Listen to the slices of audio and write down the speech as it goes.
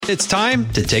It's time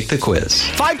to take the quiz.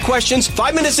 5 questions,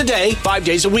 5 minutes a day, 5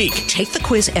 days a week. Take the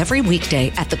quiz every weekday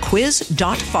at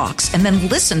thequiz.fox and then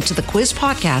listen to the quiz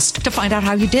podcast to find out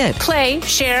how you did. Play,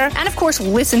 share, and of course,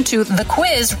 listen to the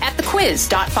quiz at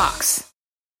thequiz.fox.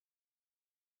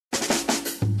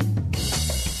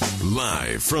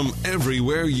 Live from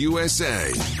everywhere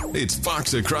USA, it's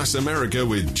Fox Across America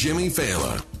with Jimmy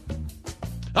Fallon.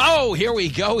 Oh, here we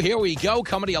go.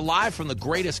 Coming to you live from the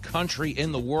greatest country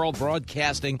in the world,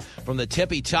 broadcasting from the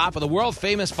tippy top of the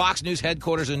world-famous Fox News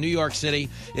headquarters in New York City.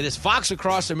 It is Fox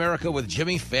Across America with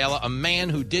Jimmy Fallon, a man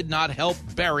who did not help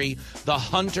bury the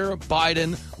Hunter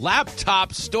Biden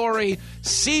laptop story.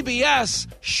 CBS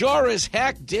sure as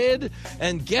heck did.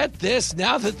 And get this,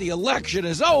 now that the election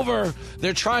is over,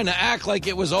 they're trying to act like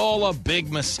it was all a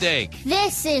big mistake.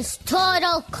 This is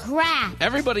total crap.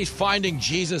 Everybody's finding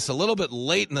Jesus a little bit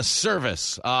late in the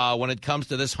service when it comes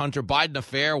to this Hunter Biden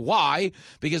affair. Why?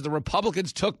 Because the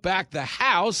Republicans took back the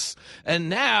House, and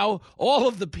now all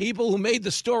of the people who made the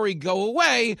story go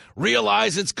away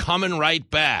realize it's coming right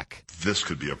back. This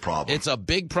could be a problem. It's a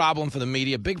big problem for the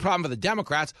media, big problem for the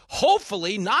Democrats.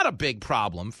 Hopefully not a big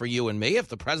problem for you and me. If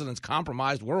the president's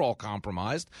compromised, we're all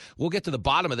compromised. We'll get to the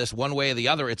bottom of this one way or the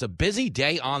other. It's a busy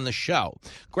day on the show.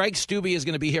 Greg Stubbe is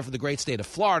going to be here for the great state of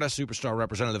Florida, superstar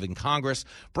representative in Congress.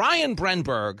 Brian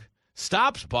Brenberg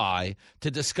stops by to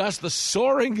discuss the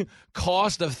soaring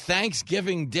cost of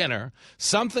Thanksgiving dinner,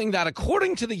 something that,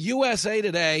 according to the USA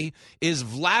Today, is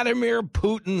Vladimir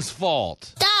Putin's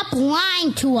fault. Stop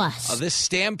lying to us. This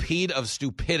stampede of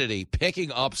stupidity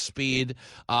picking up speed.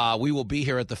 We will be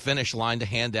here at the finish line to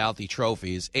hand out the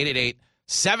trophies.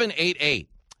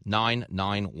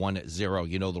 888-788-9910.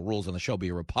 You know the rules on the show. Be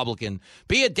a Republican.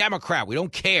 Be a Democrat. We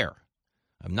don't care.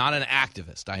 I'm not an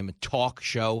activist. I am a talk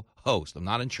show host. I'm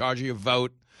not in charge of your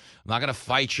vote. I'm not going to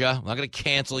fight you. I'm not going to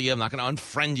cancel you. I'm not going to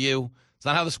unfriend you. It's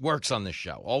not how this works on this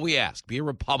show. All we ask, be a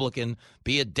Republican,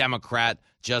 be a Democrat.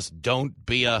 Just don't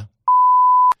be a...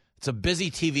 It's a busy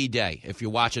TV day if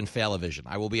you're watching Falavision.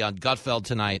 I will be on Gutfeld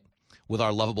tonight with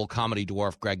our lovable comedy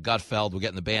dwarf, Greg Gutfeld. We're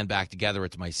getting the band back together.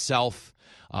 It's myself,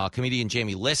 comedian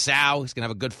Jamie Lissow. He's going to have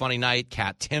a good, funny night.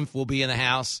 Kat Timpf will be in the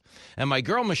house. And my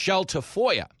girl, Michelle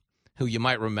Tafoya, who you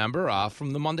might remember from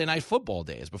the Monday Night Football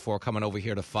days before coming over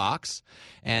here to Fox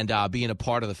and being a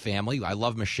part of the family. I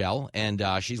love Michelle, and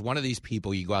she's one of these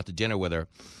people you go out to dinner with her.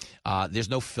 There's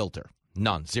no filter.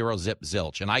 None. Zero, zip,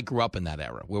 zilch. And I grew up in that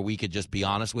era where we could just be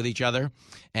honest with each other.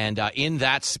 And in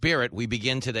that spirit, we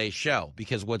begin today's show,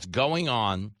 because what's going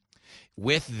on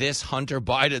with this Hunter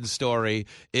Biden story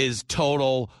is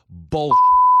total bullshit.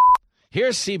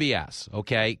 Here's CBS,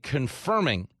 okay,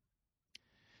 confirming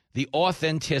the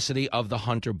authenticity of the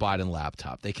Hunter Biden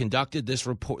laptop. They conducted this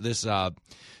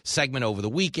segment over the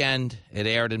weekend. It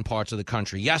aired in parts of the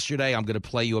country yesterday. I'm going to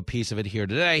play you a piece of it here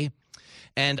today.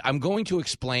 And I'm going to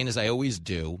explain, as I always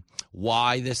do,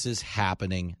 why this is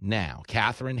happening now.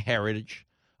 Catherine Herridge,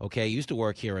 okay, used to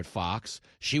work here at Fox.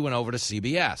 She went over to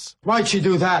CBS. Why'd she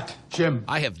do that, Jim?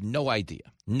 I have no idea.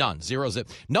 None. Zero zip.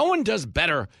 No one does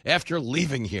better after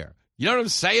leaving here. You know what I'm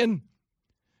saying?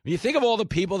 When you think of all the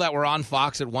people that were on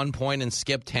Fox at one point and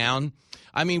skipped town,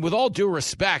 I mean, with all due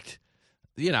respect,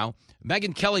 you know,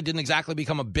 Megyn Kelly didn't exactly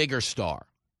become a bigger star.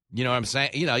 You know what I'm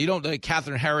saying? You know, you don't,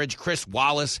 Catherine Herridge, Chris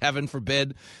Wallace, heaven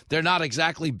forbid, they're not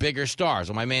exactly bigger stars.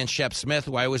 Or my man Shep Smith,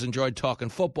 who I always enjoyed talking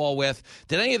football with.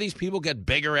 Did any of these people get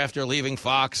bigger after leaving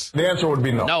Fox? The answer would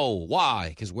be no. No. Why?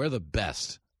 Because we're the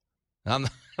best. I'm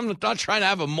not trying to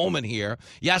have a moment here.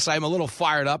 Yes, I'm a little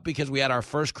fired up because we had our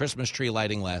first Christmas tree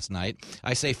lighting last night.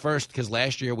 I say first because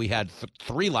last year we had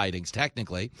 3 lightings,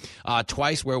 technically.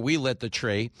 Twice where we lit the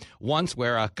tree. Once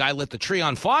where a guy lit the tree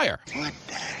on fire. What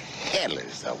the hell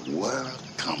is the world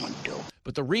coming to?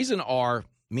 But the reason our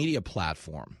media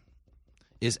platform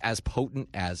is as potent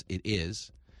as it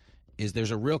is there's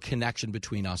a real connection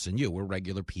between us and you. We're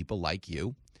regular people like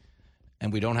you.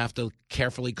 And we don't have to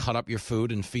carefully cut up your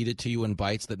food and feed it to you in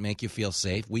bites that make you feel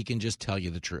safe. We can just tell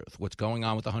you the truth. What's going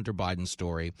on with the Hunter Biden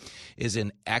story is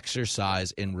an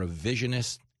exercise in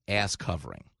revisionist ass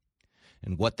covering.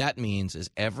 And what that means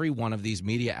is every one of these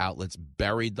media outlets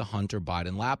buried the Hunter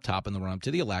Biden laptop in the run-up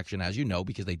to the election, as you know,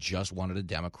 because they just wanted a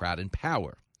Democrat in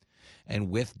power.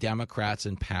 And with Democrats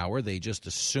in power, they just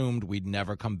assumed we'd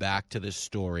never come back to this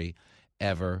story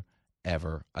ever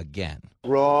again.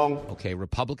 Wrong. Okay,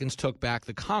 Republicans took back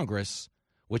the Congress,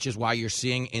 which is why you're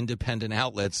seeing independent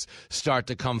outlets start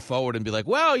to come forward and be like,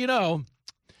 well, you know,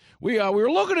 we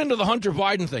were looking into the Hunter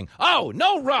Biden thing. Oh,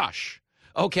 no rush.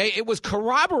 Okay, it was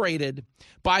corroborated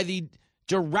by the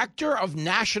Director of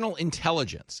National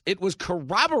Intelligence. It was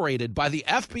corroborated by the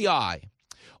FBI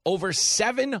over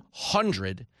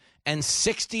 700 and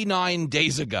 69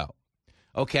 days ago.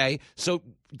 Okay? So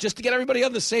just to get everybody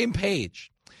on the same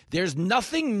page, there's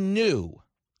nothing new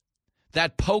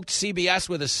that poked CBS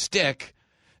with a stick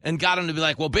and got him to be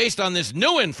like, well, based on this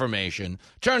new information,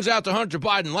 turns out the Hunter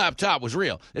Biden laptop was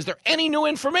real. Is there any new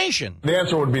information? The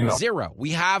answer would be no. Zero.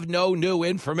 We have no new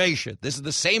information. This is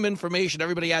the same information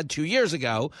everybody had 2 years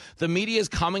ago. The media is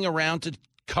coming around to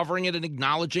covering it and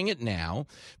acknowledging it now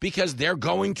because they're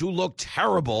going to look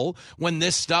terrible when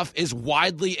this stuff is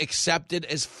widely accepted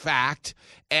as fact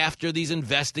after these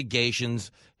investigations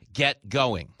get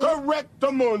going.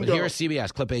 Correctamundo. But here is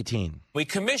CBS, clip 18. We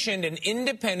commissioned an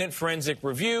independent forensic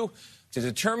review to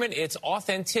determine its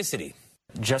authenticity.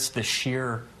 Just the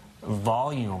sheer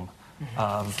volume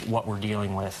of what we're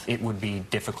dealing with, it would be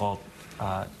difficult,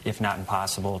 if not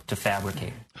impossible, to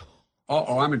fabricate.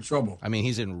 Uh-oh, I'm in trouble. I mean,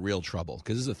 he's in real trouble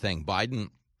because this is the thing. Biden,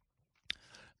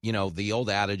 you know, the old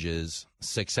adage is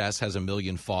success has a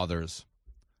million fathers,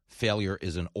 failure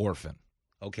is an orphan,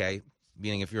 okay?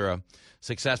 Meaning if you're a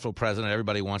successful president,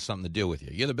 everybody wants something to do with you.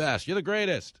 You're the best. You're the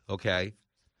greatest. Okay.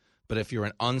 But if you're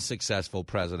an unsuccessful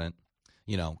president,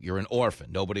 you know, you're an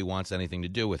orphan. Nobody wants anything to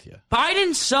do with you.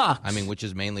 Biden sucks. I mean, which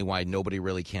is mainly why nobody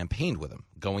really campaigned with him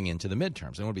going into the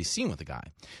midterms. They want to be seen with the guy.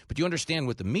 But you understand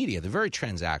with the media, they're very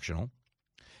transactional.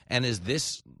 And is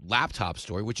this laptop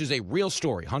story, which is a real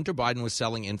story. Hunter Biden was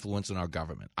selling influence in our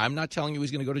government. I'm not telling you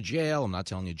he's going to go to jail. I'm not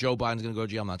telling you Joe Biden's going to go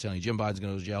to jail. I'm not telling you Jim Biden's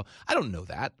going to go to jail. I don't know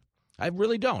that. I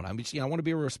really don't. I mean, I want to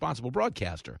be a responsible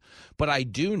broadcaster. But I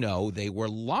do know they were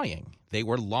lying. They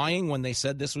were lying when they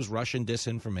said this was Russian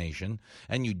disinformation.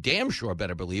 And you damn sure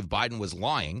better believe Biden was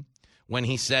lying when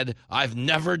he said, I've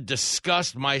never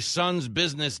discussed my son's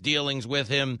business dealings with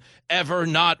him ever,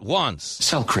 not once.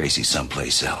 Sell crazy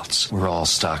someplace else. We're all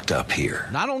stocked up here.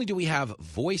 Not only do we have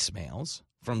voicemails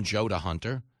from Joe to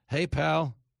Hunter. Hey,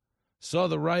 pal, saw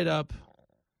the write-up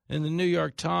in the New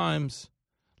York Times.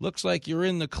 Looks like you're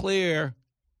in the clear.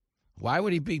 Why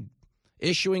would he be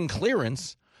issuing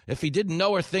clearance if he didn't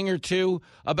know a thing or two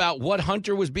about what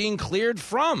Hunter was being cleared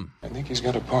from? I think he's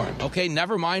got a point. Okay,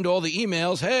 never mind all the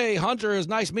emails. Hey, Hunter, it was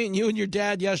nice meeting you and your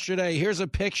dad yesterday. Here's a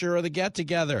picture of the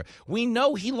get-together. We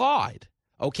know he lied.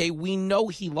 Okay, we know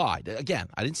he lied. Again,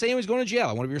 I didn't say he was going to jail.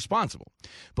 I want to be responsible.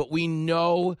 But we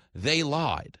know they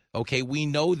lied. Okay, we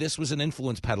know this was an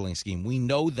influence peddling scheme. We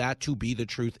know that to be the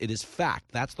truth. It is fact.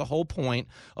 That's the whole point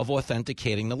of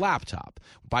authenticating the laptop.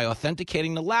 By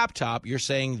authenticating the laptop, you're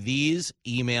saying these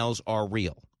emails are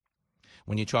real.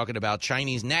 When you're talking about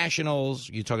Chinese nationals,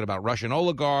 you're talking about Russian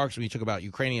oligarchs, when you talk about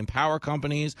Ukrainian power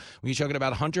companies, when you're talking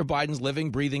about Hunter Biden's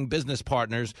living, breathing business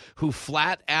partners who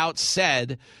flat out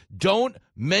said, don't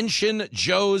mention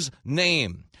Joe's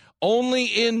name. Only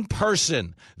in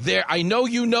person. I know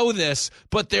you know this,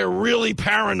 but they're really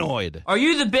paranoid. Are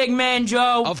you the big man,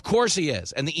 Joe? Of course he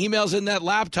is. And the emails in that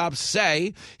laptop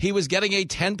say he was getting a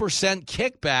 10%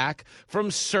 kickback from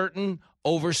certain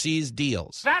overseas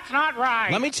deals. That's not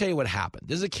right. Let me tell you what happened.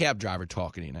 This is a cab driver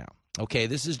talking to you now. Okay,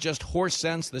 this is just horse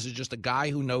sense. This is just a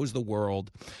guy who knows the world.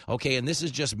 Okay, and this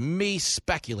is just me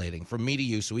speculating from me to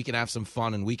you so we can have some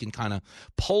fun and we can kind of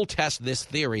poll test this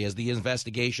theory as the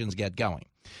investigations get going.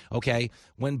 Okay,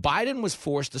 when Biden was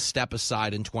forced to step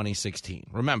aside in 2016,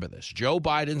 remember this, Joe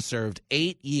Biden served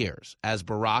 8 years as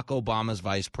Barack Obama's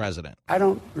vice president. I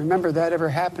don't remember that ever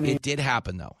happening. It did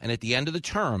happen, though. And at the end of the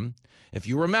term, if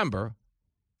you remember,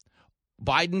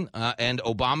 Biden and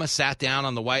Obama sat down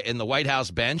on in the White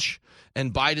House bench,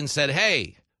 and Biden said,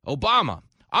 hey, Obama,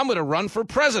 I'm going to run for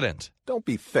president. Don't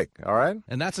be thick, all right?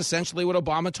 And that's essentially what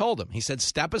Obama told him. He said,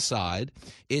 step aside.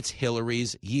 It's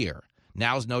Hillary's year.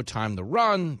 Now's no time to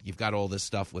run. You've got all this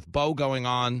stuff with Beau going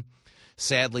on.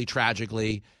 Sadly,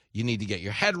 tragically, you need to get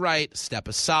your head right. Step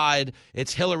aside.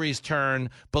 It's Hillary's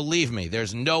turn. Believe me,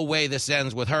 there's no way this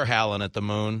ends with her howling at the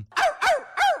moon.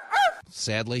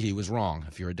 Sadly, he was wrong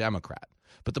if you're a Democrat.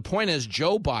 But the point is,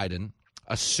 Joe Biden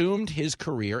assumed his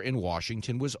career in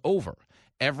Washington was over.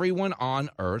 Everyone on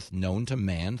earth known to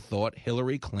man thought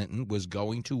Hillary Clinton was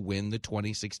going to win the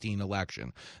 2016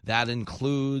 election. That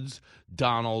includes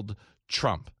Donald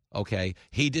Trump. Okay,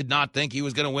 he did not think he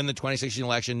was going to win the 2016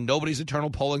 election. Nobody's internal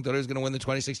polling thought he was going to win the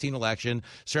 2016 election.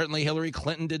 Certainly Hillary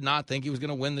Clinton did not think he was going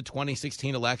to win the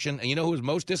 2016 election. And you know who was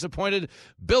most disappointed?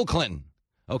 Bill Clinton.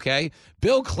 Okay,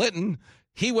 Bill Clinton,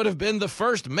 he would have been the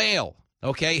first male.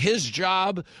 Okay, his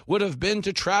job would have been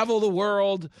to travel the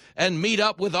world and meet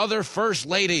up with other first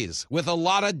ladies with a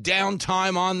lot of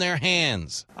downtime on their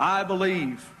hands. I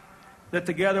believe that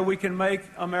together we can make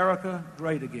America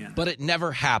great again. But it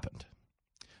never happened.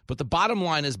 But the bottom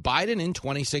line is Biden in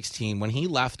 2016, when he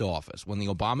left office, when the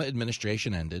Obama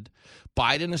administration ended,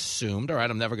 Biden assumed, all right,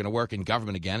 I'm never going to work in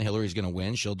government again. Hillary's going to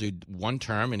win. She'll do one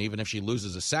term, and even if she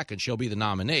loses a second, she'll be the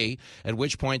nominee, at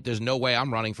which point there's no way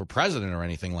I'm running for president or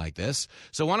anything like this.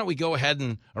 So why don't we go ahead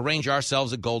and arrange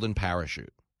ourselves a golden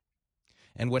parachute?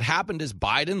 And what happened is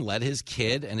Biden let his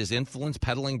kid and his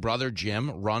influence-peddling brother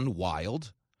Jim run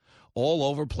wild all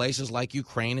over places like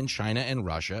Ukraine and China and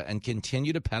Russia and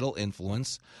continue to peddle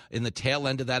influence in the tail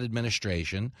end of that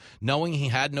administration, knowing he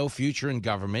had no future in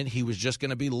government. He was just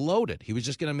going to be loaded. He was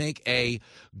just going to make a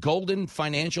golden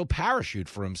financial parachute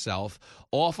for himself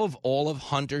off of all of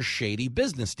Hunter's shady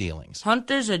business dealings.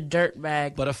 Hunter's a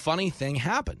dirtbag. But a funny thing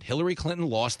happened. Hillary Clinton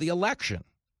lost the election.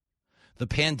 The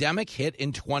pandemic hit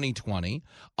in 2020,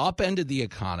 upended the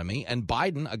economy, and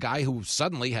Biden, a guy who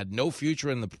suddenly had no future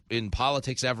in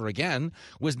politics ever again,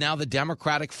 was now the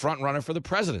Democratic frontrunner for the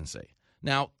presidency.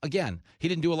 Now, again, he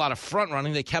didn't do a lot of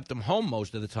front-running. They kept him home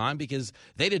most of the time because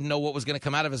they didn't know what was going to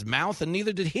come out of his mouth, and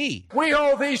neither did he. We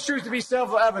hold these truths to be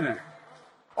self-evident.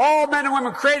 All men and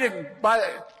women created by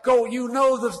you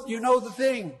know the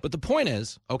thing. But the point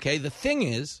is, okay, the thing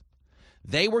is,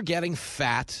 they were getting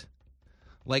fat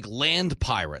like land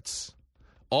pirates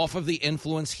off of the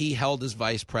influence he held as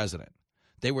vice president.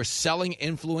 They were selling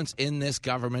influence in this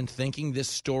government, thinking this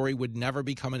story would never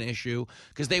become an issue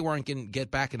because they weren't going to get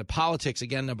back into politics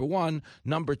again, number one.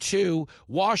 Number two,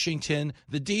 Washington,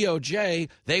 the DOJ,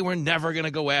 they were never going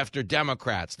to go after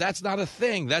Democrats. That's not a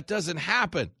thing. That doesn't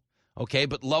happen. Okay,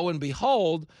 but lo and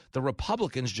behold, the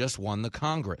Republicans just won the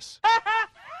Congress.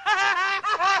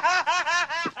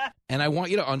 And I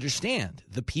want you to understand,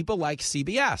 the people like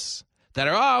CBS that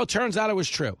are, turns out it was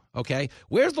true, okay?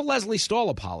 Where's the Leslie Stahl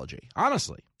apology?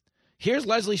 Honestly, here's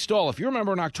Leslie Stahl. If you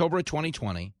remember in October of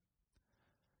 2020,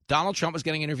 Donald Trump was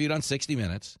getting interviewed on 60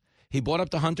 Minutes. He brought up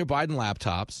the Hunter Biden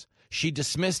laptops. She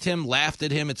dismissed him, laughed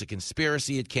at him. It's a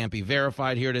conspiracy. It can't be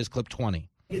verified. Here it is, clip 20.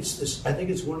 I think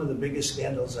it's one of the biggest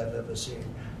scandals I've ever seen,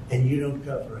 and you don't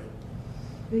cover it.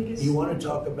 You want to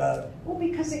talk about... Well,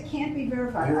 because it can't be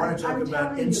verified. You want to talk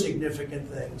about insignificant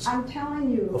things. I'm telling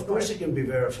you. Of course it can be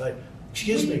verified.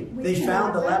 Excuse me. They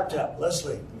found the laptop.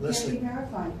 Leslie. It can't be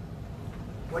verified.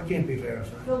 What can't be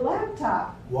verified? The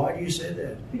laptop. Why do you say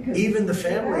that? Because even the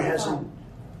family hasn't...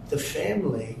 The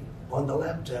family on the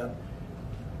laptop,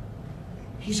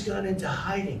 he's gone into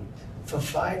hiding. For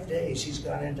 5 days, he's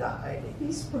gone into hiding.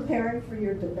 He's preparing for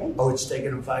your debate. Oh, it's taken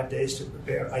him 5 days to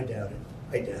prepare? I doubt it.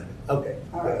 Okay.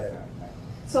 All right.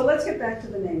 So let's get back to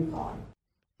the name calling.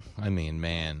 I mean,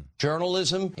 man.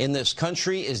 Journalism in this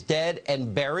country is dead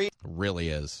and buried. It really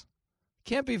is.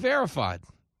 Can't be verified.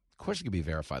 Of course it can be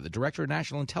verified. The Director of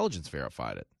National Intelligence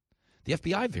verified it. The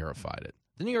FBI verified it.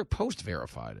 The New York Post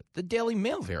verified it. The Daily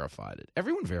Mail verified it.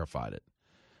 Everyone verified it.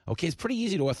 Okay, it's pretty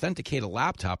easy to authenticate a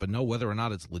laptop and know whether or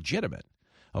not it's legitimate.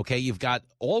 Okay, you've got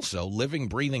also living,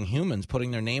 breathing humans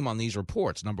putting their name on these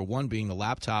reports. Number one being the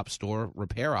laptop store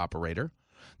repair operator.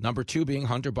 Number two being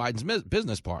Hunter Biden's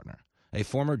business partner, a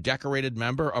former decorated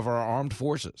member of our armed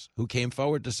forces who came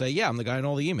forward to say, yeah, I'm the guy in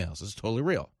all the emails. This is totally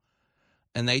real.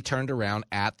 And they turned around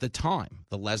at the time.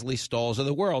 The Leslie Stahls of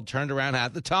the world turned around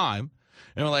at the time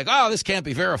and were like, oh, this can't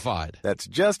be verified. That's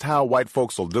just how white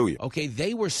folks will do you. Okay,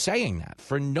 they were saying that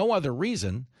for no other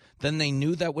reason then they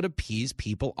knew that would appease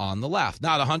people on the left.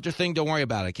 Now, the Hunter thing, don't worry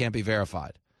about it. It can't be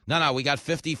verified. No, we got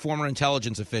 50 former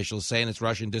intelligence officials saying it's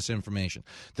Russian disinformation.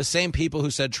 The same people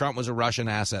who said Trump was a Russian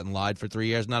asset and lied for 3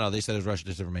 years. No, they said it was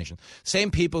Russian disinformation.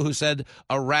 Same people who said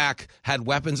Iraq had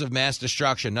weapons of mass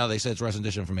destruction. No, they said it's Russian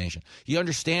disinformation. You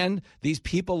understand? These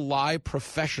people lie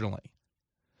professionally.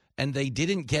 And they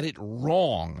didn't get it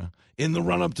wrong in the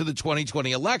run-up to the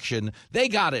 2020 election. They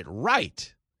got it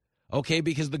right. Okay,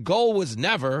 because the goal was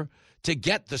never to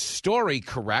get the story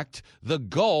correct. The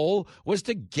goal was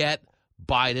to get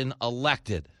Biden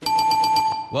elected.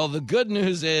 Well, the good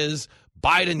news is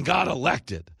Biden got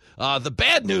elected. The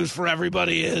bad news for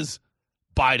everybody is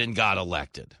Biden got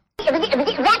elected.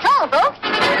 That's all, folks.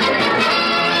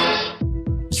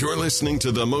 You're listening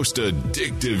to the most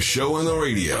addictive show on the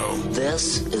radio.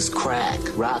 This is crack,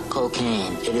 rock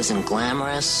cocaine. It isn't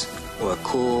glamorous or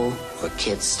cool or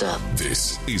kid stuff.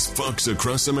 This is Fox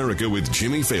Across America with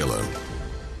Jimmy Fallon.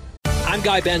 I'm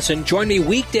Guy Benson. Join me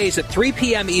weekdays at 3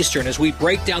 p.m. Eastern as we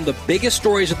break down the biggest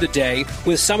stories of the day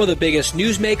with some of the biggest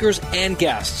newsmakers and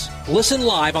guests. Listen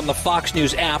live on the Fox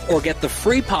News app or get the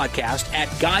free podcast at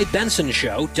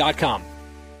GuyBensonShow.com.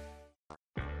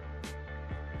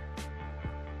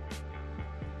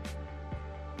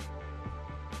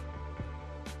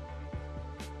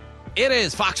 It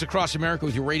is Fox Across America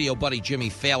with your radio buddy, Jimmy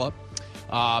Fallon.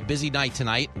 Busy night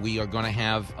tonight. We are going to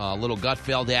have a little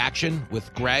Gutfeld action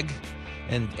with Greg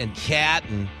and Kat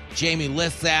and Jamie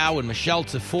Lithgow and Michelle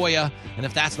Tafoya. And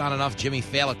if that's not enough, Jimmy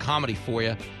Fallon comedy for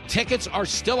you. Tickets are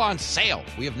still on sale.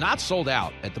 We have not sold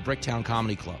out at the Bricktown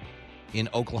Comedy Club in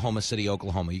Oklahoma City,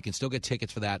 Oklahoma. You can still get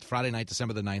tickets for that. Friday night,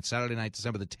 December the 9th, Saturday night,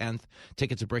 December the 10th.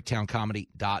 Tickets at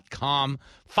bricktowncomedy.com.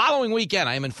 Following weekend,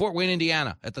 I am in Fort Wayne,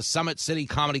 Indiana at the Summit City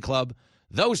Comedy Club.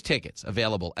 Those tickets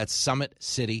available at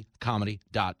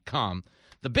summitcitycomedy.com.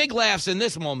 The big laughs in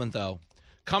this moment, though,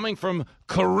 coming from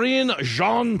Corinne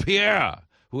Jean-Pierre,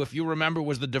 who, if you remember,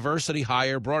 was the diversity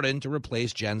hire brought in to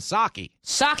replace Jen Psaki.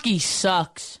 Psaki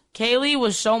sucks. Kaylee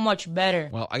was so much better.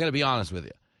 Well, I got to be honest with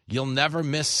you. You'll never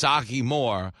miss Psaki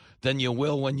more than you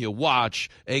will when you watch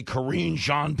a Corinne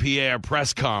Jean-Pierre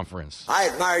press conference. I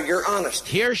admire your honesty.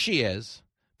 Here she is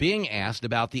being asked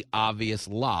about the obvious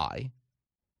lie,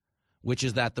 which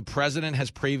is that the president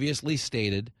has previously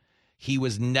stated he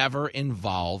was never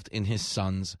involved in his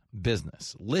son's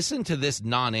business. Listen to this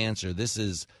non-answer. This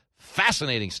is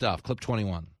fascinating stuff. Clip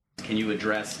 21. Can you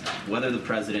address whether the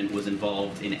president was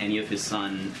involved in any of his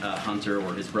son, Hunter,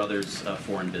 or his brother's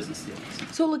foreign business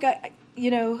dealings? So, look,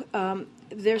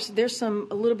 there's a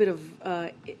little bit of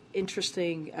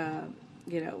interesting,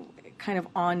 kind of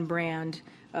on-brand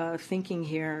thinking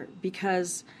here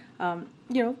because,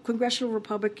 congressional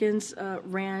Republicans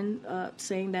ran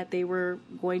saying that they were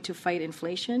going to fight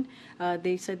inflation.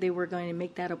 They said they were going to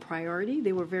make that a priority.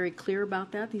 They were very clear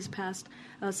about that these past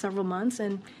several months.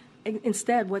 And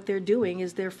instead, what they're doing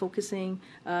is they're focusing,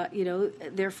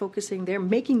 they're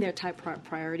making their top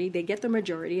priority. They get the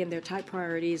majority, and their top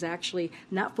priority is actually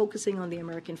not focusing on the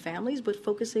American families, but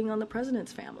focusing on the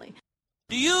president's family.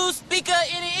 Do you speak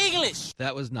any English?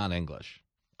 That was not English.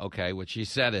 Okay, what she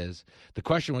said is, the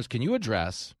question was, can you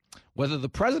address whether the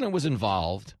president was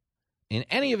involved in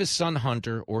any of his son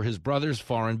Hunter or his brother's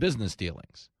foreign business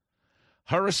dealings?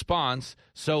 Her response,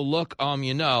 so look,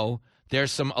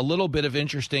 there's a little bit of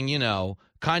interesting,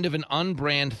 kind of an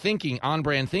on-brand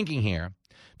thinking here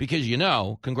because,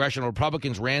 congressional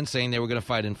Republicans ran saying they were going to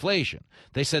fight inflation.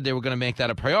 They said they were going to make that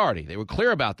a priority. They were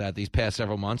clear about that these past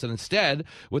several months, and instead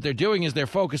what they're doing is they're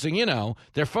focusing,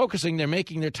 they're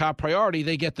making their top priority.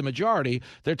 They get the majority.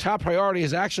 Their top priority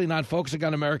is actually not focusing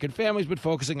on American families, but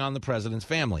focusing on the president's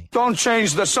family. Don't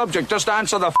change the subject. Just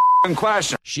answer the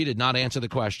question. She did not answer the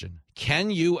question. Can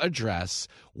you address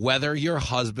whether your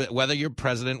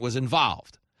president was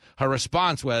involved? Her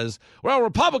response was, well,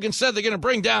 Republicans said they're going to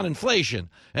bring down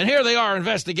inflation, and here they are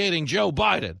investigating Joe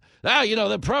Biden. Now,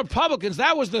 the Republicans,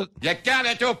 that was the... You got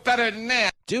to do better than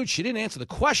that. Dude, she didn't answer the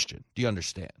question. Do you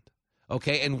understand?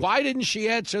 Okay, and why didn't she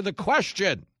answer the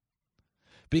question?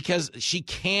 Because she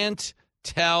can't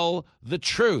tell the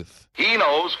truth. He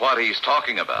knows what he's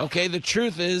talking about. Okay, the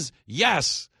truth is,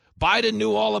 yes, Biden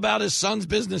knew all about his son's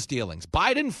business dealings.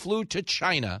 Biden flew to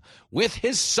China with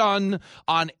his son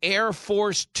on Air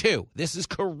Force Two. This is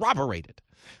corroborated.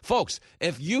 Folks,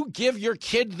 if you give your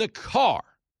kid the car,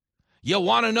 you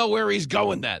want to know where he's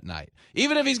going that night.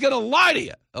 Even if he's going to lie to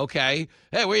you, okay?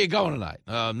 Hey, where you going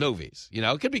tonight? Movies.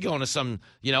 It could be going to some,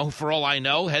 for all I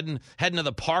know, heading to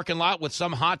the parking lot with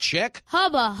some hot chick.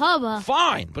 Hubba.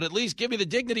 Fine, but at least give me the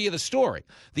dignity of the story.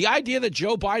 The idea that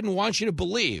Joe Biden wants you to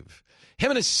believe him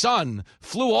and his son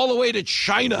flew all the way to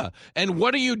China, and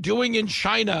what are you doing in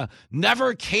China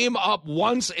never came up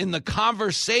once in the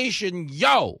conversation.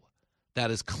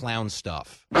 That is clown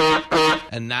stuff.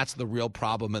 And that's the real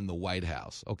problem in the White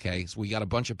House, okay? So we got a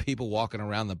bunch of people walking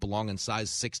around that belong in size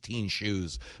 16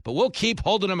 shoes. But we'll keep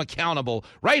holding them accountable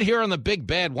right here on the big,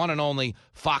 bad, one and only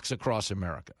Fox Across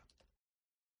America.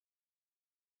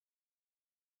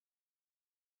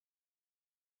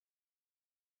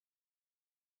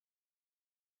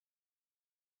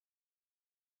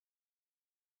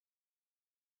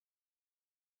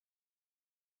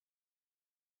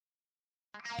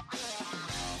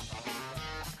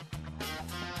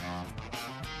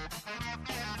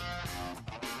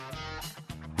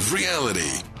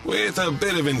 Reality with a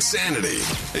bit of insanity.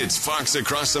 It's Fox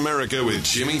Across America with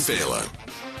Jimmy Fallon.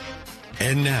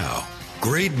 And now,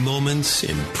 great moments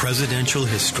in presidential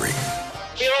history.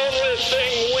 The only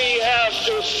thing we have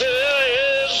to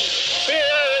fear is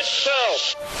fear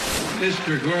itself.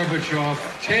 Mr. Gorbachev,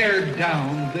 tear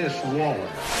down this wall.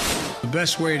 The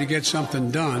best way to get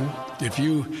something done, if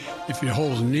it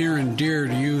holds near and dear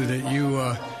to you that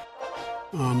you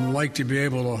like to be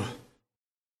able to...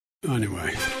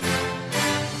 Anyway.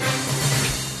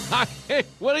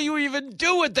 What do you even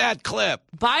do with that clip?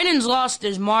 Biden's lost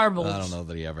his marbles. I don't know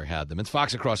that he ever had them. It's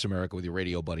Fox Across America with your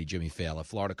radio buddy Jimmy Fallon.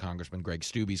 Florida Congressman Greg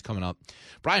Stubbe's coming up.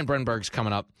 Brian Brenberg's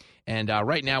coming up. And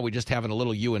right now we're just having a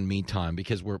little you and me time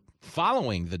because we're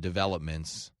following the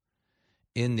developments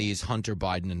in these Hunter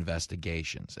Biden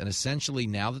investigations. And essentially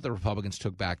now that the Republicans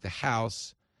took back the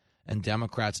House and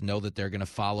Democrats know that they're going to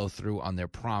follow through on their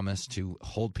promise to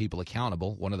hold people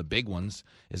accountable, one of the big ones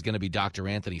is going to be Dr.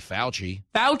 Anthony Fauci.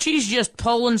 Fauci's just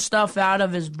pulling stuff out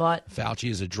of his butt. Fauci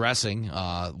is addressing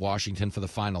Washington for the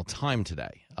final time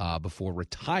today before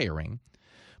retiring.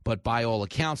 But by all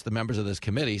accounts, the members of this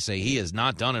committee say he is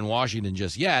not done in Washington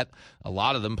just yet. A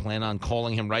lot of them plan on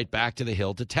calling him right back to the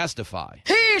Hill to testify.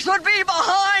 He should be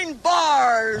behind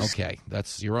bars. Okay,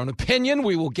 that's your own opinion.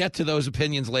 We will get to those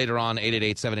opinions later on,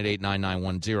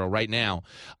 888-788-9910. Right now,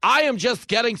 I am just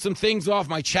getting some things off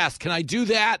my chest. Can I do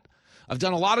that? I've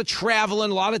done a lot of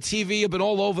traveling, a lot of TV. I've been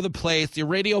all over the place. Your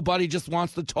radio buddy just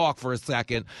wants to talk for a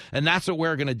second, and that's what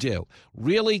we're going to do.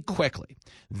 Really quickly,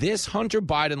 this Hunter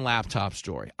Biden laptop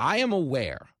story. I am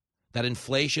aware that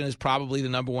inflation is probably the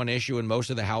number one issue in most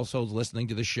of the households listening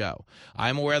to the show. I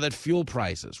am aware that fuel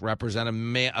prices represent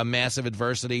a massive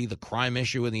adversity. The crime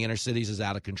issue in the inner cities is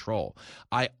out of control.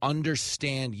 I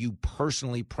understand you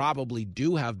personally probably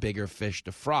do have bigger fish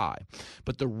to fry.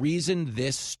 But the reason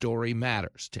this story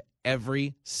matters to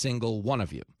every single one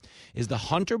of you is the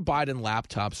Hunter Biden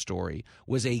laptop story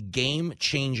was a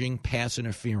game-changing pass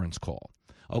interference call.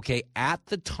 Okay, at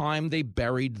the time they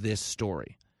buried this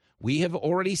story, we have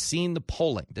already seen the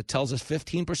polling that tells us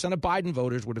 15% of Biden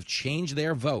voters would have changed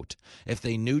their vote if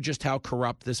they knew just how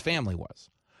corrupt this family was.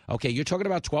 Okay, you're talking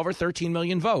about 12 or 13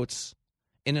 million votes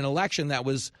in an election that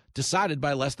was decided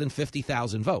by less than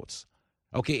 50,000 votes.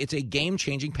 Okay, it's a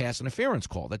game-changing pass interference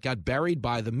call that got buried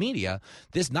by the media.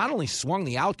 This not only swung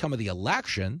the outcome of the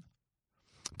election,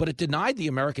 but it denied the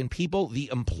American people, the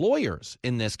employers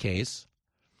in this case,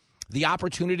 the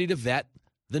opportunity to vet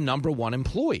the number one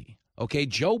employee. Okay,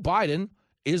 Joe Biden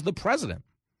is the president.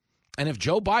 And if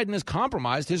Joe Biden is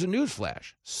compromised, here's a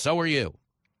newsflash. So are you.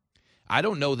 I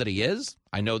don't know that he is.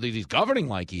 I know that he's governing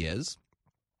like he is.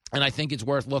 And I think it's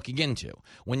worth looking into.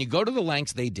 When you go to the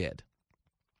lengths they did,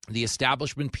 the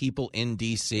establishment people in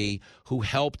D.C. who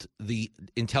helped the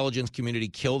intelligence community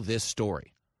kill this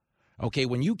story. Okay,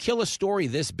 when you kill a story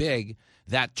this big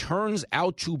that turns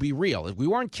out to be real, we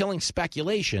weren't killing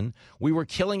speculation, we were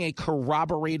killing a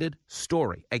corroborated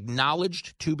story,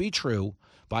 acknowledged to be true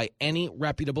by any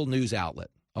reputable news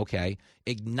outlet, okay?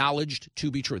 Acknowledged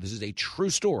to be true. This is a true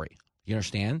story. You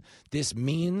understand? This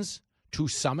means to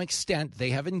some extent they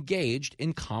have engaged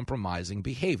in compromising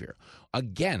behavior.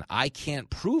 Again, I can't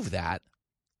prove that,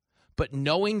 but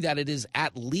knowing that it is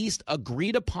at least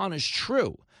agreed upon as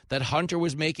true, that Hunter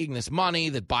was making this money,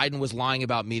 that Biden was lying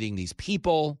about meeting these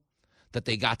people, that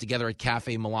they got together at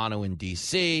Cafe Milano in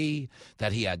D.C.,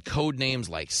 that he had code names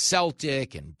like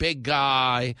Celtic and Big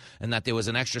Guy, and that there was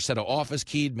an extra set of office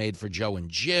keys made for Joe and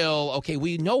Jill. Okay,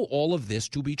 we know all of this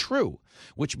to be true,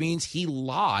 which means he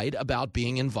lied about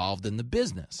being involved in the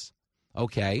business.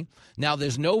 Okay? Now,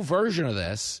 there's no version of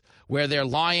this where they're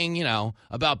lying,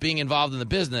 about being involved in the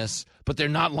business, but they're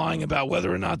not lying about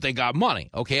whether or not they got money.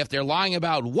 Okay, if they're lying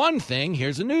about one thing,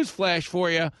 here's a news flash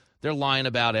for you. They're lying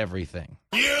about everything.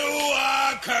 You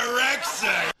are correct,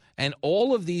 sir. And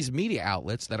all of these media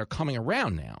outlets that are coming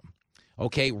around now,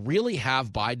 okay, really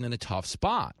have Biden in a tough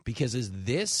spot because as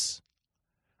this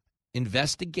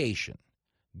investigation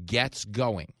gets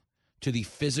going to the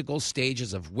physical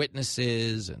stages of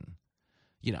witnesses and,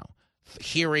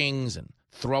 hearings and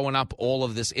throwing up all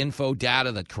of this info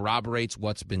data that corroborates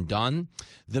what's been done,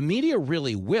 the media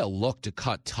really will look to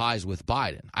cut ties with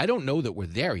Biden. I don't know that we're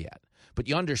there yet, but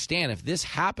you understand if this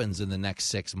happens in the next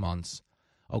 6 months,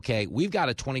 okay, we've got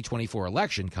a 2024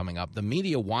 election coming up. The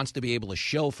media wants to be able to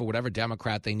shill for whatever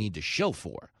Democrat they need to shill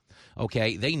for.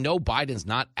 Okay, they know Biden's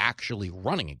not actually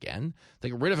running again. They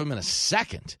get rid of him in a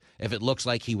second if it looks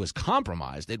like he was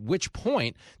compromised, at which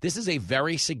point this is a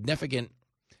very significant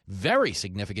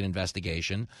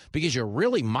investigation because you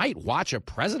really might watch a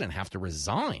president have to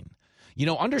resign.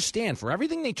 Understand, for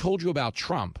everything they told you about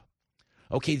Trump,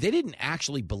 okay, they didn't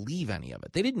actually believe any of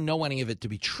it. They didn't know any of it to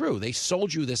be true. They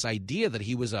sold you this idea that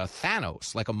he was a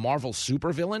Thanos, like a Marvel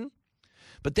supervillain.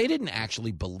 But they didn't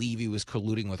actually believe he was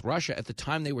colluding with Russia at the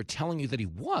time they were telling you that he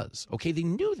was. Okay, they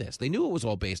knew this. They knew it was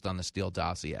all based on the Steele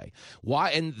dossier.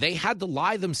 Why? And they had to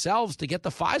lie themselves to get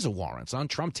the FISA warrants on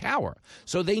Trump Tower.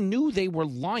 So they knew they were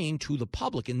lying to the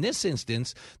public. In this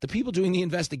instance, the people doing the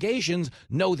investigations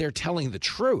know they're telling the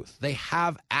truth. They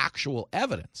have actual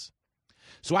evidence.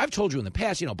 So I've told you in the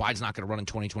past, Biden's not going to run in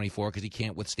 2024 because he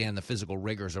can't withstand the physical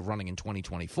rigors of running in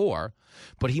 2024.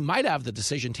 But he might have the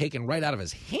decision taken right out of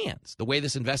his hands, the way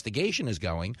this investigation is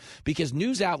going, because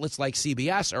news outlets like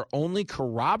CBS are only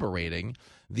corroborating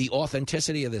the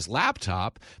authenticity of this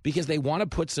laptop because they want to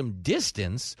put some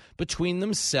distance between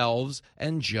themselves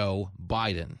and Joe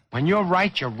Biden. When you're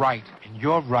right, you're right, and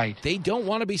you're right. They don't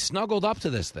want to be snuggled up to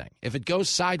this thing. If it goes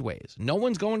sideways, no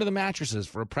one's going to the mattresses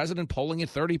for a president polling at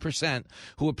 30%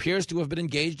 who appears to have been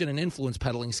engaged in an influence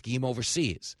peddling scheme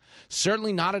overseas.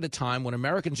 Certainly not at a time when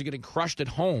Americans are getting crushed at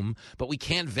home, but we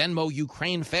can't Venmo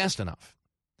Ukraine fast enough.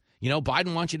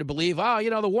 Biden wants you to believe,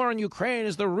 the war in Ukraine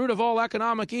is the root of all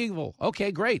economic evil.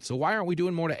 Okay, great. So why aren't we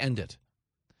doing more to end it?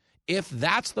 If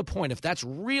that's the point, if that's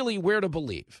really where to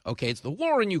believe, okay, it's the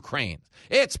war in Ukraine,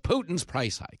 it's Putin's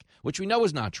price hike, which we know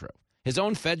is not true. His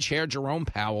own Fed chair, Jerome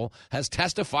Powell, has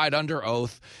testified under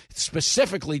oath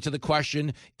specifically to the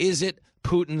question, is it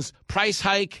Putin's price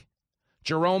hike?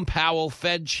 Jerome Powell,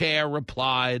 Fed chair,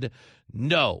 replied,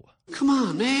 no. Come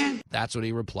on, man. That's what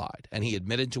he replied. And he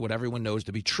admitted to what everyone knows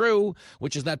to be true,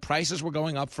 which is that prices were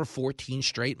going up for 14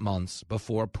 straight months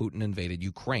before Putin invaded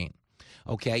Ukraine.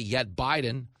 Okay, yet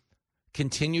Biden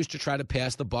continues to try to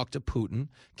pass the buck to Putin,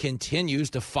 continues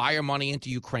to fire money into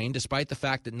Ukraine, despite the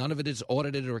fact that none of it is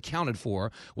audited or accounted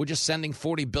for. We're just sending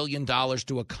 $40 billion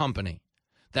to a company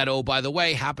that, oh, by the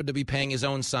way, happened to be paying his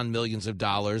own son millions of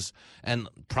dollars, and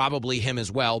probably him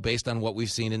as well, based on what we've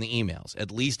seen in the emails.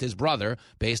 At least his brother,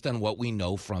 based on what we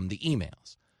know from the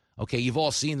emails. Okay, you've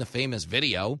all seen the famous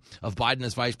video of Biden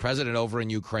as vice president over in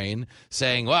Ukraine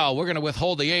saying, well, we're going to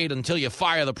withhold the aid until you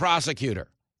fire the prosecutor.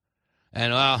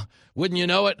 And, wouldn't you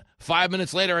know it, 5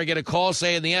 minutes later I get a call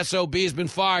saying the SOB's been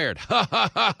fired. Ha, ha,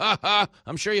 ha, ha, ha.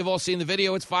 I'm sure you've all seen the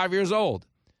video. It's 5 years old.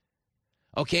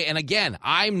 Okay, and again,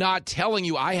 I'm not telling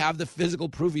you I have the physical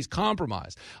proof he's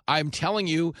compromised. I'm telling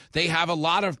you they have a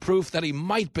lot of proof that he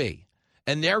might be.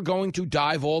 And they're going to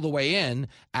dive all the way in,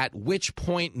 at which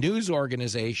point news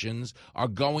organizations are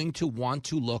going to want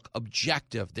to look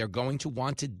objective. They're going to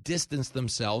want to distance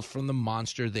themselves from the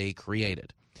monster they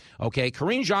created. Okay,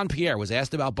 Karine Jean-Pierre was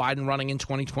asked about Biden running in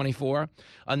 2024.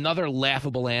 Another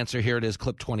laughable answer. Here it is,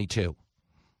 clip 22.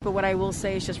 But what I will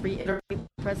say is just reiterate what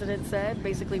the president said,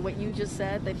 basically what you just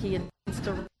said, that he intends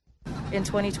to run in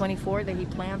 2024, that he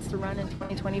plans to run in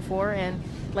 2024. And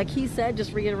like he said,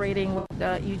 just reiterating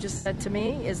what you just said to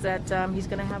me, is that he's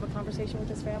going to have a conversation with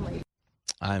his family.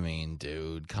 I mean,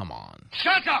 dude, come on.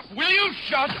 Shut up! Will you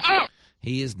shut up?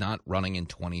 He is not running in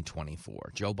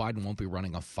 2024. Joe Biden won't be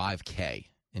running a 5K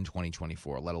in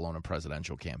 2024, let alone a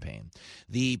presidential campaign.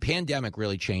 The pandemic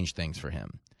really changed things for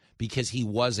him, because he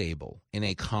was able, in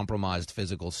a compromised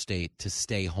physical state, to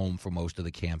stay home for most of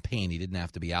the campaign. He didn't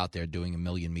have to be out there doing a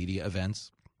million media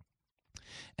events.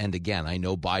 And again, I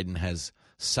know Biden has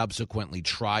subsequently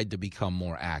tried to become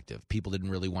more active. People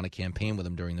didn't really want to campaign with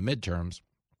him during the midterms.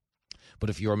 But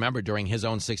if you remember, during his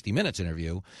own 60 Minutes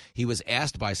interview, he was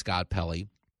asked by Scott Pelley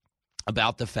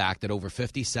about the fact that over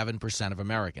 57% of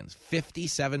Americans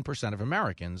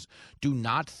do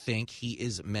not think he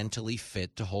is mentally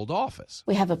fit to hold office.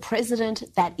 We have a president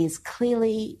that is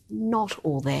clearly not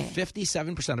all there.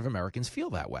 57% of Americans feel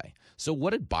that way. So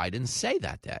what did Biden say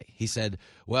that day? He said,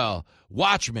 well,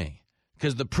 watch me,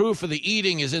 because the proof of the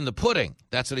eating is in the pudding.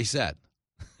 That's what he said.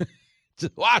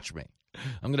 Just watch me.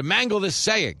 I'm going to mangle this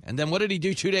saying. And then what did he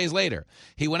do 2 days later?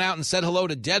 He went out and said hello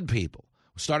to dead people.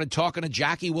 Started talking to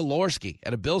Jackie Walorski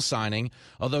at a bill signing,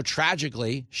 although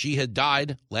tragically she had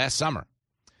died last summer.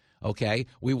 Okay,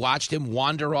 we watched him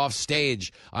wander off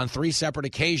stage on 3 separate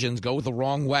occasions, go the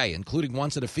wrong way, including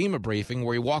once at a FEMA briefing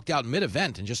where he walked out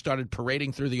mid-event and just started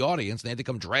parading through the audience, and they had to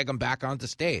come drag him back onto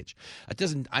stage.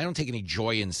 I don't take any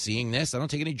joy in seeing this. I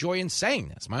don't take any joy in saying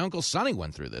this. My Uncle Sonny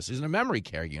went through this. He's in a memory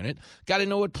care unit. Got to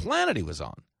know what planet he was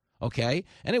on. Okay,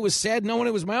 and it was sad knowing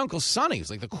it was my Uncle Sonny. He was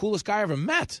like the coolest guy I ever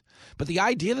met. But the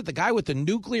idea that the guy with the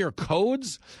nuclear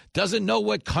codes doesn't know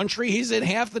what country he's in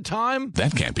half the time?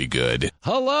 That can't be good.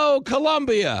 Hello,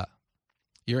 Colombia.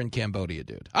 You're in Cambodia,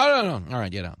 dude. Oh, no. All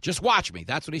right, just watch me.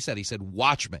 That's what he said. He said,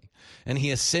 watch me. And he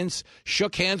has since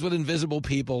shook hands with invisible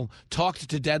people, talked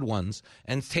to dead ones,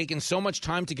 and taken so much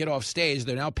time to get off stage,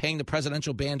 they're now paying the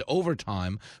presidential band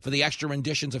overtime for the extra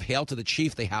renditions of Hail to the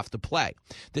Chief they have to play.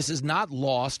 This is not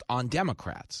lost on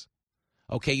Democrats.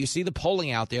 Okay, you see the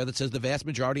polling out there that says the vast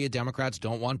majority of Democrats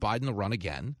don't want Biden to run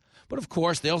again. But, of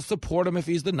course, they'll support him if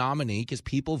he's the nominee because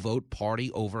people vote party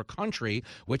over country,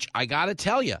 which I got to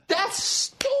tell you. That's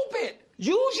stupid.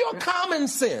 Use your common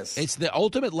sense. It's the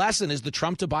ultimate lesson is the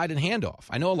Trump to Biden handoff.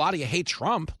 I know a lot of you hate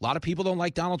Trump. A lot of people don't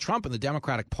like Donald Trump in the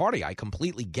Democratic Party. I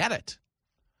completely get it.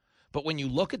 But when you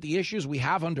look at the issues we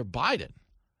have under Biden,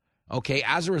 okay,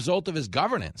 as a result of his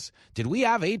governance. Did we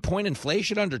have 8-point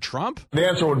inflation under Trump? The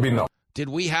answer would be no. Did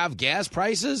we have gas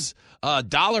prices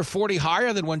 $1.40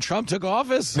 higher than when Trump took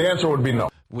office? The answer would be no.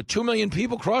 With 2 million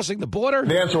people crossing the border?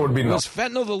 The answer would be no. Was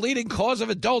fentanyl the leading cause of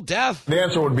adult death? The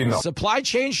answer would be no. Supply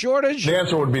chain shortage? The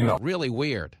answer would be no. Really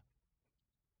weird.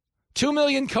 2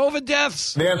 million COVID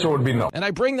deaths? The answer would be no. And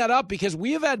I bring that up because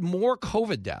we have had more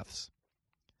COVID deaths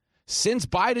since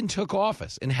Biden took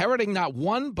office, inheriting not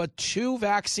one but 2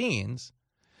 vaccines,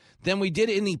 than we did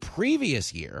in the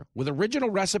previous year with original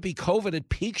recipe COVID at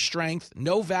peak strength,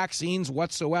 no vaccines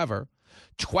whatsoever.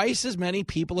 Twice as many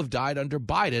people have died under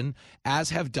Biden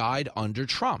as have died under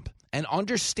Trump. And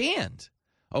understand,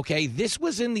 okay, this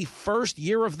was in the first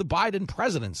year of the Biden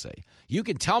presidency. You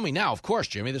can tell me now, of course,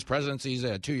 Jimmy, this presidency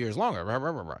is 2 years longer.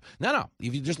 No.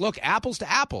 If you just look apples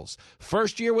to apples,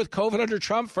 first year with COVID under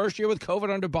Trump, first year with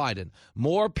COVID under Biden,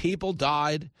 more people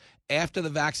died after the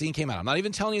vaccine came out. I'm not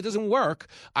even telling you it doesn't work.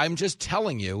 I'm just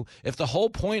telling you, if the whole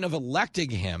point of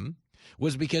electing him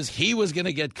was because he was going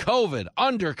to get COVID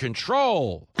under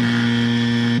control,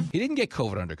 he didn't get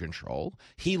COVID under control.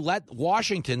 He let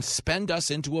Washington spend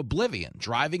us into oblivion,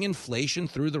 driving inflation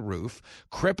through the roof,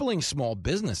 crippling small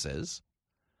businesses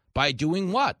by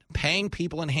doing what? Paying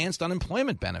people enhanced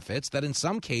unemployment benefits that in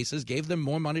some cases gave them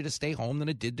more money to stay home than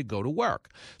it did to go to work.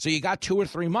 So you got 2 or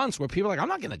 3 months where people are like, I'm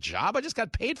not getting a job. I just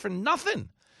got paid for nothing.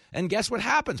 And guess what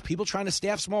happens? People trying to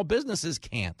staff small businesses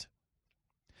can't.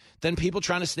 Then people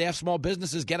trying to staff small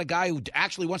businesses get a guy who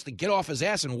actually wants to get off his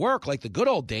ass and work like the good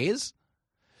old days.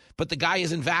 But the guy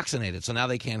isn't vaccinated, so now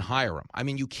they can't hire him. I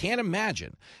mean, you can't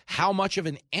imagine how much of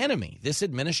an enemy this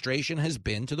administration has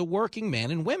been to the working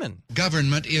man and women.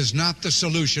 Government is not the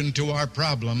solution to our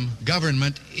problem.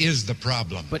 Government is the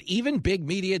problem. But even big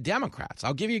media Democrats,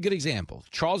 I'll give you a good example.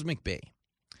 Charles McBee.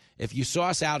 If you saw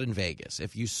us out in Vegas,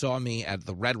 if you saw me at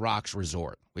the Red Rocks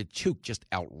Resort with 2 just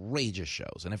outrageous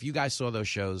shows, and if you guys saw those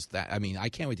shows, I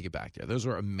can't wait to get back there. Those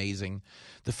were amazing.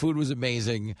 The food was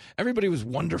amazing. Everybody was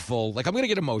wonderful. Like, I'm going to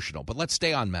get emotional, but let's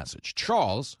stay on message.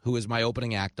 Charles, who is my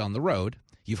opening act on the road,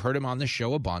 you've heard him on this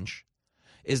show a bunch,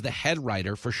 is the head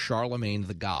writer for Charlemagne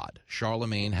the God.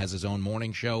 Charlemagne has his own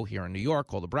morning show here in New York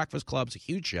called The Breakfast Club. It's a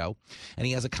huge show, and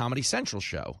he has a Comedy Central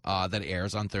show that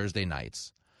airs on Thursday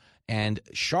nights. And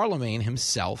Charlemagne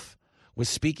himself was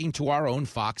speaking to our own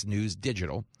Fox News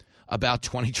Digital about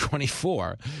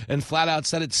 2024 and flat out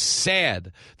said it's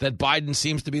sad that Biden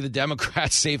seems to be the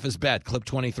Democrats' safest bet. Clip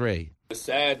 23. It's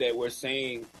sad that we're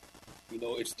saying,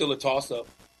 it's still a toss-up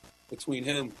between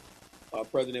him,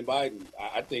 President Biden.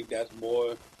 I think that's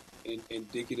more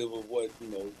indicative of what,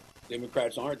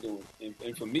 Democrats aren't doing.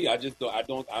 And for me, I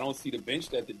don't see the bench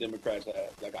that the Democrats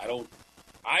have.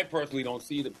 I personally don't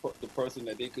see the person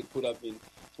that they could put up in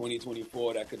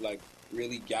 2024 that could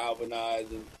really galvanize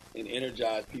and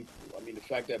energize people. I mean, the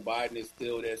fact that Biden is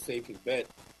still their safest bet,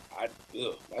 I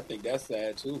think that's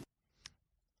sad too.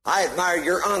 I admire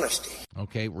your honesty.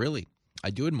 Okay, really.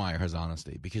 I do admire his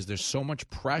honesty because there's so much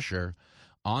pressure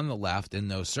on the left in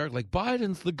those circles. Like,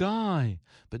 Biden's the guy.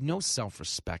 But no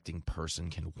self-respecting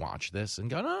person can watch this and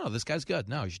go, no, this guy's good.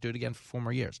 No, you should do it again for 4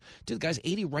 more years. Dude, the guy's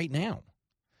 80 right now.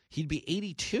 He'd be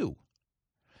 82.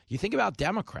 You think about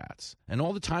Democrats and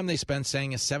all the time they spent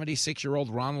saying a 76-year-old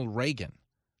Ronald Reagan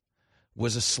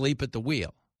was asleep at the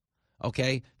wheel.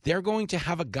 Okay? They're going to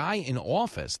have a guy in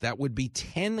office that would be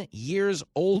 10 years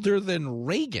older than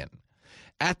Reagan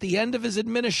at the end of his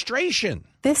administration.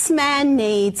 This man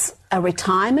needs a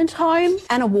retirement home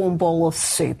and a warm bowl of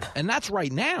soup. And that's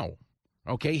right now.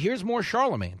 Okay? Here's more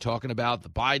Charlemagne talking about the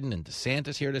Biden and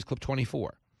DeSantis. Here it is, clip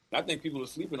 24. I think people are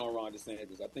sleeping on Ron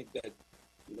DeSantis. I think that,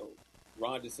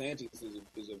 Ron DeSantis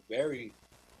is a very,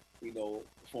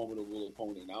 formidable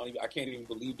opponent. I can't even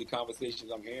believe the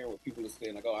conversations I'm hearing where people are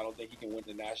saying, I don't think he can win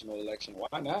the national election.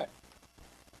 Why not?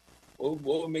 What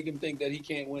would make him think that he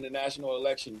can't win a national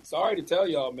election? Sorry to tell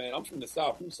y'all, man, I'm from the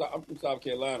South. I'm from South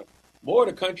Carolina. More of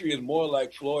the country is more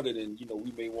like Florida than,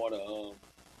 we may want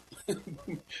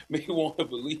to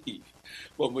believe.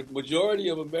 But majority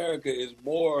of America is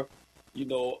more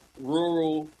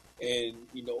rural and,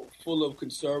 full of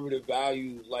conservative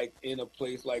values, like in a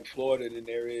place like Florida than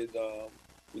there is,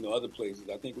 other places.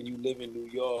 I think when you live in New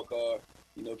York or,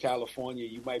 California,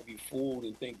 you might be fooled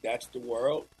and think that's the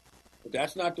world. But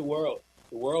that's not the world.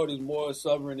 The world is more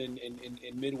sovereign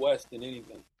in Midwest than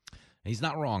anything. He's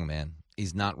not wrong, man.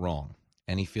 He's not wrong.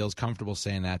 And he feels comfortable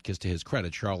saying that because, to his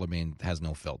credit, Charlemagne has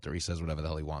no filter. He says whatever the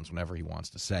hell he wants whenever he wants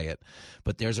to say it.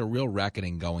 But there's a real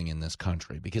reckoning going in this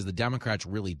country because the Democrats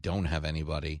really don't have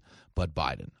anybody but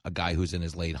Biden, a guy who's in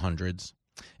his late hundreds.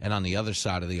 And on the other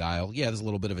side of the aisle, yeah, there's a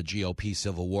little bit of a GOP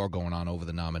civil war going on over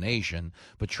the nomination.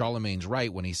 But Charlemagne's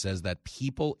right when he says that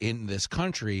people in this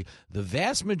country, the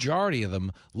vast majority of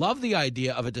them, love the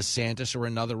idea of a DeSantis or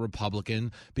another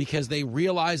Republican because they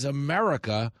realize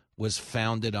America was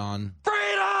founded on freedom!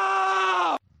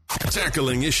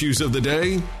 Tackling issues of the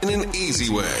day in an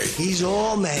easy way. He's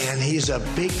all man. He's a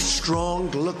big,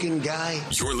 strong-looking guy.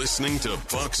 You're listening to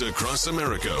Fox Across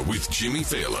America with Jimmy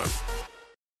Fallon.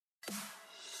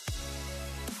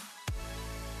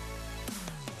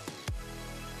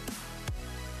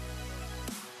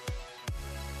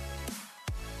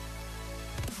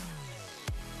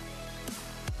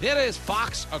 It is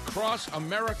Fox Across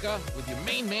America with your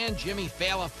main man, Jimmy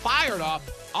Fallon, fired up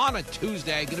on a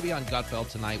Tuesday. Going to be on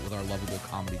Gutfeld tonight with our lovable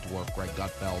comedy dwarf, Greg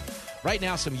Gutfeld. Right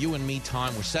now, some you and me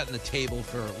time. We're setting the table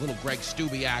for a little Greg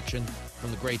Stubbe action from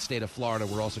the great state of Florida.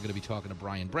 We're also going to be talking to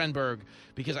Brian Brenberg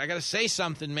because I got to say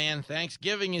something, man.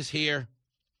 Thanksgiving is here,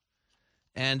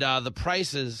 and the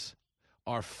prices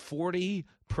are 40%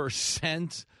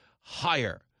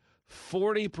 higher.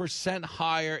 40%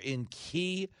 higher in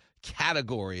key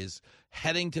categories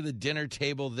heading to the dinner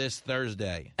table this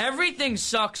Thursday. Everything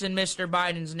sucks in Mr.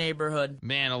 Biden's neighborhood.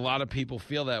 Man, a lot of people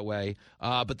feel that way.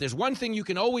 But there's one thing you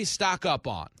can always stock up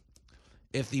on.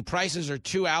 If the prices are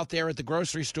too out there at the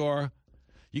grocery store,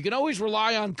 you can always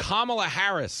rely on Kamala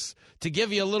Harris to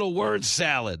give you a little word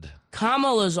salad.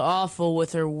 Kamala's awful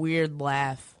with her weird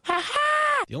laugh. Ha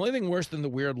ha! The only thing worse than the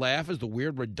weird laugh is the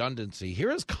weird redundancy.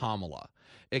 Here is Kamala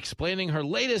explaining her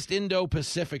latest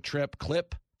Indo-Pacific trip,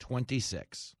 clip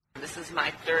 26. This is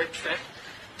my third trip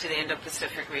to the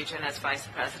Indo-Pacific region as Vice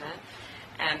President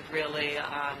and really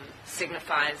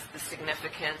signifies the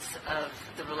significance of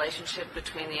the relationship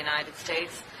between the United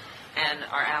States and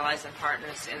our allies and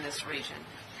partners in this region.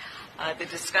 The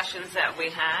discussions that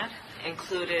we had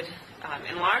included,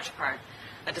 in large part,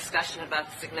 a discussion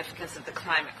about the significance of the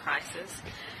climate crisis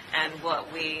and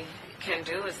what we can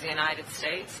do as the United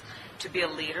States to be a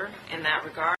leader in that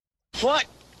regard. What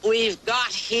we've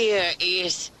got here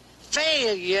is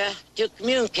failure to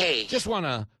communicate. Just want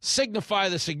to signify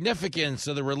the significance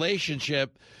of the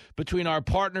relationship between our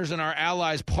partners and our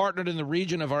allies, partnered in the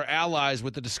region of our allies,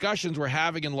 with the discussions we're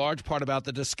having in large part about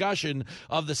the discussion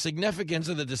of the significance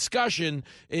of the discussion.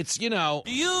 It's, Do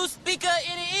you speak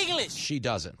any English? She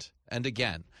doesn't. And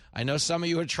again, I know some of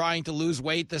you are trying to lose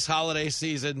weight this holiday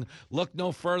season. Look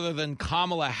no further than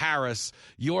Kamala Harris,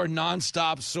 your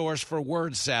nonstop source for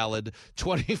word salad,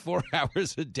 24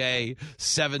 hours a day,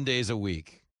 7 days a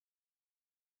week.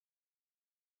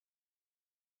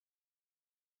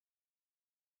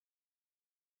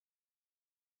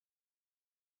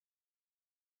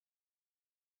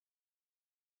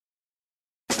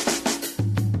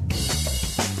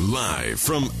 Live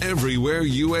from everywhere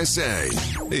USA,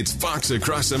 it's Fox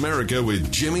Across America with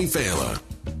Jimmy Fallon.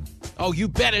 Oh, you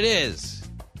bet it is.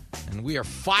 And we are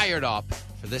fired up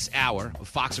for this hour of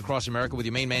Fox Across America with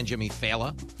your main man, Jimmy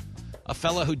Fallon. A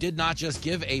fella who did not just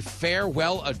give a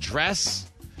farewell address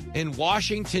in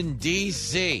Washington,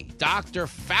 D.C. Dr.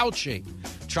 Fauci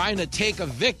trying to take a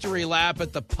victory lap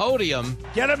at the podium.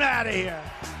 Get him out of here.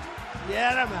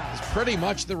 Get him out. It's pretty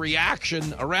much the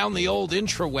reaction around the old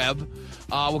intraweb.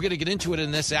 We're going to get into it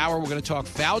in this hour. We're going to talk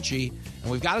Fauci,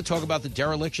 and we've got to talk about the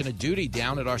dereliction of duty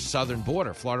down at our southern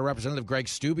border. Florida Representative Greg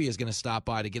Stubbe is going to stop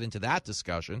by to get into that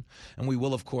discussion, and we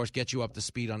will, of course, get you up to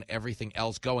speed on everything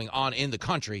else going on in the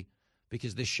country,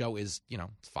 because this show is,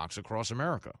 it's Fox Across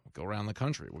America. We'll go around the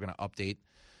country. We're going to update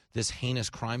this heinous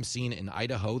crime scene in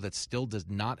Idaho that still does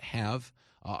not have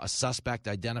a suspect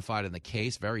identified in the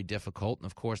case. Very difficult. And,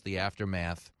 of course, the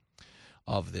aftermath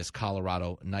of this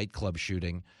Colorado nightclub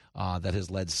shooting that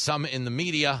has led some in the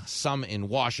media, some in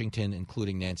Washington,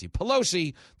 including Nancy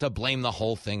Pelosi, to blame the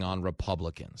whole thing on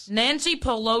Republicans. Nancy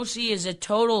Pelosi is a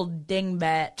total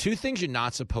dingbat. Two things you're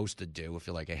not supposed to do if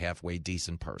you're like a halfway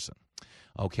decent person.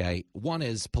 Okay, one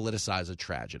is politicize a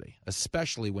tragedy,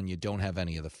 especially when you don't have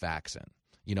any of the facts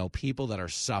in. People that are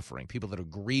suffering, people that are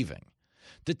grieving.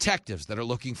 Detectives that are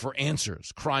looking for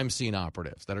answers, crime scene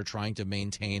operatives that are trying to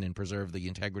maintain and preserve the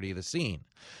integrity of the scene.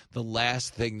 The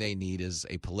last thing they need is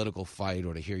a political fight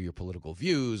or to hear your political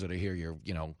views or to hear your,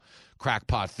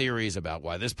 crackpot theories about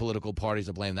why this political party's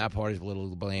to blame, that party's political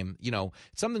to blame. It's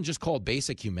something just called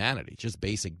basic humanity, just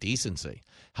basic decency.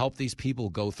 Help these people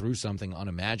go through something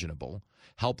unimaginable.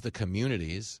 Help the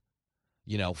communities,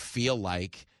 feel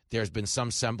like there's been some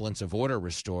semblance of order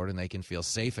restored and they can feel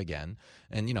safe again.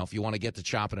 And, if you want to get to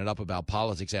chopping it up about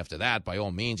politics after that, by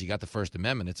all means, you got the First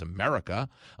Amendment. It's America.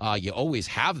 You always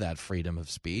have that freedom of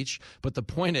speech. But the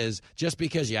point is, just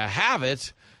because you have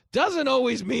it doesn't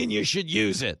always mean you should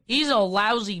use it. He's a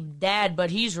lousy dad,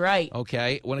 but he's right.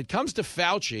 Okay, when it comes to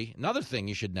Fauci, another thing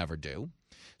you should never do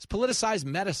is politicize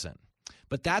medicine.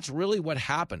 But that's really what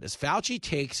happened. As Fauci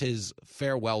takes his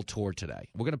farewell tour today,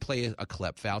 we're going to play a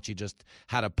clip. Fauci just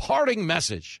had a parting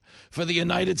message for the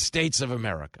United States of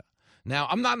America. Now,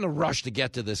 I'm not in a rush to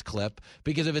get to this clip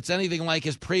because if it's anything like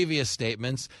his previous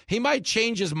statements, he might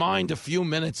change his mind a few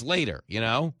minutes later,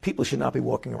 People should not be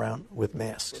walking around with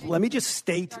masks. Let me just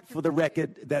state for the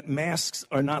record that masks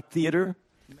are not theater.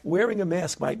 Wearing a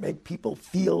mask might make people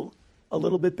feel a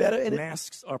little bit better, and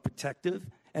masks are protective.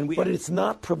 But it's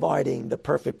not providing the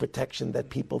perfect protection that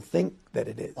people think that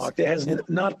it is. There has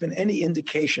not been any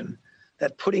indication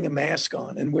that putting a mask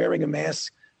on and wearing a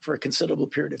mask for a considerable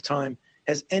period of time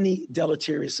has any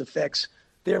deleterious effects.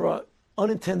 There are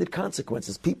unintended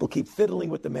consequences. People keep fiddling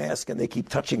with the mask and they keep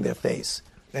touching their face.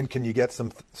 And can you get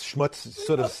some schmutz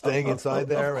sort of staying inside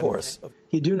there? Of course.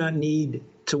 You do not need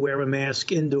to wear a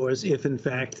mask indoors if, in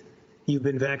fact, you've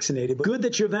been vaccinated. But good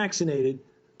that you're vaccinated,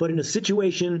 but in a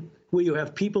situation where you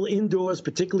have people indoors,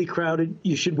 particularly crowded,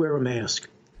 you should wear a mask.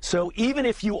 So even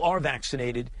if you are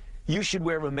vaccinated, you should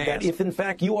wear a mask. That if, in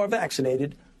fact, you are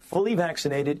vaccinated, fully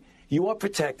vaccinated, you are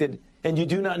protected, and you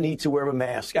do not need to wear a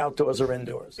mask outdoors or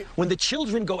indoors. When the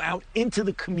children go out into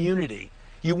the community,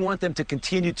 you want them to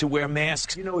continue to wear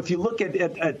masks. If you look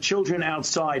at children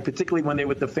outside, particularly when they're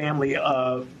with the family,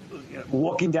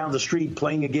 walking down the street,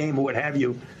 playing a game or what have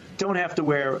you, don't have to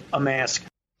wear a mask.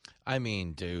 I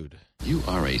mean, dude. You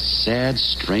are a sad,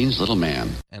 strange little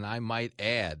man. And I might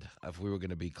add, if we were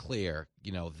going to be clear,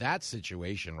 that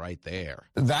situation right there.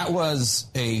 That was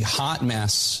a hot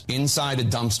mess inside a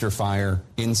dumpster fire,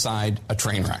 inside a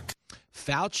train wreck.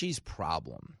 Fauci's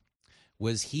problem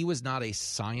was he was not a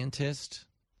scientist.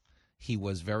 He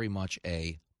was very much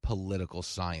a political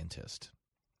scientist.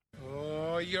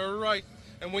 Oh, you're right.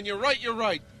 And when you're right, you're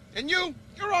right. And you're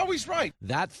always right.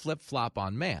 That flip-flop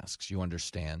on masks, you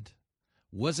understand,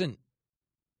 wasn't,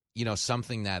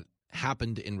 something that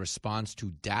happened in response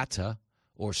to data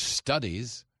or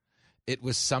studies. It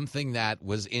was something that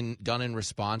was done in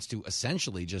response to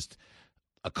essentially just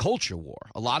a culture war.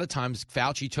 A lot of times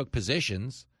Fauci took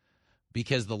positions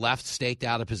because the left staked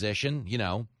out a position,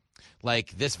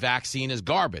 like this vaccine is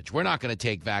garbage. We're not going to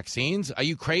take vaccines. Are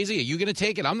you crazy? Are you going to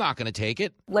take it? I'm not going to take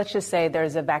it. Let's just say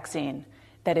there's a vaccine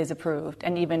that is approved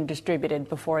and even distributed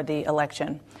before the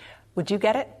election. Would you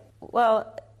get it?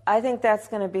 Well, I think that's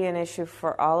going to be an issue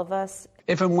for all of us.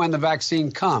 If and when the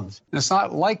vaccine comes, and it's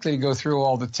not likely to go through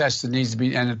all the tests that needs to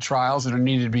be and the trials that are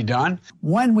needed to be done.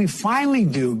 When we finally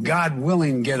do, God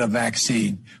willing, get a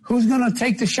vaccine, who's going to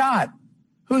take the shot?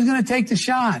 Who's going to take the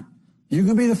shot? You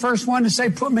can be the first one to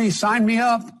say, sign me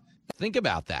up. Think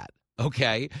about that,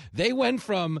 okay? They went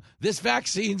from this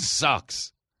vaccine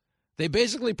sucks. They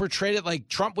basically portrayed it like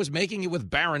Trump was making it with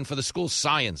Barron for the school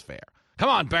science fair. Come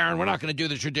on, Barron, we're not going to do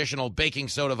the traditional baking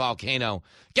soda volcano.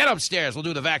 Get upstairs, we'll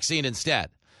do the vaccine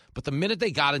instead. But the minute they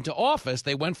got into office,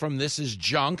 they went from this is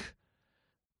junk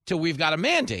to we've got to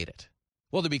mandate it.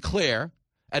 Well, to be clear,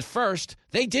 at first,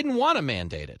 they didn't want to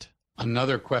mandate it.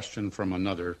 Another question from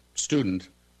another student.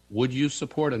 Would you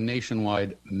support a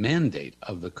nationwide mandate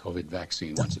of the COVID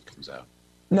vaccine once it comes out?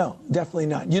 No, definitely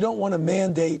not. You don't want to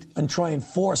mandate and try and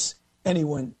force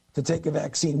anyone to take a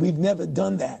vaccine. We've never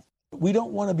done that. We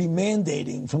don't want to be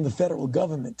mandating from the federal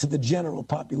government to the general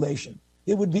population.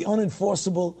 It would be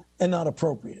unenforceable and not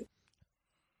appropriate.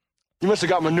 You must have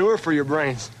got manure for your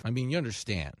brains. I mean, you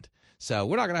understand. So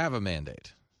we're not going to have a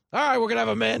mandate. All right, we're going to have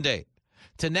a mandate.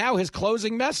 To now his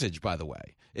closing message, by the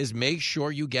way, is make sure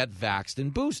you get vaxxed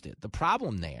and boosted. The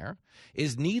problem there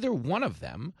is neither one of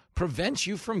them prevents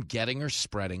you from getting or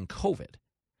spreading COVID.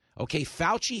 Okay,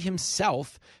 Fauci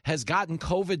himself has gotten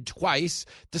COVID twice,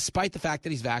 despite the fact that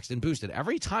he's vaxxed and boosted.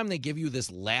 Every time they give you this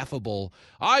laughable,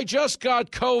 I just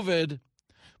got COVID,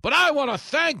 but I want to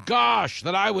thank gosh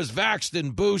that I was vaxxed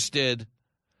and boosted,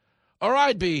 or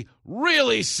I'd be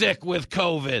really sick with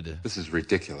COVID. This is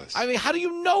ridiculous. I mean, how do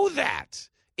you know that?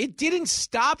 It didn't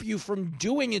stop you from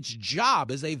doing its job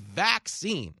as a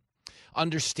vaccine.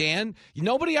 Understand?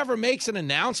 Nobody ever makes an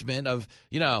announcement of,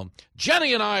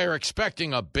 Jenny and I are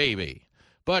expecting a baby,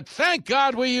 but thank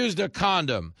God we used a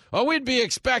condom, or we'd be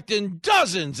expecting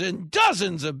dozens and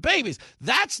dozens of babies.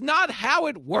 That's not how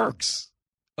it works,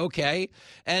 okay?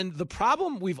 And the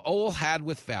problem we've all had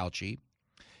with Fauci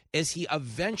is he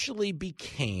eventually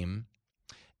became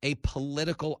a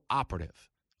political operative.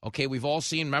 Okay, we've all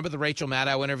seen, remember the Rachel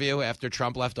Maddow interview after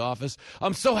Trump left office?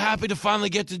 I'm so happy to finally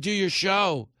get to do your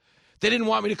show. They didn't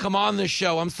want me to come on this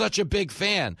show. I'm such a big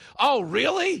fan. Oh,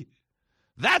 really?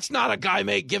 That's not a guy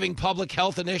giving public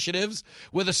health initiatives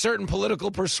with a certain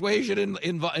political persuasion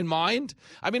in mind.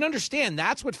 I mean, understand,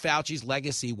 that's what Fauci's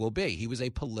legacy will be. He was a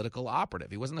political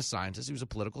operative. He wasn't a scientist. He was a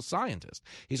political scientist.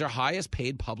 He's our highest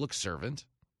paid public servant.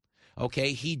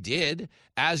 Okay, he did,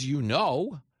 as you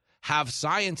know, have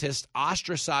scientists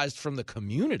ostracized from the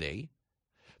community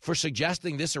for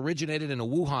suggesting this originated in a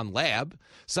Wuhan lab,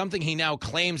 something he now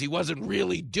claims he wasn't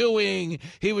really doing.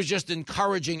 He was just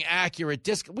encouraging accurate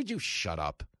Would you shut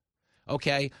up?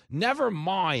 Okay, never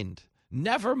mind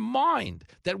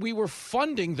that we were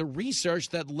funding the research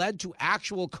that led to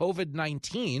actual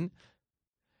COVID-19,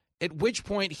 at which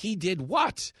point he did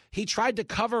what? He tried to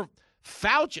cover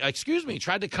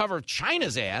tried to cover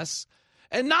China's ass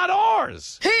and not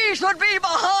ours. He should be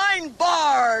behind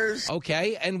bars.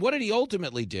 Okay, and what did he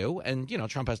ultimately do? And,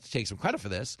 Trump has to take some credit for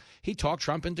this. He talked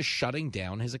Trump into shutting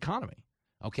down his economy.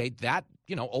 Okay, that,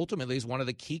 ultimately is one of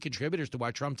the key contributors to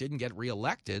why Trump didn't get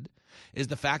reelected, is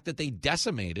the fact that they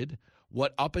decimated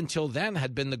what up until then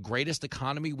had been the greatest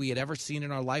economy we had ever seen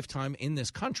in our lifetime in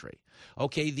this country.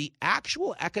 Okay, the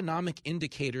actual economic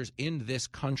indicators in this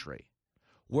country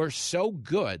were so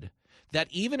good that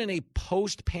even in a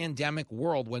post-pandemic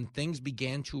world, when things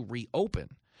began to reopen,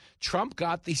 Trump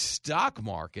got the stock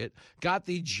market, got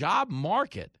the job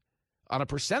market, on a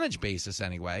percentage basis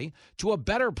anyway, to a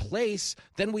better place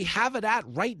than we have it at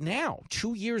right now,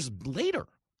 2 years later.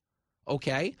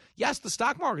 Okay? Yes, the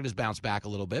stock market has bounced back a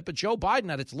little bit, but Joe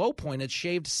Biden at its low point had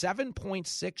shaved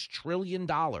 $7.6 trillion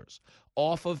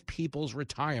off of people's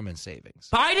retirement savings.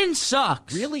 Biden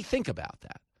sucks. Really think about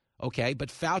that. Okay, but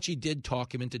Fauci did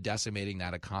talk him into decimating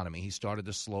that economy. He started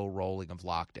the slow rolling of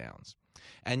lockdowns.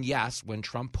 And yes, when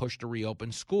Trump pushed to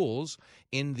reopen schools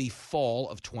in the fall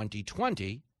of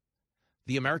 2020,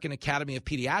 the American Academy of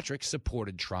Pediatrics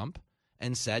supported Trump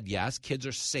and said, yes, kids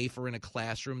are safer in a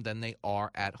classroom than they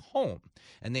are at home.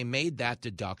 And they made that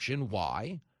deduction.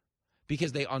 Why?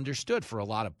 Because they understood for a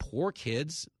lot of poor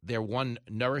kids, their one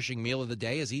nourishing meal of the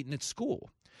day is eaten at school.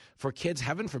 For kids,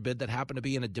 heaven forbid, that happen to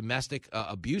be in a domestic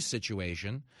abuse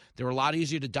situation, they're a lot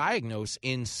easier to diagnose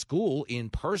in school, in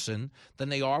person, than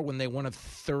they are when they one of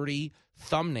 30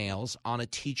 thumbnails on a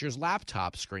teacher's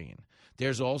laptop screen.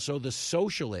 There's also the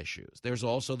social issues. There's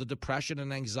also the depression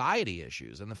and anxiety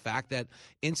issues, and the fact that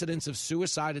incidents of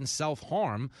suicide and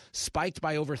self-harm spiked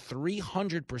by over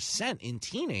 300% in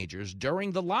teenagers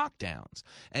during the lockdowns.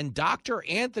 And Dr.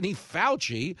 Anthony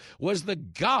Fauci was the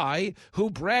guy who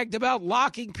bragged about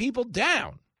locking people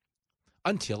down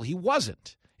until he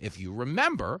wasn't. If you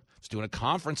remember, I was doing a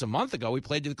conference a month ago. We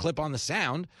played you the clip on the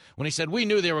sound when he said we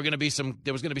knew there was going to be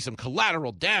some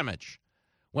collateral damage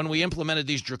when we implemented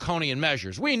these draconian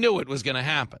measures. We knew it was going to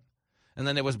happen. And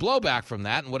then there was blowback from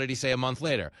that. And what did he say a month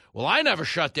later? Well, I never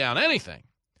shut down anything.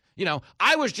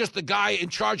 I was just the guy in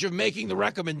charge of making the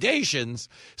recommendations,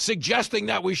 suggesting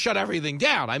that we shut everything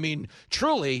down. I mean,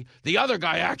 truly, the other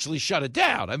guy actually shut it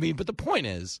down. I mean, but the point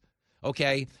is,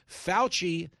 okay,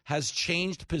 Fauci has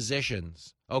changed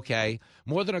positions, okay,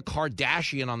 more than a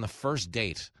Kardashian on the first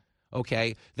date,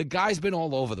 okay? The guy's been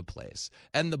all over the place.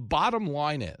 And the bottom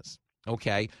line is,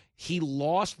 okay, he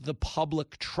lost the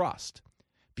public trust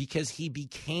because he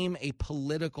became a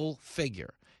political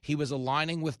figure. He was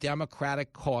aligning with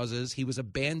Democratic causes. He was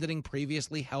abandoning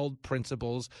previously held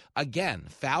principles. Again,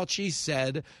 Fauci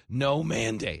said no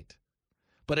mandate.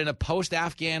 But in a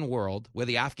post-Afghan world where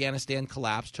the Afghanistan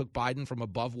collapse took Biden from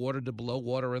above water to below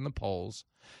water in the polls,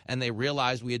 and they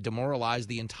realized we had demoralized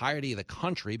the entirety of the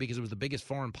country because it was the biggest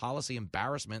foreign policy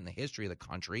embarrassment in the history of the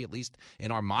country, at least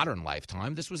in our modern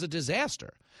lifetime, this was a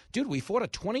disaster. Dude, we fought a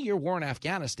 20-year war in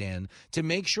Afghanistan to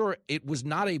make sure it was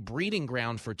not a breeding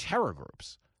ground for terror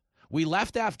groups. We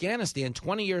left Afghanistan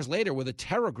 20 years later with a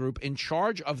terror group in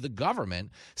charge of the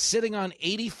government sitting on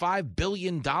 $85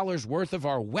 billion worth of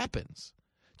our weapons.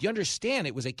 You understand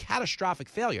it was a catastrophic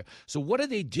failure. So what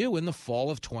did they do in the fall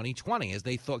of 2020 as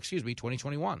they thought,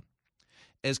 2021?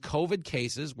 As COVID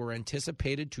cases were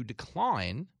anticipated to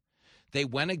decline, they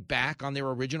went back on their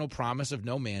original promise of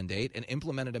no mandate and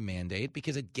implemented a mandate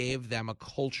because it gave them a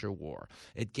culture war.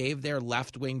 It gave their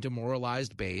left-wing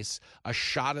demoralized base a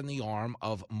shot in the arm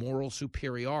of moral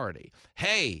superiority.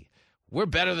 Hey, we're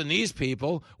better than these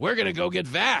people. We're going to go get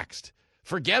vaxxed.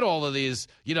 Forget all of these,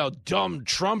 dumb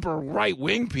Trump or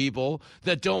right-wing people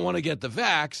that don't want to get the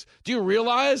vax. Do you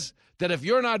realize that if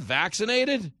you're not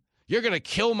vaccinated, you're going to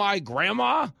kill my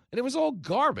grandma? And it was all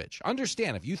garbage.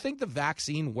 Understand, if you think the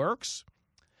vaccine works,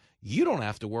 you don't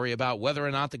have to worry about whether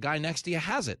or not the guy next to you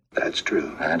has it. That's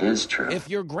true. That is true. If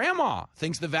your grandma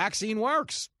thinks the vaccine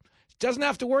works, doesn't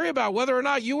have to worry about whether or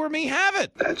not you or me have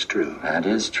it. That's true. That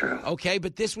is true. Okay,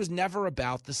 but this was never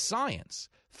about the science.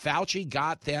 Fauci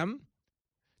got them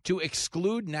to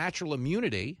exclude natural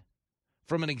immunity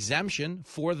from an exemption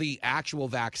for the actual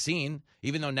vaccine,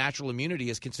 even though natural immunity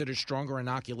is considered stronger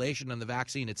inoculation than the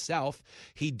vaccine itself.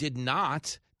 He did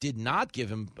not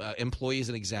give employees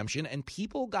an exemption, and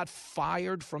people got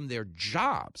fired from their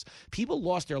jobs. People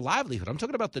lost their livelihood. I'm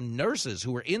talking about the nurses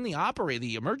who were in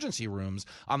the emergency rooms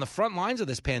on the front lines of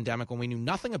this pandemic when we knew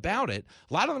nothing about it.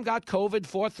 A lot of them got COVID,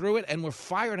 fought through it, and were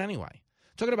fired anyway.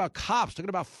 Talking about cops, talking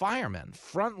about firemen,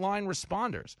 frontline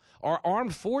responders, our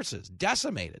armed forces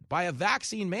decimated by a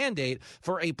vaccine mandate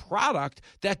for a product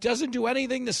that doesn't do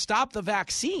anything to stop the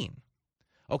vaccine.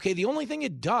 Okay, the only thing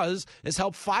it does is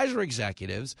help Pfizer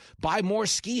executives buy more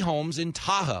ski homes in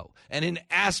Tahoe and in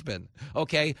Aspen.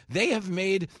 Okay, they have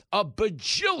made $1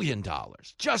 bajillion,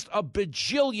 just $1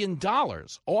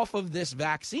 bajillion off of this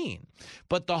vaccine.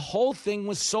 But the whole thing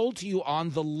was sold to you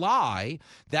on the lie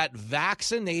that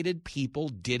vaccinated people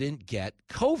didn't get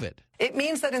COVID. It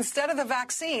means that instead of the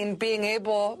vaccine being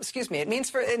able,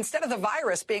 instead of the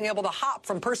virus being able to hop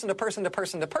from person to person to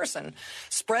person to person,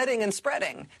 spreading and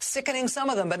spreading, sickening some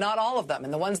of them, but not all of them.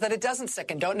 And the ones that it doesn't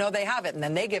sicken don't know they have it. And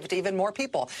then they give it to even more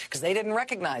people because they didn't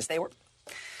recognize they were,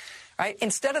 right?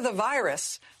 Instead of the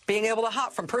virus being able to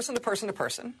hop from person to person to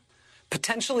person,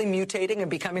 potentially mutating and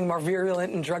becoming more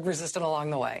virulent and drug resistant along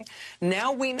the way,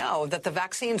 now we know that the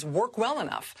vaccines work well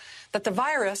enough that the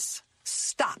virus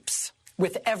stops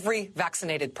with every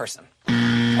vaccinated person. A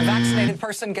vaccinated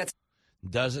person gets...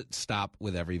 Does it stop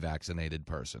with every vaccinated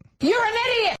person? You're an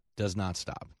idiot! Does not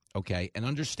stop. Okay, and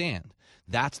understand,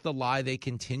 that's the lie they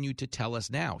continue to tell us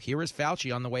now. Here is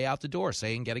Fauci on the way out the door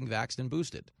saying getting vaxxed and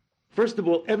boosted. First of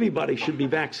all, everybody should be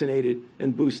vaccinated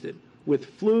and boosted with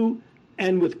flu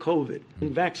and with COVID.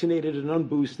 And vaccinated and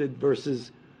unboosted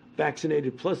versus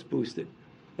vaccinated plus boosted.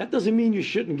 That doesn't mean you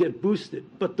shouldn't get boosted,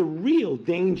 but the real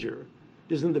danger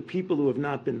is in the people who have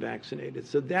not been vaccinated.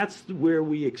 So that's where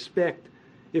we expect,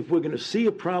 if we're going to see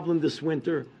a problem this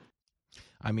winter.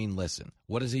 I mean, listen,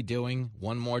 what is he doing?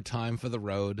 One more time for the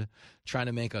road, trying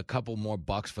to make a couple more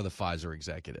bucks for the Pfizer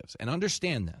executives. And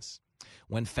understand this.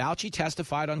 When Fauci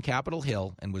testified on Capitol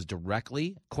Hill and was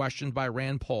directly questioned by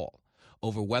Rand Paul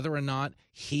over whether or not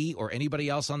he or anybody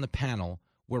else on the panel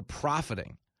were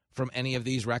profiting from any of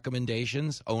these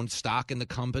recommendations, owned stock in the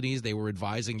companies they were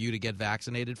advising you to get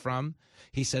vaccinated from,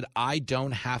 he said, I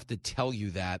don't have to tell you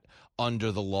that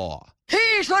under the law.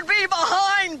 He should be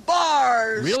behind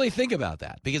bars! Really think about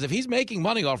that, because if he's making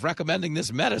money off recommending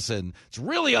this medicine, it's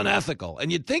really unethical,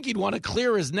 and you'd think he'd want to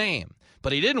clear his name.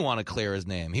 But he didn't want to clear his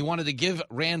name. He wanted to give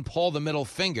Rand Paul the middle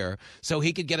finger so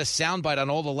he could get a soundbite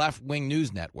on all the left-wing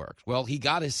news networks. Well, he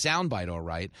got his soundbite all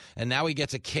right, and now he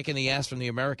gets a kick in the ass from the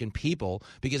American people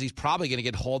because he's probably going to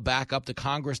get hauled back up to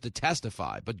Congress to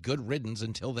testify. But good riddance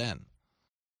until then.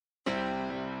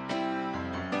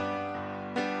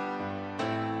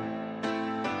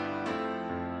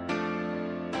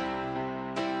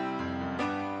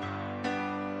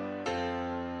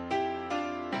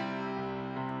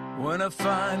 When I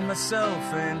find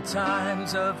myself in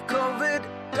times of COVID,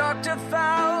 Dr.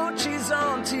 Fauci's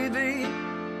on TV,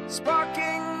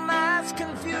 sparking mass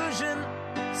confusion,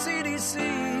 CDC.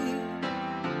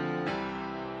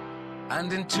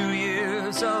 And in 2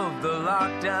 years of the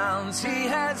lockdowns, he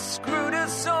has screwed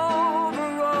us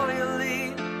over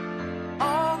royally.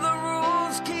 All the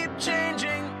rules keep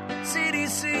changing,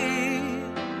 CDC.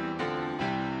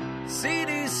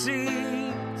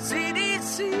 CDC,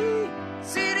 CDC,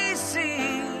 CDC,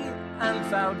 and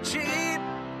Fauci.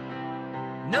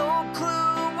 No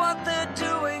clue what they're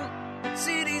doing,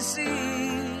 CDC.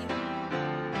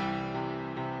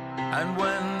 And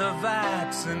when the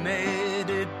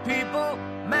vaccinated people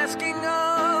masking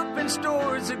up in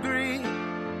stores agree,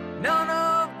 none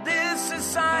of this is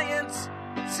science,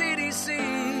 CDC.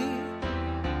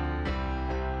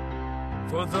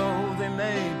 For though they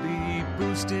may be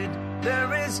boosted,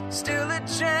 there is still a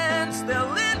chance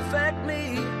they'll infect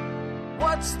me.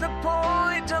 What's the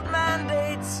point of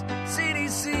mandates,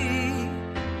 CDC?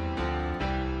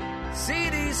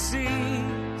 CDC,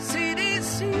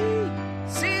 CDC,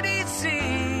 CDC,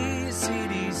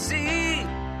 CDC.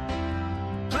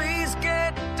 Please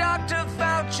get Dr.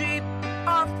 Fauci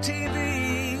off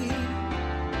TV.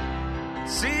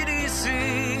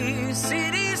 CDC,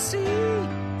 CDC,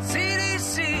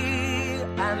 CDC,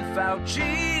 and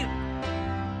Fauci.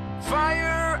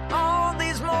 Fire all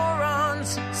these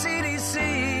morons,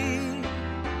 CDC.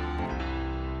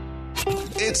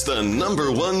 It's the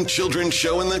 #1 children's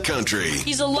show in the country.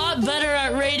 He's a lot better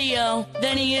at radio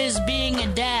than he is being a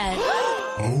dad.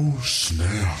 Oh,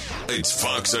 snap. It's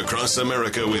Fox Across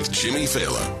America with Jimmy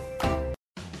Fallon.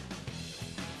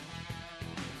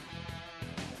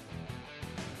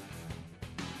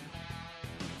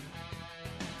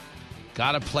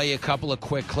 Got to play a couple of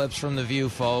quick clips from The View,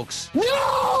 folks.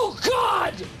 No,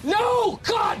 God! No,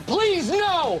 God, please,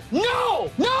 no!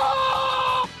 No!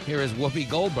 No! Here is Whoopi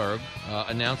Goldberg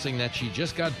announcing that she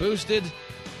just got boosted,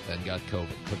 then got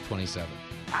COVID. Clip 27.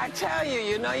 I tell you,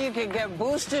 you can get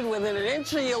boosted within an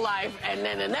inch of your life, and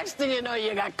then the next thing you know,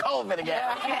 you got COVID again.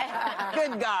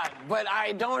 Good God. But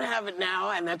I don't have it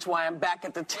now, and that's why I'm back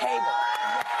at the table.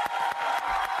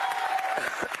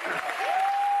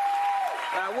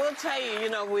 I will tell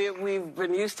you, we've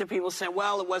been used to people saying,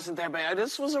 well, it wasn't that bad.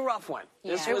 This was a rough one.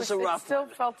 This was a rough one. It still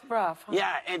felt rough. Huh?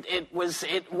 Yeah, it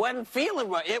wasn't feeling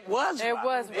rough. It was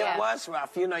rough. It was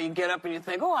rough. You get up and you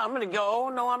think, oh, I'm going to go. Oh,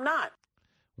 no, I'm not.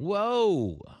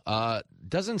 Whoa.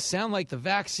 Doesn't sound like the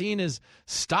vaccine is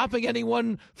stopping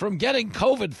anyone from getting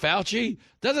COVID, Fauci.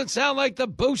 Doesn't sound like the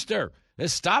booster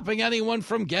is stopping anyone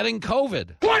from getting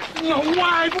COVID. What in the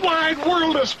wide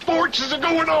world of sports is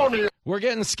going on here? We're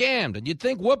getting scammed, and you'd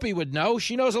think Whoopi would know.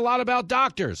 She knows a lot about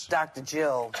doctors. Dr.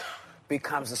 Jill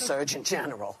becomes a Surgeon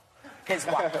General. His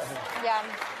wife. Yeah,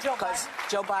 Joe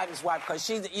Biden's wife, because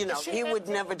he would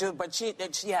never do it, but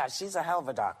she's a hell of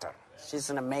a doctor.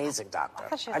 She's an amazing doctor. I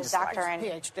thought she was a doctor and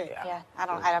PhD. Yeah,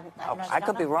 I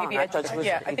could be wrong. I thought she was.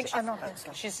 I think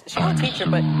she's a teacher,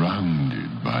 but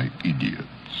Surrounded by idiots.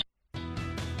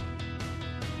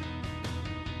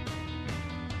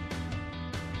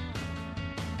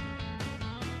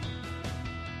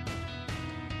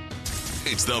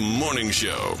 It's the morning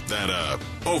show that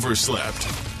overslept.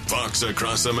 Fox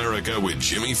Across America with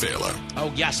Jimmy Fallon.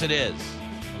 Oh, yes, it is.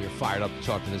 We are fired up to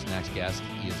talk to this next guest.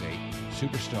 He is a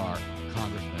superstar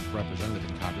congressman, representative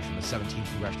in Congress from the 17th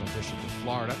Congressional District of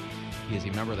Florida. He is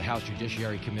a member of the House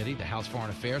Judiciary Committee, the House Foreign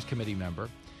Affairs Committee member.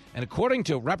 And according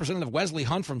to Representative Wesley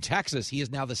Hunt from Texas, he is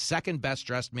now the second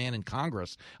best-dressed man in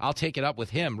Congress. I'll take it up with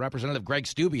him. Representative Greg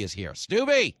Steube is here.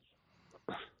 Steube!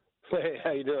 Hey,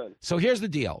 how you doing? So here's the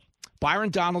deal.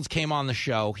 Byron Donalds came on the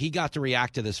show. He got to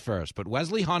react to this first. But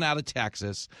Wesley Hunt out of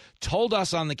Texas told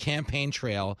us on the campaign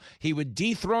trail he would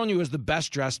dethrone you as the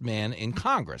best-dressed man in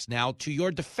Congress. Now, to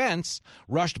your defense,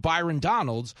 rushed Byron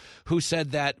Donalds, who said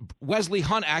that Wesley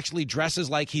Hunt actually dresses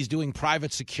like he's doing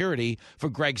private security for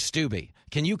Greg Steube.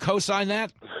 Can you co-sign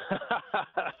that?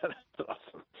 That's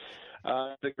awesome.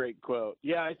 That's a great quote.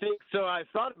 Yeah, I think so. I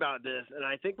thought about this, and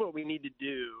I think what we need to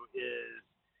do is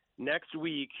next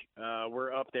week,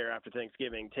 we're up there after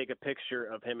Thanksgiving. Take a picture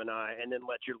of him and I, and then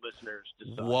let your listeners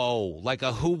decide. Whoa, like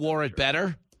a who wore it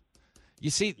better? You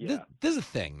see, this is a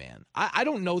thing, man. I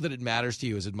don't know that it matters to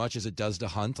you as much as it does to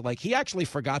Hunt. Like, he actually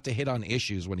forgot to hit on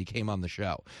issues when he came on the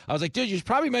show. I was like, dude, you should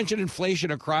probably mention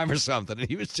inflation or crime or something. And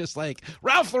he was just like,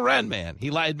 Ralph Lauren, man.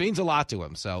 It means a lot to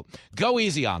him. So go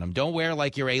easy on him. Don't wear,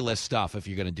 like, your A-list stuff if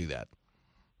you're going to do that.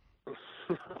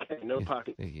 Okay, no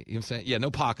pocket. You know what I'm saying? Yeah,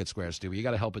 no pocket squares, Stu. You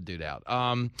got to help a dude out.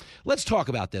 Let's talk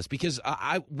about this because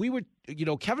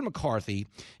Kevin McCarthy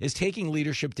is taking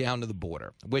leadership down to the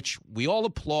border, which we all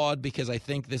applaud because I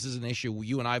think this is an issue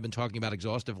you and I have been talking about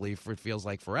exhaustively for it feels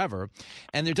like forever.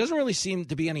 And there doesn't really seem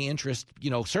to be any interest,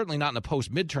 certainly not in the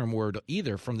post-midterm word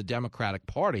either from the Democratic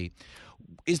Party.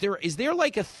 Is there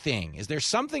like a thing? Is there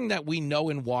something that we know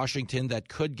in Washington that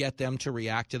could get them to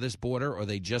react to this border, or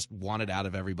they just want it out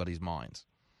of everybody's minds?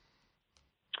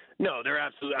 No, they're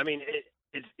absolutely. I mean,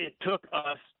 it took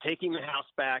us taking the House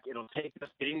back. It'll take us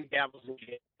getting the gavels in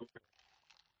January.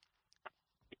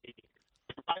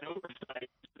 Provide oversight.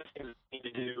 The things we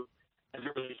need to do as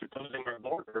it relates to closing our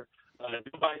border.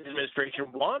 The Biden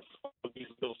administration wants all of these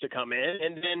bills to come in,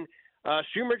 and then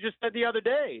Schumer just said the other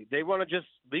day they want to just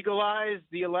legalize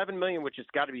the 11 million, which has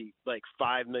got to be like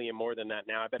 5 million more than that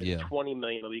now. I bet it's 20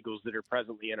 million illegals that are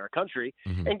presently in our country,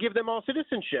 and give them all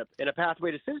citizenship and a pathway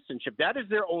to citizenship. That is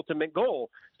their ultimate goal.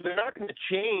 So they're not going to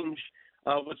change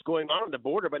what's going on at the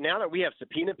border. But now that we have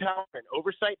subpoena power and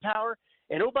oversight power,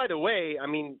 and oh, by the way, I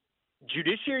mean,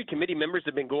 Judiciary Committee members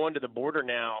have been going to the border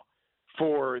now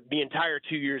for the entire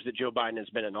 2 years that Joe Biden has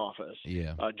been in office.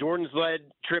 Yeah. Jordan's led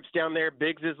trips down there.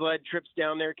 Biggs has led trips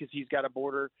down there because he's got a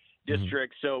border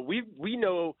district. So we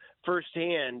know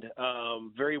firsthand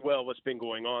very well what's been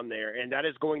going on there, and that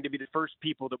is going to be the first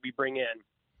people that we bring in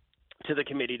to the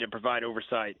committee to provide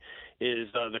oversight is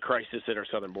the crisis at our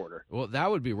southern border. Well, that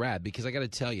would be rad because I got to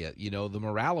tell you, the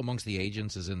morale amongst the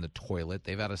agents is in the toilet.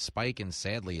 They've had a spike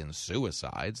sadly, in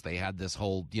suicides. They had this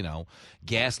whole,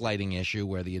 gaslighting issue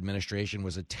where the administration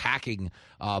was attacking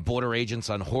border agents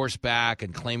on horseback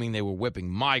and claiming they were whipping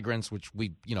migrants, which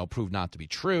we, proved not to be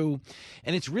true.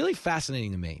 And it's really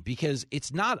fascinating to me because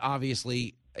it's not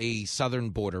obviously a southern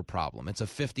border problem. It's a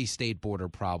 50-state border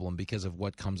problem because of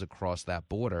what comes across that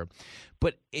border.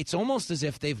 But it's almost as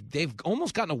if they've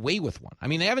almost gotten away with one. I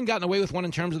mean, they haven't gotten away with one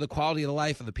in terms of the quality of the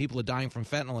life of the people who are dying from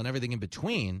fentanyl and everything in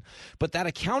between. But that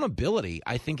accountability,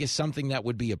 I think, is something that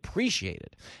would be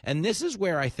appreciated. And this is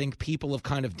where I think people have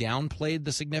kind of downplayed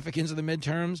the significance of the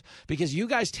midterms, because you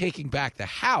guys taking back the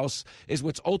House is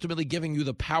what's ultimately giving you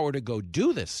the power to go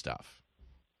do this stuff.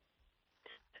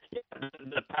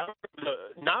 The power,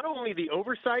 not only the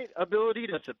oversight ability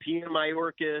to subpoena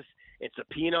Mayorkas and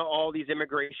subpoena all these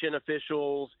immigration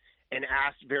officials and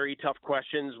ask very tough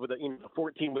questions with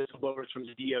 14 whistleblowers from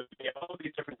the DOJ, all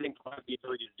these different things we'll have the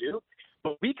ability to do,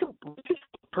 but we can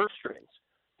purse strings.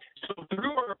 So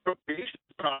through our appropriations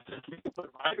process, we can put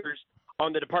riders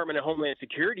on the Department of Homeland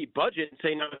Security budget and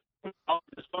say, no, all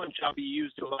this fund shall be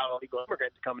used to allow illegal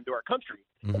immigrants to come into our country.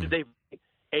 Mm-hmm. If they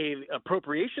a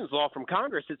appropriations law from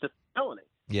Congress, it's a felony.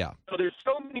 Yeah. So there's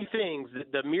so many things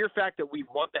that the mere fact that we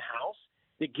want the House,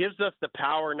 that gives us the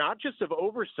power not just of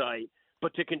oversight,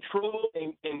 but to control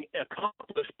and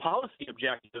accomplish policy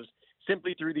objectives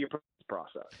simply through the appropriations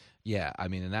process. Yeah, I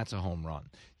mean, and that's a home run.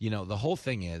 The whole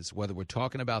thing is, whether we're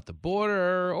talking about the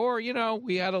border or,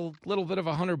 we had a little bit of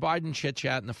a Hunter Biden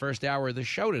chit-chat in the first hour of the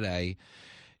show today,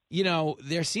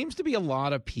 there seems to be a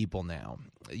lot of people now,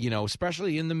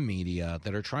 especially in the media,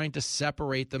 that are trying to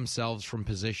separate themselves from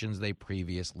positions they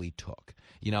previously took.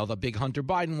 The big Hunter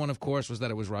Biden one, of course, was that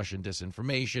it was Russian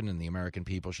disinformation and the American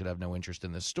people should have no interest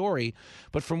in this story.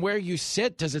 But from where you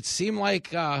sit, does it seem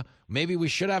like maybe we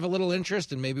should have a little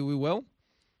interest and maybe we will?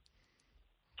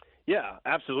 Yeah,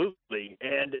 absolutely.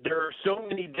 And there are so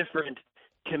many different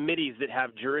committees that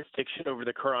have jurisdiction over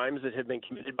the crimes that have been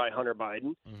committed by Hunter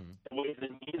Biden. Mm-hmm. Ways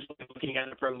and means, looking at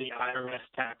it from the IRS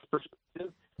tax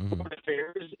perspective, mm-hmm. Foreign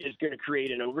Affairs is going to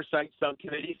create an oversight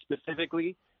subcommittee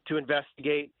specifically to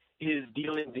investigate his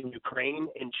dealings in Ukraine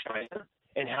and China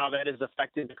and how that has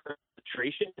affected the current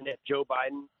administration. And if Joe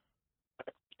Biden,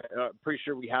 pretty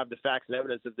sure we have the facts and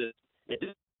evidence of this,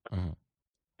 mm-hmm.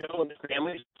 Joe and his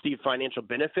family receive financial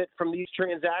benefit from these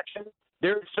transactions.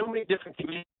 There are so many different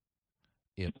committees.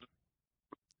 Yep.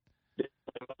 But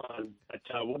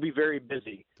we'll be very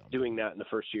busy doing that in the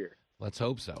first year. Let's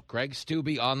hope so. Greg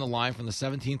Steube on the line from the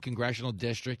 17th Congressional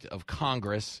District of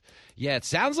Congress. Yeah, it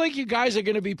sounds like you guys are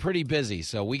going to be pretty busy,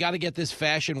 so we got to get this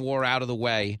fashion war out of the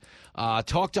way.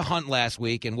 Talked to Hunt last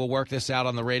week, and we'll work this out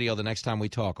on the radio the next time we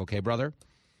talk. Okay, brother?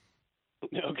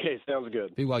 Okay, sounds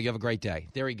good. Be well. You have a great day.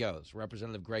 There he goes,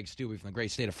 Representative Greg Steube from the great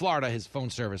state of Florida. His phone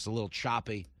service a little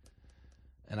choppy.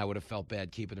 And I would have felt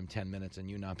bad keeping him 10 minutes and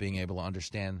you not being able to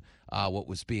understand what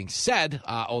was being said.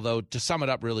 Although, to sum it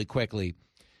up really quickly,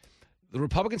 the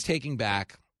Republicans taking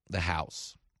back the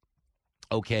House,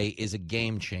 is a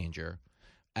game changer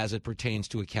as it pertains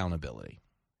to accountability.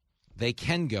 They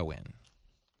can go in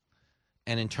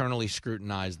and internally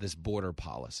scrutinize this border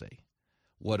policy.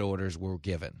 What orders were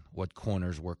given, what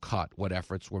corners were cut, what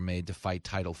efforts were made to fight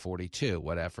Title 42,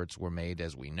 what efforts were made,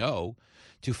 as we know,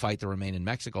 to fight the Remain in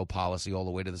Mexico policy all the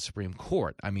way to the Supreme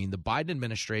Court. I mean, the Biden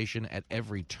administration at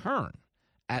every turn,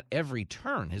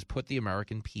 has put the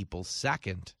American people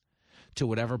second to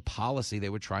whatever policy they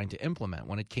were trying to implement.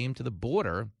 When it came to the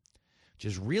border, which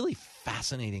is really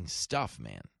fascinating stuff,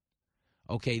 man.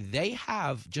 Okay, they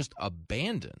have just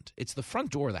abandoned. It's the front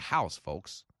door of the house,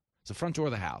 folks. It's the front door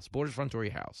of the house. Border's front door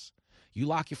of your house. You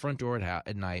lock your front door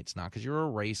at night. It's not because you're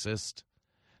a racist.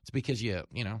 It's because you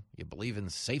believe in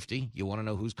safety. You want to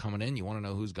know who's coming in. You want to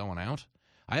know who's going out.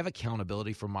 I have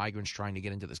accountability for migrants trying to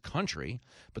get into this country.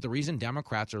 But the reason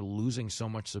Democrats are losing so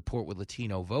much support with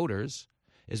Latino voters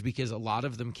is because a lot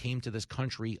of them came to this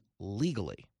country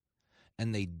legally.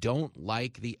 And they don't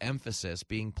like the emphasis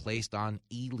being placed on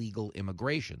illegal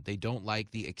immigration. They don't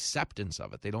like the acceptance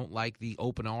of it. They don't like the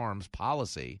open arms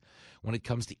policy when it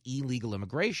comes to illegal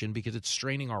immigration because it's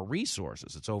straining our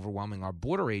resources. It's overwhelming our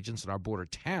border agents and our border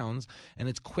towns, and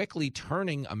it's quickly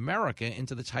turning America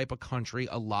into the type of country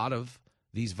a lot of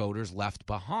these voters left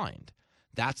behind.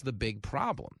 That's the big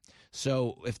problem.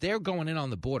 So if they're going in on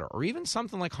the border, or even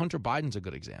something like Hunter Biden's a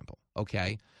good example,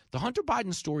 okay? The Hunter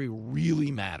Biden story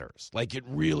really matters. Like, it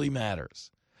really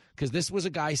matters. Because this was a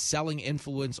guy selling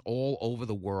influence all over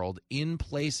the world in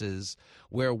places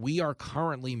where we are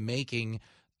currently making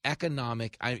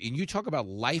economic, and you talk about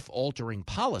life-altering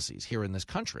policies here in this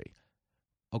country.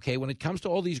 Okay, when it comes to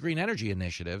all these green energy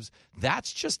initiatives,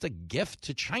 that's just a gift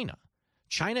to China.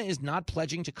 China is not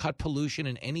pledging to cut pollution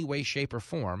in any way, shape, or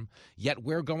form, yet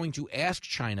we're going to ask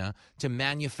China to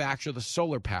manufacture the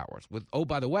solar powers with, oh,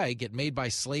 by the way, get made by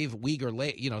Uyghur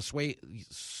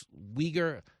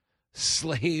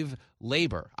slave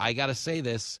labor. I got to say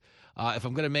this. If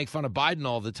I'm going to make fun of Biden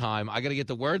all the time, I got to get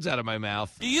the words out of my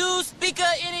mouth. Do you speak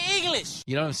any English?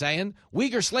 You know what I'm saying?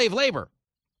 Uyghur slave labor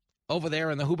over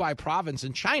there in the Hubei province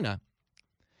in China.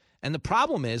 And the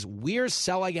problem is we're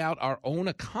selling out our own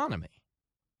economy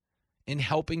in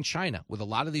helping China with a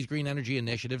lot of these green energy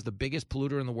initiatives, the biggest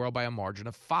polluter in the world by a margin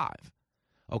of 5.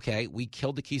 Okay, we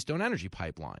killed the Keystone Energy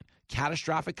Pipeline.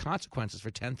 Catastrophic consequences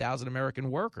for 10,000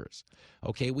 American workers.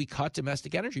 Okay, we cut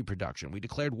domestic energy production. We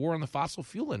declared war on the fossil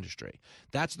fuel industry.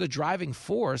 That's the driving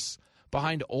force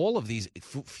behind all of these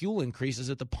fuel increases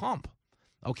at the pump.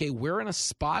 Okay, we're in a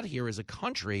spot here as a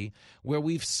country where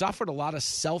we've suffered a lot of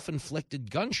self-inflicted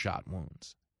gunshot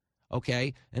wounds.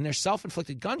 Okay, and they're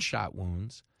self-inflicted gunshot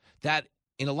wounds that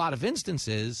in a lot of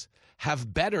instances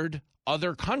have bettered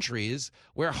other countries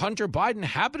where Hunter Biden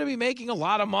happened to be making a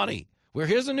lot of money. Where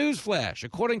here's a news flash.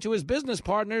 According to his business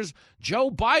partners, Joe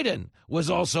Biden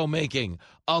was also making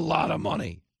a lot of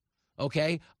money.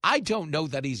 Okay? I don't know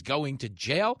that he's going to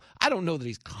jail. I don't know that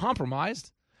he's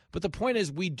compromised. But the point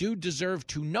is we do deserve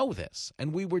to know this.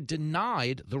 And we were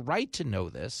denied the right to know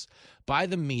this by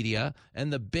the media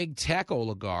and the big tech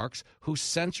oligarchs who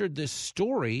censored this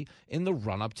story in the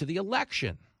run-up to the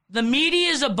election. The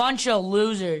media is a bunch of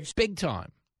losers. Big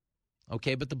time.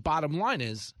 Okay, but the bottom line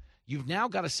is you've now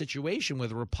got a situation where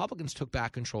the Republicans took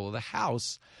back control of the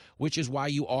House, which is why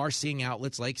you are seeing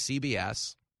outlets like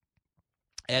CBS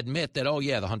admit that, oh,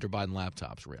 yeah, the Hunter Biden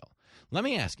laptop's real. Let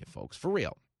me ask you, folks, for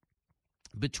real.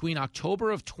 Between October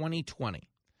of 2020,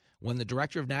 when the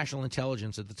Director of National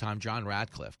Intelligence at the time, John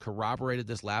Ratcliffe, corroborated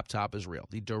this laptop is real,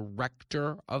 the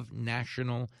Director of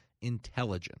National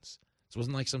Intelligence. This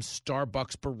wasn't like some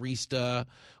Starbucks barista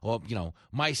or,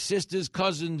 my sister's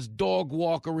cousin's dog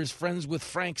walker is friends with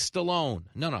Frank Stallone.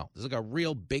 No. This is like a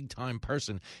real big-time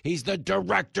person. He's the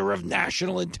Director of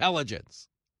National Intelligence.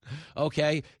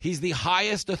 Okay? He's the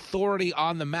highest authority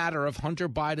on the matter of Hunter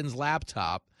Biden's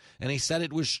laptop, and he said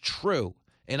it was true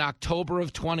in October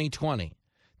of 2020.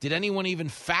 Did anyone even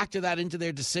factor that into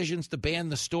their decisions to ban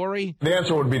the story? The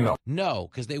answer would be no. No,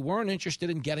 because they weren't interested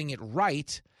in getting it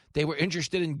right. They were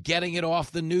interested in getting it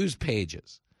off the news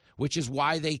pages, which is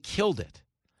why they killed it.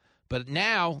 But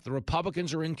now the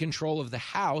Republicans are in control of the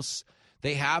House.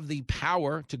 They have the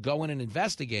power to go in and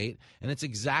investigate, and it's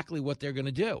exactly what they're going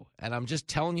to do. And I'm just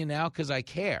telling you now because I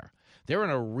care. They're in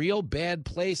a real bad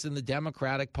place in the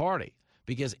Democratic Party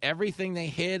because everything they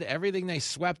hid, everything they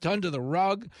swept under the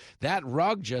rug, that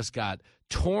rug just got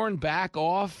torn back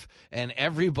off, and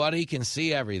everybody can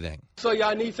see everything. So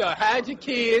y'all need to hide your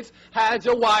kids, hide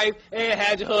your wife, and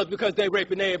hide your husband because they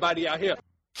raping everybody out here.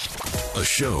 A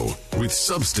show with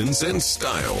substance and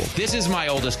style. This is my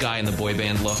oldest guy in the boy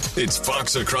band look. It's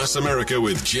Fox Across America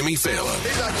with Jimmy Fallon.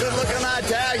 He's a good-looking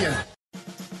Italian.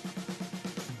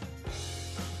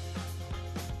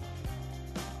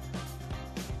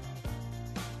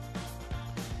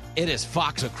 It is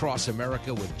Fox Across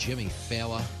America with Jimmy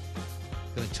Fallon.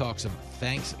 Going to talk some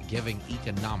Thanksgiving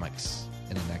economics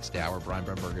in the next hour. Brian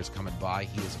Bremberger is coming by.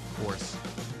 He is, of course,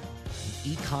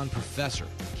 an econ professor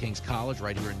at King's College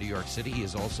right here in New York City. He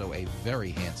is also a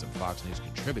very handsome Fox News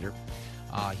contributor.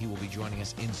 He will be joining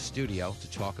us in studio to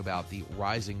talk about the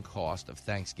rising cost of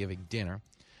Thanksgiving dinner.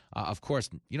 Of course,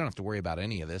 you don't have to worry about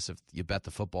any of this if you bet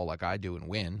the football like I do and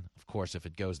win. Of course, if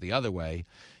it goes the other way,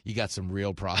 you got some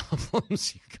real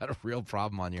problems. You got a real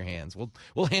problem on your hands.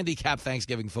 We'll handicap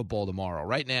Thanksgiving football tomorrow.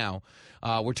 Right now,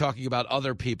 we're talking about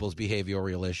other people's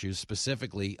behavioral issues,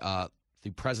 specifically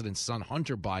the president's son,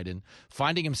 Hunter Biden,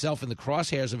 finding himself in the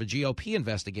crosshairs of a GOP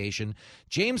investigation.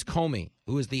 James Comey,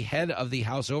 who is the head of the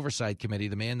House Oversight Committee,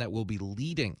 the man that will be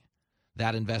leading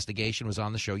that investigation, was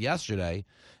on the show yesterday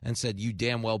and said, you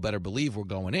damn well better believe we're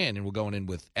going in, and we're going in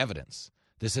with evidence.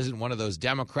 This isn't one of those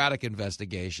Democratic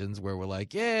investigations where we're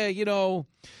like, yeah,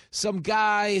 some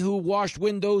guy who washed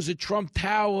windows at Trump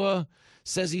Tower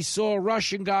says he saw a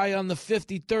Russian guy on the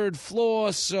 53rd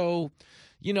floor, so,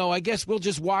 I guess we'll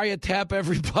just wiretap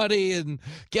everybody and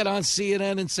get on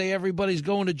CNN and say everybody's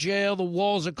going to jail, the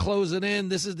walls are closing in,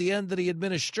 this is the end of the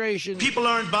administration. People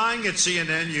aren't buying at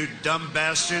CNN, you dumb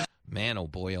bastards. Man, oh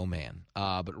boy, oh man.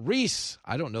 But Reese,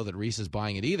 I don't know that Reese is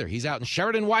buying it either. He's out in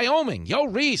Sheridan, Wyoming. Yo,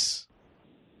 Reese.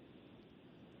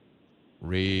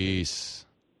 Reese,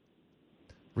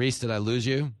 did I lose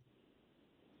you?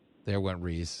 There went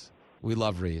Reese. We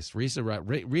love Reese.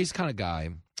 Reese kind of guy.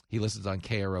 He listens on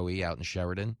KROE out in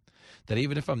Sheridan. That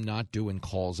even if I'm not doing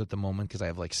calls at the moment because I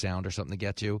have like sound or something to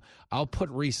get to, I'll put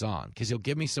Reese on because he'll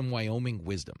give me some Wyoming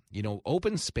wisdom. You know,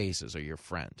 open spaces are your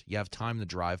friend. You have time to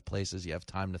drive places. You have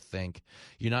time to think.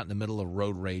 You're not in the middle of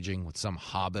road raging with some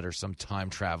hobbit or some time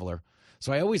traveler.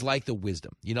 So I always like the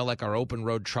wisdom. You know, like our open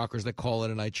road truckers that call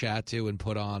in and I chat to and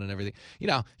put on and everything. You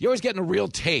know, you're always getting a real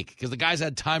take because the guy's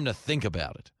had time to think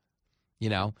about it. You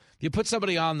know, if you put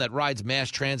somebody on that rides mass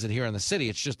transit here in the city,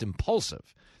 it's just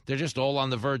impulsive. They're just all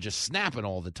on the verge of snapping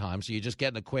all the time, so you're just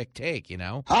getting a quick take, you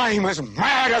know? I'm as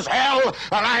mad as hell,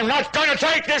 and I'm not going to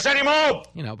take this anymore!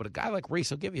 You know, but a guy like Reese,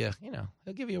 he'll give you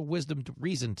a wisdom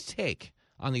reason to take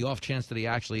on the off chance that he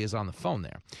actually is on the phone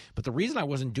there. But the reason I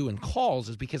wasn't doing calls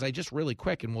is because I just really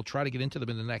quick, and we'll try to get into them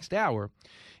in the next hour,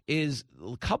 is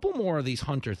a couple more of these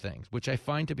Hunter things, which I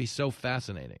find to be so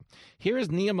fascinating. Here is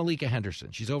Nia Malika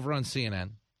Henderson. She's over on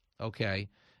CNN, okay?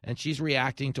 And she's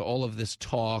reacting to all of this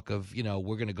talk of, you know,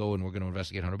 we're going to go and we're going to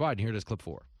investigate Hunter Biden. Here it is, clip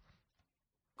 4.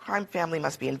 Crime family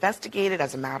must be investigated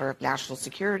as a matter of national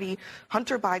security.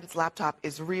 Hunter Biden's laptop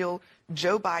is real.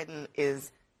 Joe Biden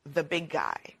is the big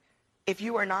guy. If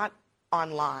you are not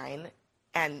online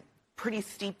and pretty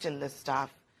steeped in this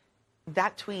stuff,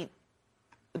 that tweet,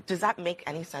 does that make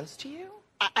any sense to you?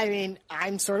 I mean,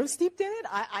 I'm sort of steeped in it.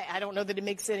 I don't know that it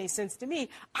makes any sense to me.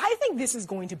 I think this is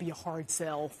going to be a hard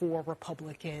sell for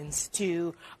Republicans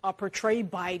to portray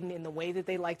Biden in the way that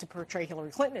they like to portray Hillary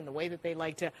Clinton, in the way that they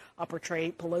like to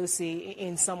portray Pelosi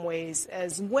in some ways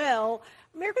as well.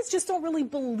 Americans just don't really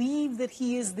believe that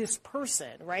he is this person,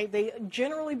 right? They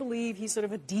generally believe he's sort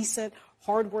of a decent,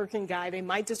 hardworking guy. They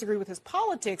might disagree with his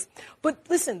politics. But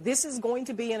listen, this is going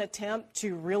to be an attempt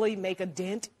to really make a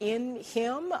dent in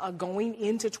him going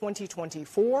into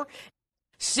 2024.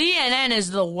 CNN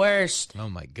is the worst. Oh,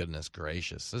 my goodness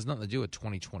gracious. This has nothing to do with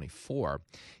 2024.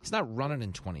 He's not running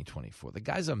in 2024. The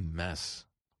guy's a mess.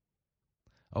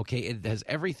 Okay, it has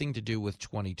everything to do with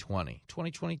 2020,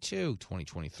 2022,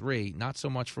 2023, not so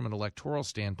much from an electoral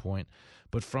standpoint,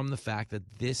 but from the fact that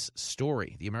this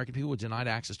story, the American people were denied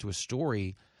access to a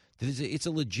story, it's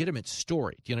a legitimate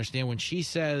story. Do you understand? When she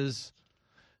says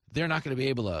they're not going to be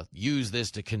able to use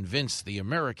this to convince the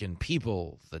American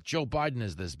people that Joe Biden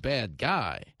is this bad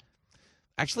guy,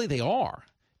 actually they are.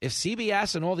 If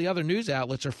CBS and all the other news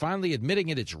outlets are finally admitting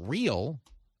it's real,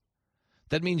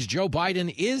 that means Joe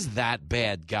Biden is that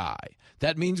bad guy.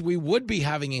 That means we would be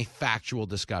having a factual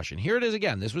discussion. Here it is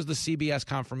again. This was the CBS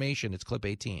confirmation. It's clip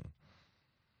 18.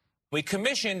 We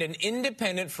commissioned an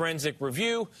independent forensic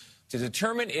review to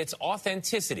determine its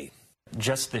authenticity.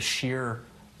 Just the sheer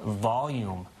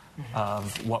volume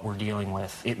of what we're dealing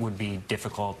with, it would be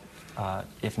difficult,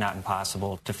 if not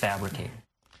impossible, to fabricate.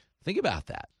 Think about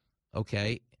that,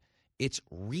 okay? It's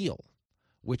real,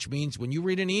 which means when you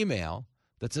read an email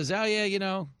that says, oh, yeah, you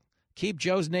know, keep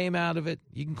Joe's name out of it.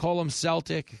 You can call him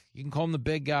Celtic. You can call him the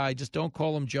big guy. Just don't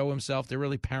call him Joe himself. They're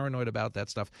really paranoid about that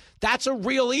stuff. That's a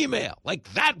real email.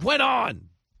 Like, that went on.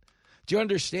 Do you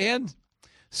understand?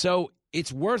 So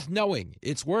it's worth knowing.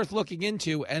 It's worth looking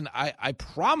into. And I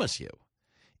promise you,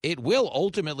 it will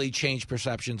ultimately change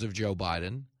perceptions of Joe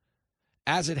Biden,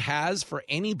 as it has for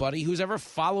anybody who's ever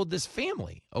followed this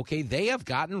family. Okay, they have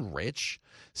gotten rich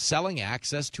selling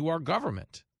access to our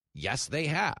government. Yes, they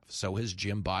have. So has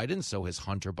Jim Biden. So has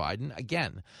Hunter Biden.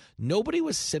 Again, nobody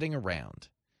was sitting around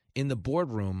in the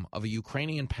boardroom of a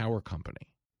Ukrainian power company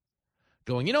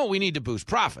going, you know, we need to boost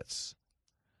profits.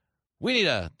 We need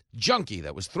a junkie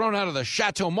that was thrown out of the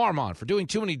Chateau Marmont for doing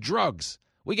too many drugs.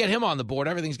 We get him on the board.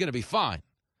 Everything's going to be fine.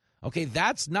 Okay,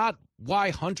 that's not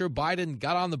why Hunter Biden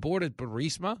got on the board at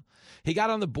Burisma. He got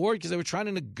on the board because they were trying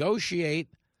to negotiate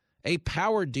a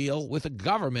power deal with a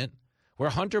government where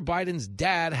Hunter Biden's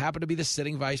dad happened to be the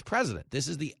sitting vice president. This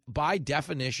is by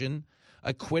definition,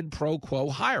 a quid pro quo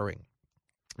hiring.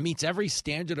 It meets every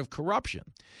standard of corruption.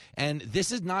 And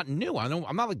this is not new.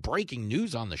 I'm not like breaking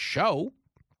news on the show.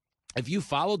 If you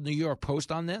followed New York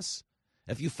Post on this,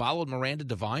 if you followed Miranda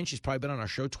Devine, she's probably been on our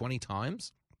show 20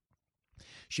 times.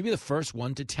 She'd be the first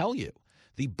one to tell you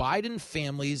the Biden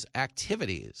family's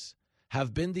activities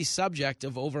have been the subject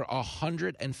of over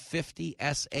 150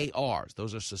 SARs.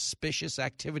 Those are suspicious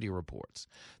activity reports.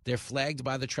 They're flagged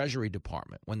by the Treasury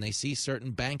Department when they see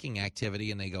certain banking activity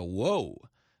and they go, whoa,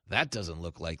 that doesn't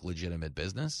look like legitimate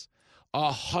business.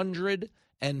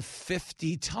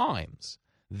 150 times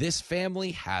this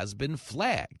family has been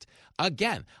flagged.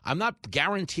 Again, I'm not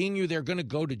guaranteeing you they're going to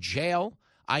go to jail.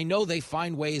 I know they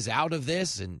find ways out of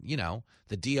this, and, you know,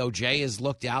 the DOJ has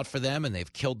looked out for them, and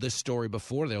they've killed this story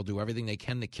before. They'll do everything they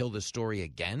can to kill this story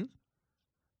again.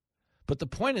 But the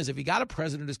point is, if you got a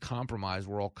president who's compromised,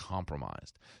 we're all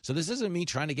compromised. So this isn't me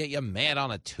trying to get you mad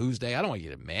on a Tuesday. I don't want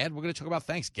you to get mad. We're going to talk about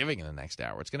Thanksgiving in the next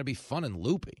hour. It's going to be fun and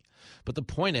loopy. But the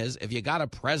point is, if you got a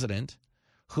president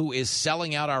who is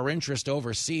selling out our interest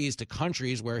overseas to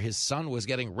countries where his son was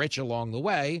getting rich along the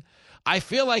way, I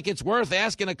feel like it's worth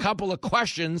asking a couple of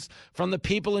questions from the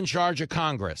people in charge of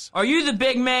Congress. Are you the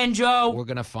big man, Joe? We're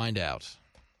going to find out.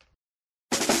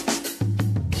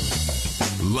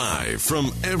 Live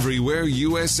from everywhere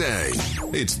USA,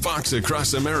 it's Fox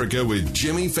Across America with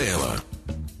Jimmy Fallon.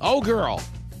 Oh, girl.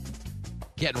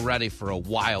 Getting ready for a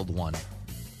wild one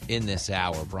in this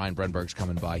hour. Brian Brenberg's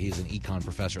coming by. He's an econ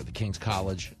professor at the King's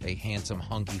College, a handsome,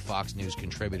 hunky Fox News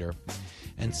contributor,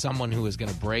 and someone who is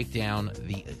going to break down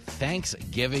the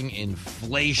Thanksgiving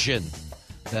inflation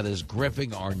that is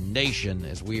gripping our nation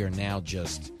as we are now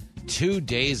just 2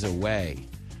 days away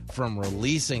from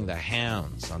releasing the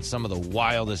hounds on some of the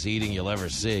wildest eating you'll ever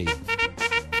see.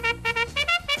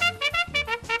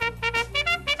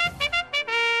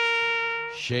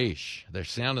 Sheesh. They're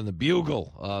sounding the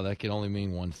bugle. That can only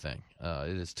mean one thing.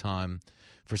 It is time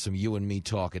for some you and me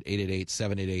talk at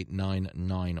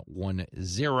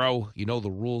 888-788-9910. You know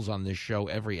the rules on this show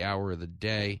every hour of the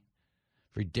day,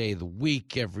 every day of the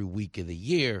week, every week of the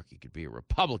year. You could be a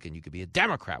Republican. You could be a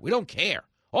Democrat. We don't care.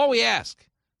 All we ask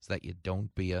is that you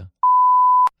don't be a...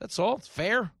 That's all. It's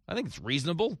fair. I think it's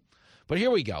reasonable. But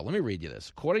here we go. Let me read you this.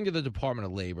 According to the Department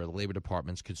of Labor, the Labor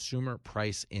Department's Consumer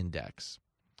Price Index,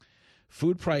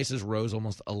 food prices rose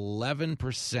almost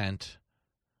 11%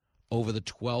 over the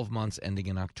 12 months ending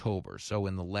in October. So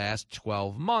in the last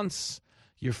 12 months,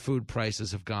 your food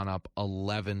prices have gone up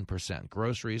 11%.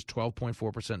 Groceries,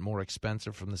 12.4% more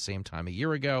expensive from the same time a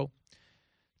year ago,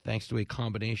 thanks to a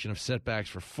combination of setbacks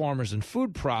for farmers and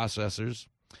food processors.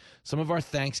 Some of our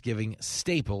Thanksgiving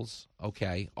staples,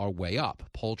 are way up.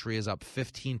 Poultry is up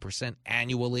 15%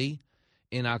 annually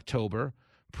in October.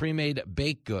 Pre-made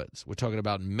baked goods, we're talking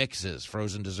about mixes,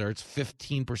 frozen desserts,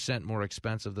 15% more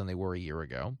expensive than they were a year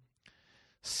ago.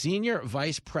 Senior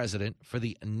Vice President for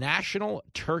the National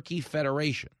Turkey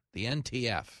Federation, the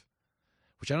NTF,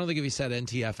 which I don't think if you said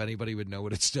NTF, anybody would know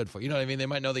what it stood for. You know what I mean? They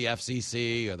might know the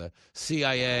FCC or the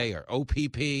CIA or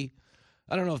OPP.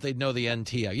 I don't know if they'd know the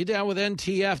NTF. You down with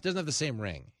NTF? Doesn't have the same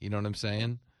ring. You know what I'm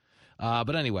saying?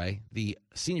 But anyway, the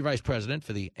Senior Vice President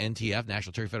for the NTF,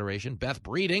 National Turkey Federation, Beth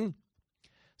Breeding,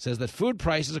 says that food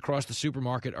prices across the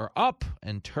supermarket are up,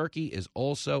 and turkey is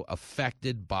also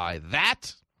affected by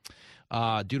that.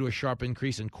 Due to a sharp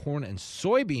increase in corn and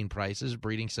soybean prices,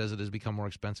 Breeding says it has become more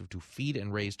expensive to feed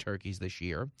and raise turkeys this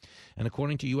year. And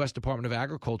according to U.S. Department of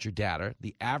Agriculture data,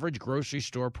 the average grocery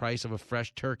store price of a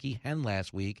fresh turkey hen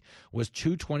last week was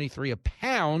 $2.23 a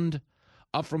pound,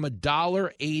 up from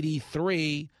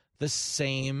 $1.83 the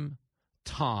same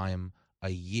time a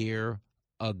year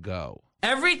ago.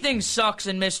 Everything sucks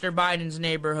in Mr. Biden's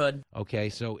neighborhood. Okay,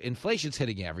 so inflation's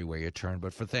hitting everywhere you turn,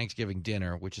 but for Thanksgiving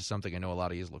dinner, which is something I know a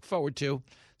lot of you look forward to,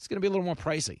 it's going to be a little more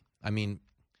pricey. I mean,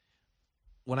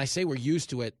 when I say we're used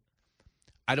to it,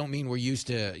 I don't mean we're used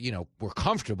to, we're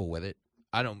comfortable with it.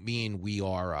 I don't mean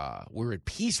we're at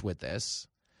peace with this,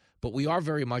 but we are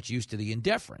very much used to the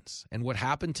indifference. And what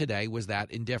happened today was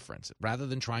that indifference. Rather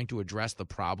than trying to address the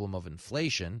problem of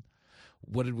inflation,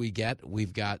 what did we get?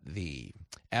 We've got the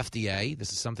FDA.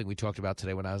 This is something we talked about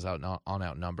today when I was on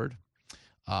Outnumbered.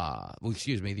 The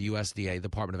USDA,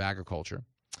 Department of Agriculture.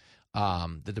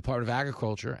 The Department of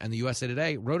Agriculture and the USA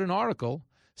Today wrote an article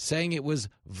saying it was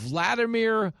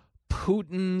Vladimir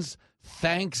Putin's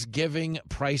Thanksgiving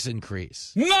price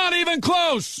increase. Not even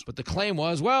close! But the claim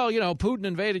was, Putin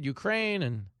invaded Ukraine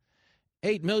and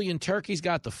 8 million turkeys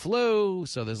got the flu,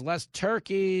 so there's less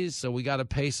turkeys, so we got to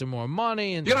pay some more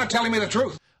money. And You're not telling me the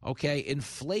truth. Okay,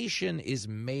 inflation is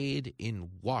made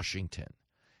in Washington.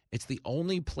 It's the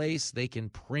only place they can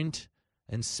print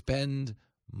and spend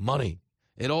money.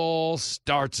 It all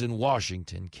starts in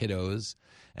Washington, kiddos.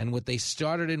 And what they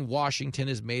started in Washington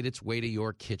has made its way to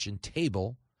your kitchen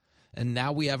table. And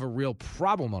now we have a real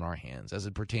problem on our hands as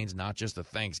it pertains not just to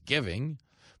Thanksgiving,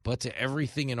 but to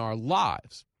everything in our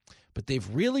lives. But they've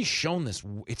really shown this.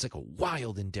 It's like a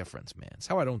wild indifference, man. It's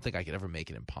how I don't think I could ever make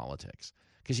it in politics,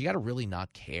 because you got to really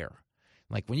not care.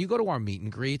 Like when you go to our meet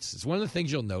and greets, it's one of the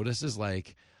things you'll notice is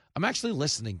like, I'm actually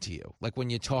listening to you. Like when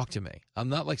you talk to me, I'm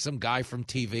not like some guy from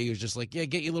TV who's just like, yeah,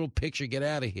 get your little picture, get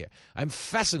out of here. I'm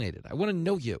fascinated. I want to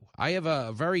know you. I have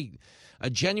a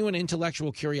genuine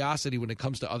intellectual curiosity when it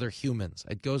comes to other humans.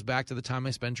 It goes back to the time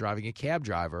I spent driving a cab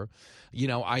driver.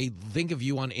 I think of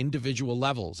you on individual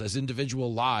levels, as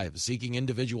individual lives, seeking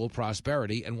individual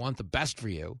prosperity and want the best for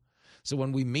you. So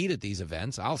when we meet at these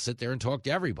events, I'll sit there and talk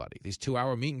to everybody. These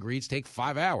 2-hour meet and greets take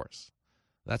 5 hours.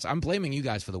 I'm blaming you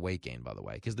guys for the weight gain, by the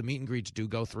way, because the meet and greets do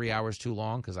go 3 hours too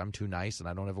long because I'm too nice and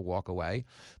I don't ever walk away.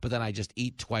 But then I just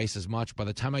eat twice as much. By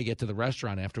the time I get to the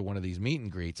restaurant after one of these meet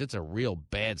and greets, it's a real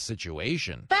bad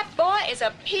situation. That boy is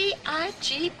a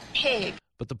P-I-G pig.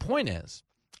 But the point is,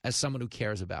 as someone who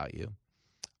cares about you,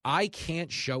 I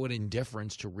can't show an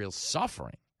indifference to real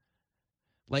suffering.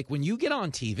 Like when you get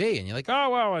on TV and you're like,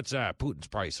 oh, well, it's Putin's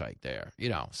price hike there.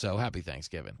 So happy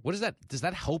Thanksgiving. What is that? Does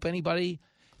that help anybody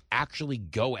actually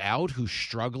go out who's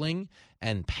struggling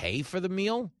and pay for the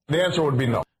meal? The answer would be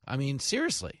no. I mean,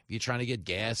 seriously, you're trying to get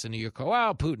gas into your car.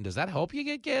 Wow, Putin, does that help you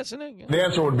get gas in it? The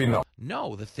answer would be no.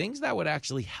 No, the things that would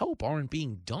actually help aren't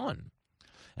being done.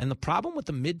 And the problem with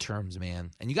the midterms,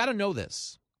 man, and you got to know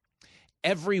this,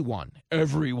 everyone,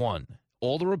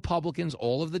 all the Republicans,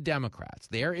 all of the Democrats,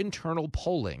 their internal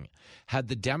polling had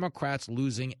the Democrats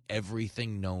losing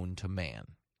everything known to man.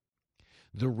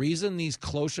 The reason these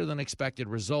closer than expected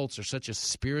results are such a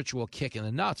spiritual kick in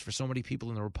the nuts for so many people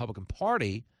in the Republican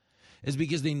Party is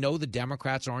because they know the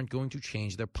Democrats aren't going to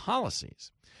change their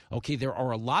policies. Okay, there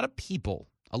are a lot of people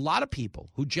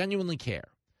who genuinely care.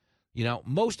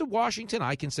 Most of Washington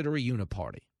I consider a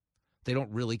uniparty. They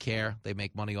don't really care. They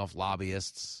make money off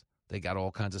lobbyists. They got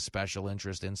all kinds of special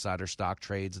interest, insider stock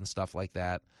trades and stuff like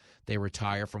that. They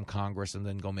retire from Congress and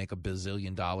then go make $1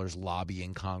 bazillion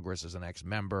lobbying Congress as an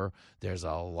ex-member. There's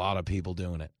a lot of people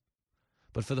doing it.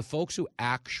 But for the folks who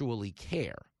actually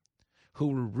care,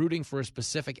 who are rooting for a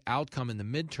specific outcome in the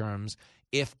midterms,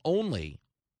 if only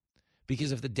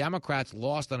because if the Democrats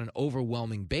lost on an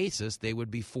overwhelming basis, they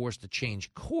would be forced to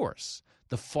change course.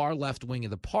 The far left wing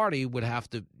of the party would have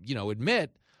to,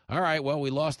 admit, all right, well, we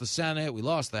lost the Senate, we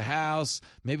lost the House.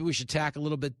 Maybe we should tack a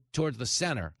little bit towards the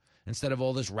center instead of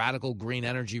all this radical green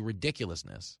energy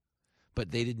ridiculousness.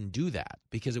 But they didn't do that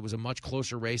because it was a much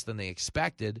closer race than they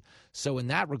expected. So in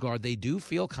that regard, they do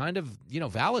feel kind of,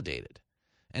 validated.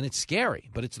 And it's scary,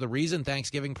 but it's the reason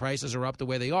Thanksgiving prices are up the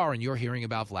way they are, and you're hearing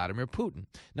about Vladimir Putin.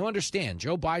 Now understand,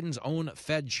 Joe Biden's own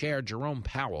Fed chair, Jerome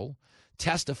Powell,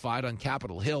 testified on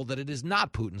Capitol Hill that it is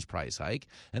not Putin's price hike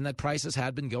and that prices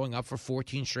had been going up for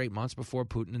 14 straight months before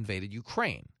Putin invaded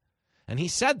Ukraine. And he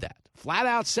said that, flat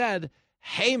out said,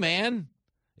 hey, man,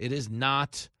 it is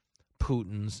not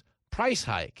Putin's price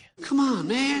hike. Come on,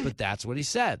 man. But that's what he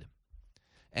said.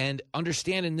 And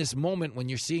understand in this moment when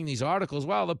you're seeing these articles,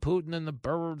 well, the Putin and the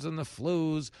birds and the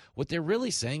flus, what they're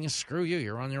really saying is screw you,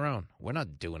 you're on your own. We're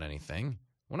not doing anything.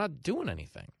 We're not doing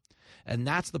anything. And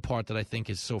that's the part that I think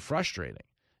is so frustrating,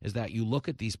 is that you look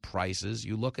at these prices,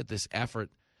 you look at this effort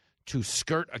to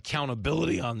skirt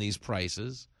accountability on these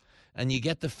prices, and you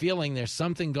get the feeling there's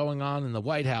something going on in the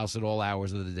White House at all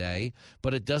hours of the day,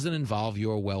 but it doesn't involve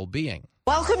your well-being.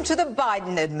 Welcome to the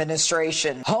Biden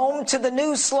administration, home to the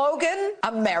new slogan,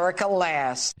 America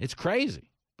Last. It's crazy,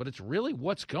 but it's really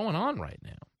what's going on right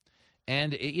now.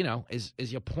 And,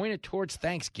 as you point it towards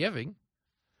Thanksgiving,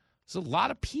 there's a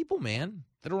lot of people, man,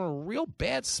 that are in a real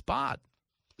bad spot,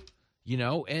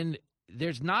 and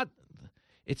there's not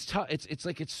 – it's tough. It's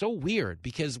like it's so weird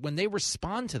because when they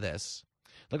respond to this,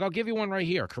 like I'll give you one right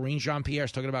here. Karine Jean-Pierre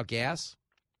is talking about gas.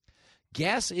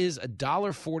 Gas is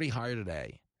 $1.40 higher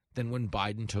today than when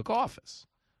Biden took office.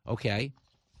 Okay?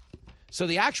 So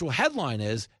the actual headline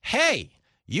is, hey,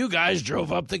 you guys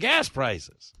drove up the gas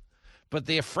prices. But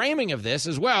the framing of this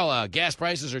is, well, gas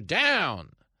prices are down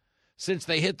since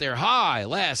they hit their high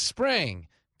last spring.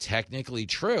 Technically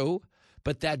true,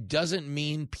 but that doesn't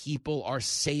mean people are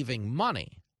saving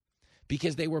money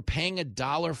because they were paying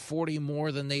 $1.40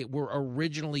 more than they were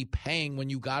originally paying when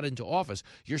you got into office.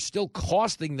 You're still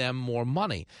costing them more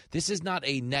money. This is not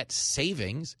a net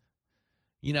savings.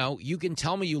 You can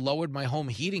tell me you lowered my home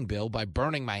heating bill by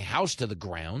burning my house to the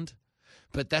ground,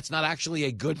 but that's not actually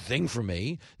a good thing for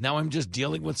me. Now I'm just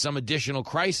dealing with some additional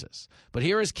crisis. But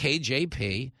here is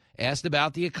KJP asked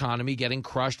about the economy getting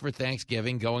crushed for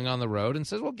Thanksgiving, going on the road, and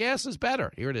says, well, gas is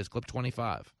better. Here it is, clip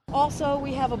 25. Also,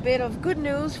 we have a bit of good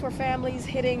news for families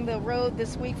hitting the road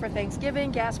this week for Thanksgiving.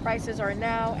 Gas prices are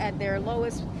now at their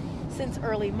lowest since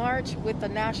early March, with the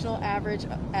national average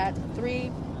at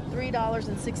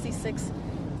 $3.66.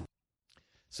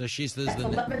 So she says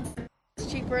 11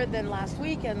 cents cheaper than last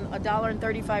week and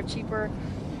 $1.35 cheaper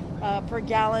per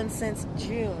gallon since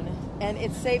June. And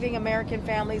it's saving American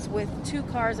families with 2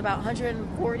 cars about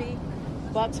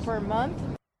 $140 per month.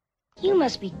 You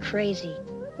must be crazy.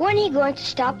 When are you going to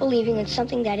stop believing in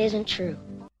something that isn't true?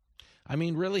 I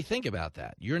mean, really think about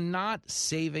that. You're not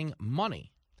saving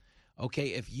money.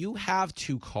 Okay, if you have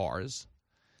 2 cars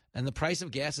and the price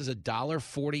of gas is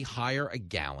 $1.40 higher a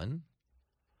gallon,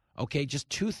 Okay, just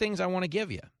two things I want to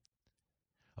give you.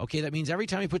 Okay, that means every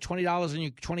time you put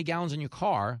 $20 gallons in your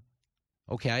car,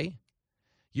 okay,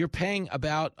 you're paying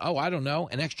about,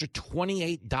 an extra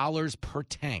 $28 per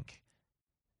tank.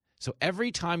 So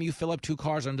every time you fill up 2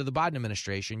 cars under the Biden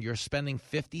administration, you're spending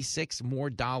 $56 more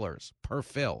per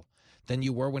fill than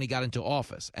you were when he got into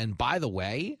office. And by the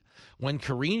way, when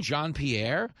Karine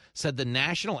Jean-Pierre said the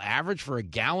national average for a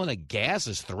gallon of gas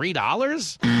is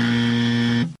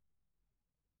 $3,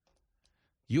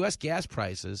 U.S. gas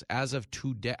prices as of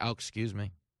today, as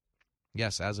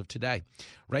of today,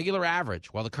 regular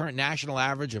average, while the current national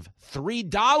average of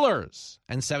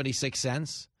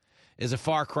 $3.76 is a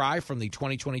far cry from the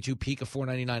 2022 peak of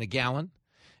 $4.99 a gallon,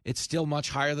 it's still much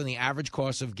higher than the average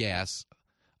cost of gas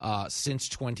since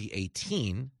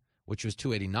 2018, which was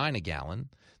 $2.89 a gallon.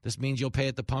 This means you'll pay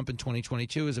at the pump in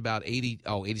 2022 is about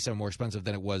 87 more expensive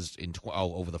than it was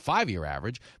over the 5-year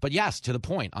average. But yes, to the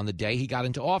point, on the day he got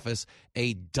into office,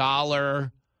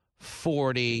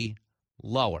 $1.40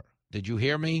 lower. Did you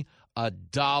hear me?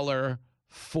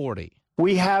 $1.40.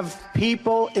 We have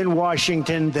people in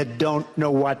Washington that don't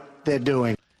know what they're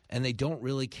doing. And they don't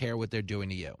really care what they're doing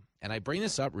to you. And I bring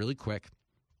this up really quick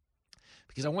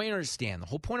because I want you to understand the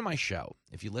whole point of my show,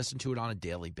 if you listen to it on a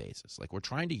daily basis, like we're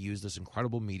trying to use this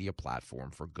incredible media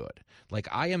platform for good. Like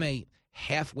I am a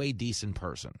halfway decent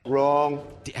person. Wrong.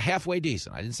 Halfway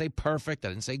decent. I didn't say perfect. I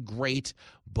didn't say great.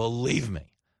 Believe me.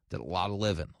 Did a lot of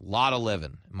living in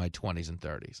my 20s and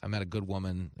 30s. I met a good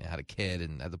woman, had a kid,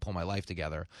 and had to pull my life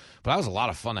together. But I was a lot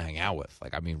of fun to hang out with.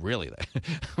 Like, I mean, really. I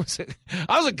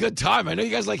was a good time. I know you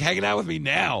guys like hanging out with me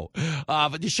now.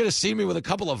 But you should have seen me with a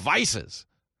couple of vices.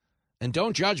 And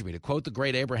don't judge me. To quote the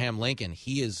great Abraham Lincoln,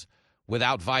 he is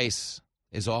without vice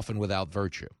is often without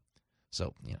virtue.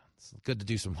 So, it's good to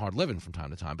do some hard living from time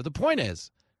to time. But the point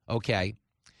is, okay,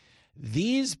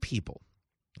 these people,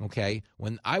 okay,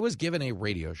 when I was given a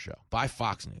radio show by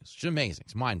Fox News, which is amazing,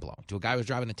 it's mind-blowing, to a guy who was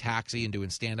driving a taxi and doing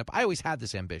stand-up, I always had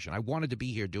this ambition. I wanted to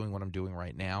be here doing what I'm doing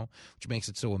right now, which makes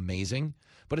it so amazing.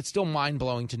 But it's still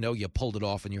mind-blowing to know you pulled it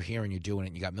off and you're here and you're doing it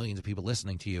and you got millions of people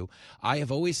listening to you. I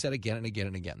have always said again and again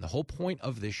and again, the whole point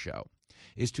of this show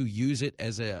is to use it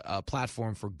as a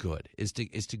platform for good, is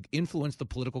to influence the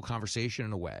political conversation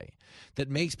in a way that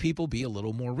makes people be a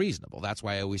little more reasonable. That's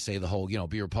why I always say the whole,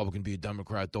 be a Republican, be a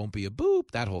Democrat, don't be a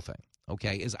boop, that whole thing,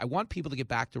 okay, is I want people to get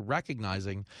back to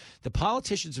recognizing the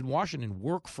politicians in Washington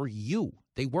work for you.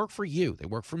 They work for you. They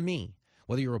work for me.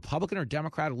 Whether you're Republican or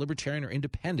Democrat or Libertarian or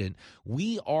Independent,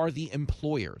 we are the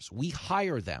employers. We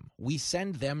hire them. We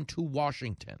send them to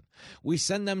Washington. We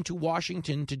send them to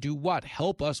Washington to do what?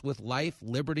 Help us with life,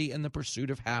 liberty, and the pursuit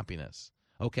of happiness.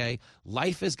 Okay?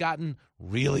 Life has gotten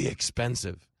really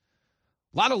expensive.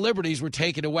 A lot of liberties were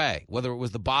taken away, whether it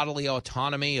was the bodily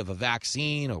autonomy of a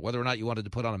vaccine or whether or not you wanted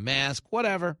to put on a mask,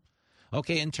 whatever.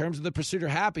 Okay, in terms of the pursuit of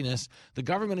happiness, the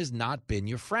government has not been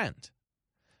your friend.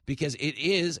 Because it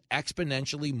is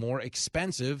exponentially more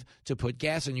expensive to put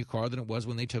gas in your car than it was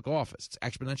when they took office. It's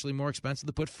exponentially more expensive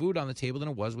to put food on the table than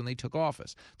it was when they took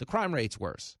office. The crime rate's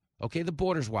worse. Okay, the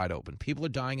border's wide open. People are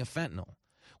dying of fentanyl.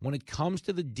 When it comes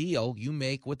to the deal you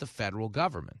make with the federal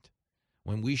government,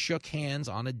 when we shook hands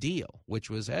on a deal,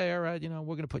 which was, hey, all right,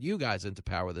 we're going to put you guys into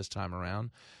power this time around.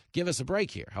 Give us a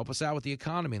break here. Help us out with the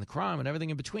economy and the crime and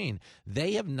everything in between.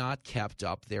 They have not kept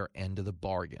up their end of the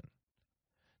bargain.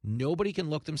 Nobody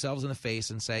can look themselves in the face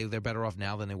and say they're better off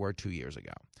now than they were 2 years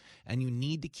ago. And you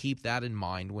need to keep that in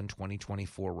mind when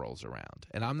 2024 rolls around.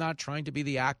 And I'm not trying to be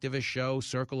the activist show,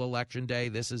 circle election day,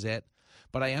 this is it.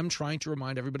 But I am trying to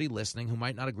remind everybody listening who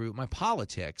might not agree with my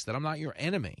politics that I'm not your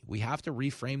enemy. We have to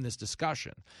reframe this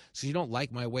discussion. So you don't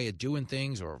like my way of doing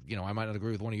things or, I might not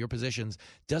agree with one of your positions.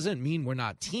 Doesn't mean we're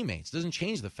not teammates. Doesn't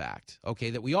change the fact,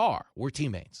 okay, that we are. We're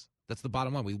teammates. That's the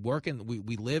bottom line.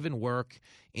 We live and work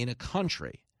in a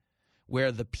country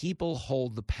where the people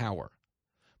hold the power.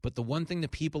 But the one thing the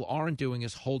people aren't doing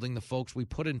is holding the folks we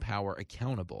put in power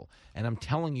accountable. And I'm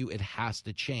telling you, it has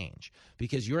to change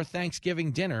because your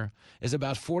Thanksgiving dinner is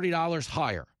about $40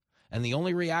 higher. And the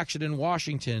only reaction in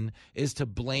Washington is to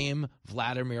blame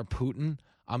Vladimir Putin.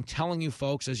 I'm telling you,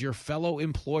 folks, as your fellow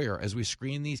employer, as we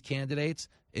screen these candidates,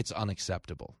 it's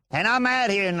unacceptable. And I'm out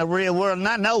here in the real world, and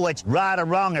I know what's right or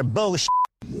wrong or bullshit.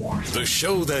 The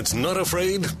show that's not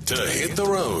afraid to hit the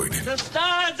road. The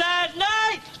stars at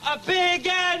night are big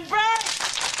and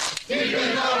bright. Deep in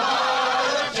the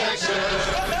heart of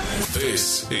Texas.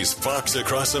 This is Fox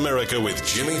Across America with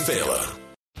Jimmy Fallon.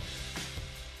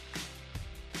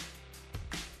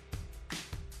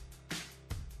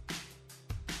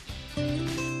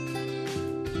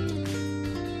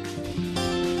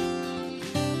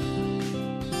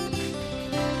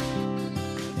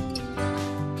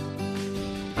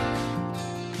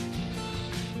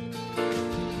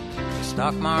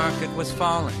 Stock market was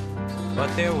falling, but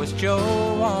there was Joe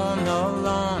on the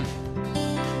lawn,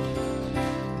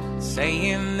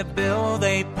 saying the bill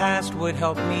they passed would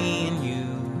help me and you.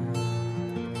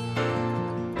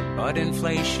 But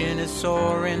inflation is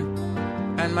soaring,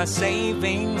 and my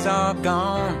savings are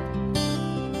gone.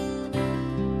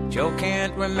 Joe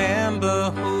can't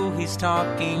remember who he's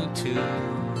talking to.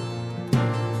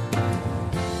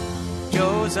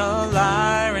 Joe's a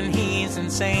liar and he's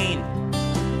insane.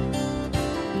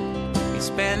 He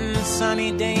spends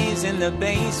sunny days in the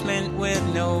basement with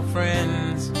no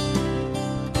friends.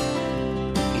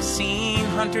 He's seen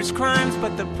Hunter's crimes,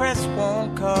 but the press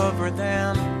won't cover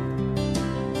them.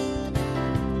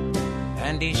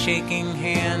 And he's shaking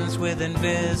hands with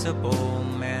invisible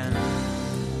men.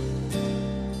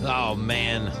 Oh,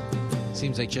 man.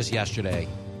 Seems like just yesterday,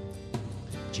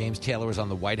 James Taylor was on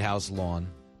the White House lawn.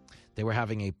 They were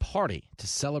having a party to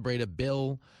celebrate a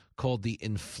bill called the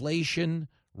Inflation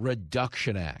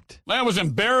Reduction Act. That was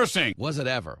embarrassing. Was it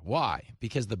ever? Why?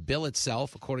 Because the bill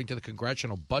itself, according to the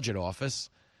Congressional Budget Office,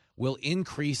 will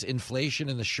increase inflation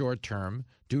in the short term,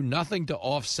 do nothing to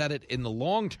offset it in the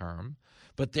long term.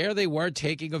 But there they were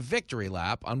taking a victory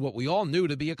lap on what we all knew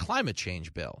to be a climate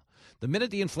change bill. The minute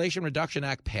the Inflation Reduction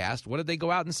Act passed, what did they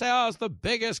go out and say? Oh, it's the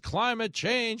biggest climate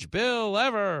change bill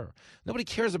ever. Nobody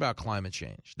cares about climate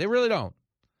change. They really don't.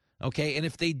 Okay, and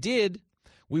if they did,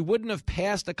 we wouldn't have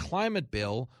passed a climate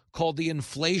bill called the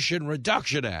Inflation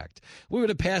Reduction Act. We would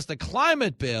have passed a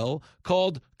climate bill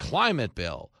called Climate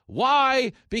Bill.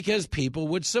 Why? Because people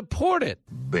would support it.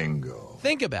 Bingo.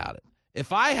 Think about it.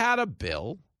 If I had a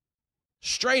bill,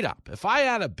 straight up, if I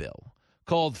had a bill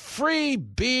called Free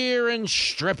Beer and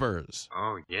Strippers.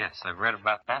 Oh, yes, I've read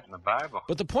about that in the Bible.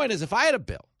 But the point is, if I had a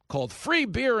bill called Free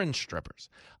Beer and Strippers,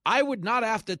 I would not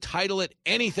have to title it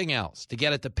anything else to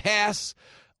get it to pass.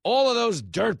 All of those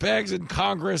dirtbags in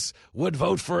Congress would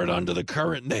vote for it under the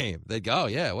current name. They'd go, oh,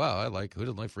 yeah, well, who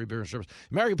doesn't like free beer and strippers?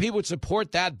 American people would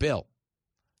support that bill.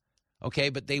 Okay,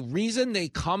 but the reason they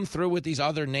come through with these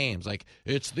other names, like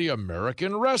it's the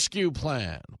American Rescue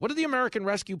Plan. What did the American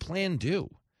Rescue Plan do?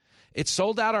 It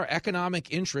sold out our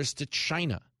economic interests to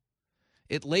China.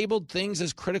 It labeled things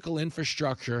as critical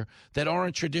infrastructure that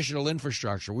aren't traditional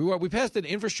infrastructure. We passed an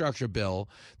infrastructure bill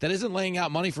that isn't laying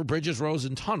out money for bridges, roads,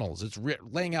 and tunnels. It's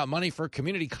laying out money for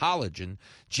community college and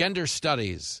gender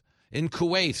studies in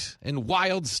Kuwait and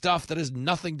wild stuff that has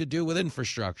nothing to do with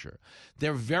infrastructure.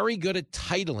 They're very good at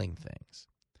titling things.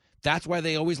 That's why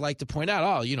they always like to point out,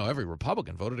 oh, you know, every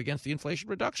Republican voted against the Inflation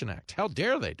Reduction Act. How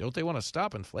dare they? Don't they want to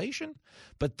stop inflation?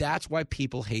 But that's why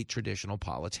people hate traditional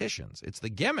politicians. It's the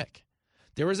gimmick.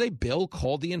 There is a bill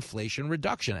called the Inflation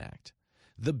Reduction Act.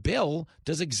 The bill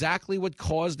does exactly what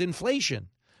caused inflation,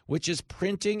 which is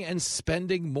printing and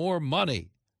spending more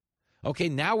money. Okay,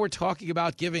 now we're talking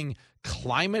about giving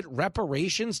climate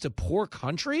reparations to poor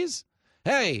countries?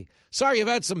 Hey, sorry you've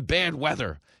had some bad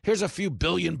weather. Here's a few $1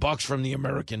 billion from the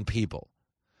American people.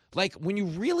 Like, when you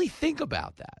really think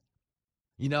about that,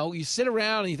 you know, you sit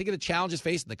around and you think of the challenges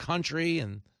facing the country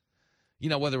and, you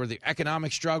know, whether the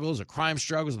economic struggles or crime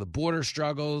struggles or the border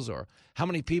struggles or how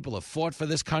many people have fought for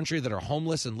this country that are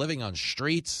homeless and living on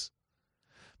streets.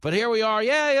 But here we are.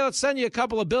 Yeah, let's send you a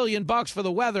couple of $1 billion for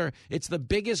the weather. It's the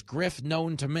biggest grift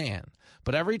known to man.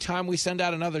 But every time we send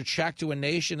out another check to a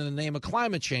nation in the name of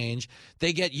climate change,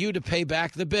 they get you to pay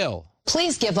back the bill.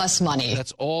 Please give us money.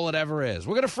 That's all it ever is.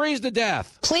 We're going to freeze to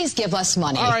death. Please give us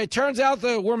money. All right, turns out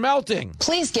that we're melting.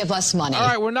 Please give us money. All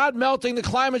right, we're not melting. The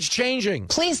climate's changing.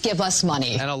 Please give us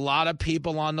money. And a lot of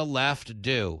people on the left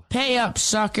do. Pay up,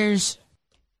 suckers.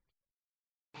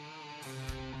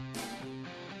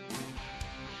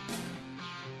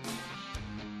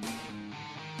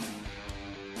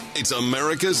 It's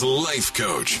America's Life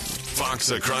Coach. Fox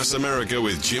Across America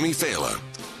with Jimmy Fallon.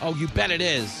 Oh, you bet it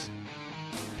is.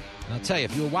 And I'll tell you,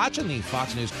 if you were watching the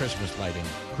Fox News Christmas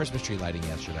tree lighting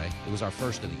yesterday, it was our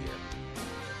first of the year.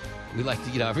 We like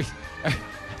to, you know,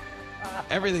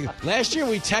 everything. Last year,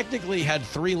 we technically had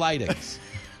 3 lightings.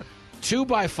 2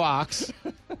 by Fox,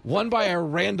 1 by a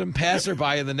random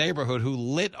passerby in the neighborhood who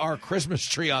lit our Christmas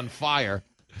tree on fire.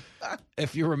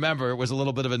 If you remember, it was a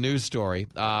little bit of a news story.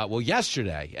 Well,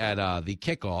 yesterday at the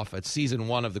kickoff at season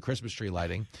 1 of the Christmas tree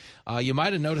lighting, you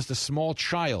might have noticed a small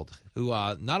child who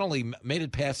not only made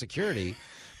it past security,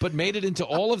 but made it into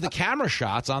all of the camera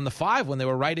shots on the 5 when they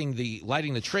were lighting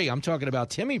the tree. I'm talking about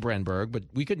Timmy Brenberg, but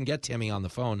we couldn't get Timmy on the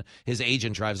phone. His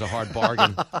agent drives a hard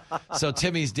bargain. So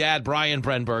Timmy's dad, Brian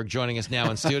Brenberg, joining us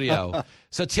now in studio.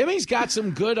 So Timmy's got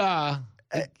some good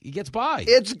he gets by.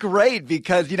 It's great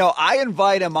because, I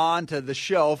invite him on to the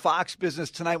show, Fox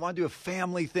Business Tonight. I want to do a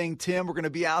family thing, Tim. We're going to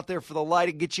be out there for the light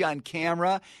and get you on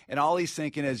camera. And all he's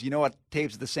thinking is, what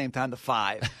tapes at the same time? The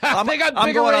 5. I'm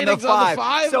going on the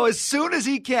 5. So as soon as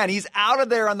he can, he's out of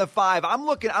there on the 5. I'm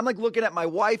looking at my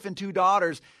wife and 2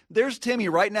 daughters. There's Timmy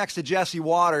right next to Jesse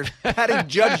Waters, petting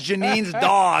Judge Janine's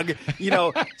dog,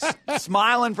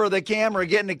 smiling for the camera,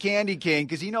 getting a candy cane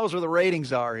because he knows where the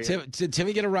ratings are here. Did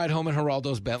Timmy get a ride home in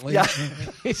Geraldo's Bentley? Yeah.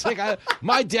 He's like,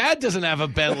 my dad doesn't have a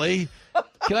Bentley.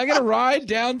 Can I get a ride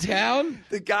downtown?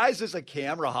 The guy's just a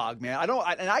camera hog, man.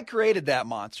 I created that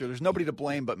monster. There's nobody to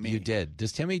blame but me. You did. Did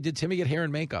Timmy get hair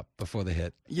and makeup before the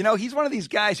hit? He's one of these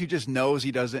guys who just knows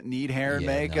he doesn't need hair and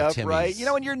makeup, right?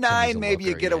 When you're 9, maybe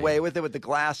you get away with it with the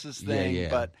glasses thing,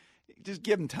 but just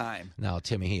give him time. No,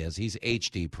 Timmy, he's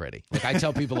HD pretty. Like I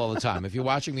tell people all the time, if you're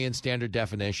watching me in standard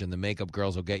definition, the makeup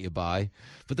girls will get you by.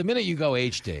 But the minute you go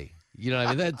HD, you know what I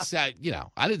mean? That's I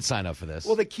didn't sign up for this.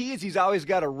 Well, the key is he's always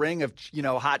got a ring of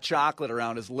hot chocolate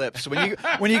around his lips. So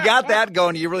when you got that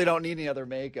going, you really don't need any other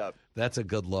makeup. That's a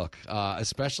good look,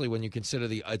 especially when you consider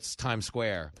it's Times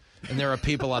Square. And there are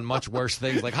people on much worse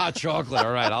things like hot chocolate.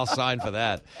 All right, I'll sign for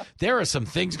that. There are some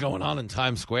things going on in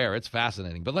Times Square. It's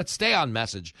fascinating. But let's stay on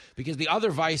message because the other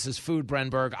vice is food,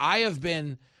 Brenberg. I have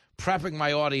been prepping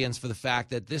my audience for the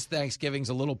fact that this Thanksgiving's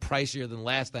a little pricier than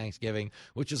last Thanksgiving,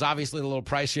 which is obviously a little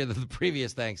pricier than the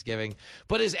previous Thanksgiving.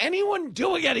 But is anyone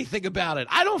doing anything about it?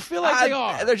 I don't feel like they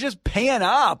are. They're just paying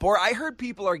up. Or I heard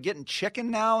people are getting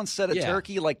chicken now instead of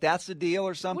turkey, like that's the deal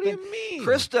or something. What do you mean?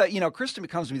 Krista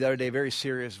comes to me the other day, very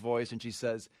serious voice, and she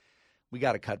says, we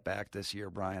got to cut back this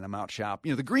year, Brian. I'm out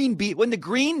shopping. The green bean, when the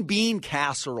green bean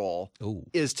casserole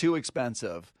is too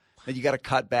expensive, that you got to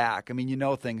cut back. I mean,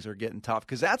 things are getting tough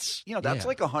because that's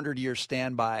like a 100-year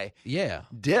standby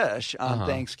dish on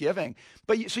Thanksgiving.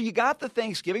 But so you got the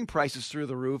Thanksgiving prices through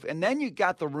the roof, and then you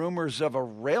got the rumors of a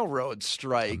railroad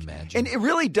strike. Imagine. And it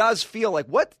really does feel like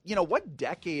what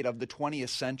decade of the 20th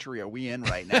century are we in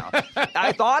right now?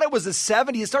 I thought it was the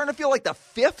 70s. It's starting to feel like the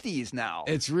 50s now.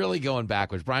 It's really going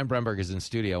backwards. Brian Brenberg is in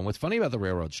studio, and what's funny about the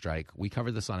railroad strike, we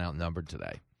covered this on Outnumbered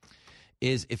today,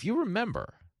 is if you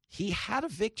remember, he had a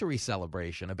victory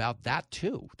celebration about that,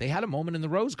 too. They had a moment in the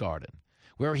Rose Garden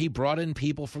where he brought in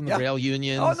people from the rail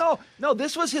unions. Oh, no,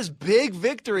 this was his big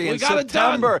victory in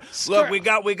September. Look, we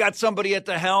got somebody at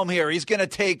the helm here. He's going to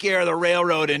take care of the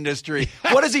railroad industry.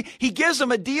 What is he? He gives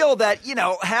them a deal that,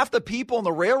 half the people in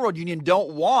the railroad union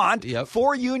don't want. Yep.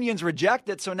 4 unions reject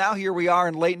it. So now here we are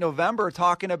in late November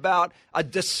talking about a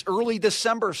early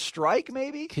December strike,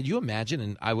 maybe? Can you imagine?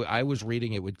 And I was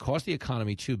reading it would cost the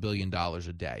economy $2 billion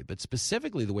a day. But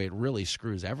specifically the way it really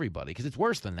screws everybody, because it's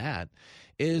worse than that,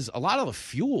 is a lot of the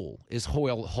fuel is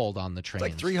hauled on the trains.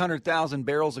 It's like 300,000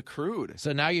 barrels of crude.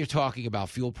 So now you're talking about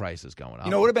fuel prices going up.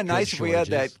 It would have been nice if we had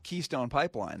that Keystone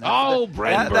pipeline.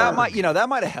 Brenberg. That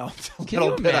might have helped. Can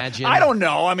you imagine? I don't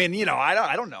know. I mean,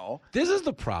 I don't know. This is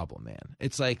the problem, man.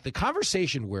 It's like the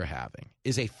conversation we're having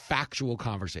is a factual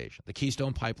conversation. The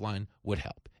Keystone pipeline would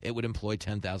help. It would employ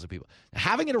 10,000 people.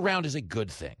 Having it around is a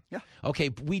good thing. Yeah. Okay,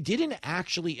 we didn't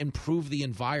actually improve the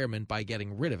environment by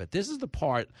getting rid of it. This is the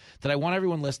part that I want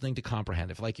everyone listening to comprehend.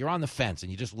 If, you're on the fence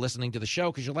and you're just listening to the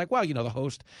show because you're like, well, the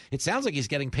host, it sounds like he's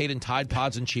getting paid in Tide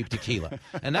Pods and cheap tequila.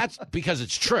 And that's because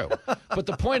it's true. But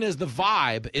the point is the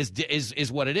vibe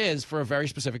is what it is for a very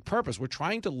specific purpose. We're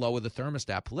trying to lower the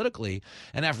thermostat politically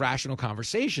and have rational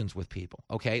conversations with people,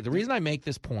 okay? The reason I make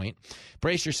this point,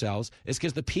 brace yourselves, is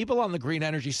because the people on the green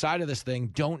energy side of this thing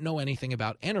don't know anything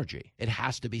about energy. It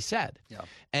has to be said. Yeah.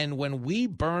 And when we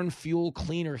burn fuel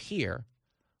cleaner here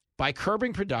by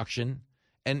curbing production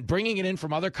and bringing it in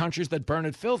from other countries that burn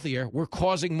it filthier, we're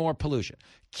causing more pollution.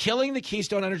 Killing the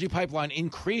Keystone Energy Pipeline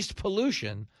increased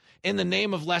pollution in the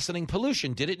name of lessening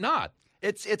pollution, did it not?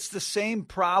 It's the same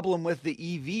problem with the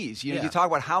EVs. You talk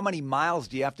about how many miles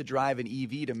do you have to drive an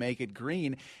EV to make it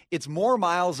green. It's more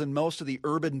miles than most of the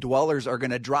urban dwellers are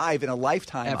going to drive in a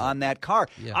lifetime on that car.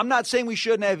 Yeah. I'm not saying we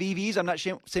shouldn't have EVs. I'm not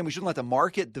saying we shouldn't let the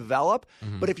market develop.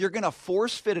 Mm-hmm. But if you're going to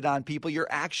force fit it on people, you're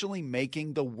actually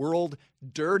making the world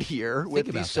dirtier with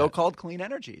these so-called clean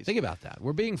energies. Think about that.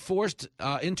 We're being forced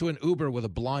into an Uber with a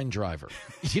blind driver.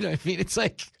 You know what I mean? It's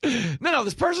like, no,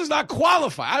 this person's not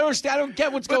qualified. I don't understand. I don't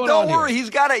get what's going on here. But don't worry. He's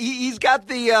got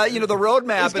the the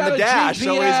roadmap and the dash, GPS,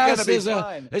 so he's going to be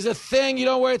fine. There's a thing,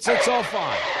 where it's all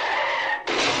fine.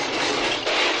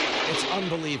 It's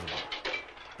unbelievable.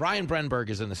 Brian Brenberg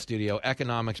is in the studio,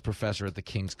 economics professor at the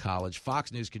King's College,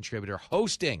 Fox News contributor,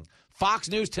 hosting Fox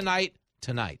News Tonight.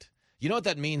 You know what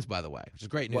that means, by the way, which is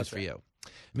great news for you.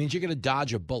 It means you're going to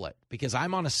dodge a bullet because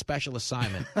I'm on a special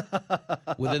assignment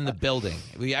within the building.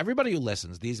 Everybody who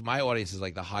listens, my audience is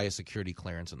like the highest security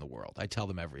clearance in the world. I tell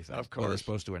them everything, of course, whether they're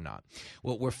supposed to or not.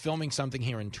 Well, we're filming something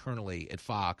here internally at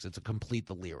Fox. It's a complete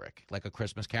the lyric, like a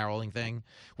Christmas caroling thing,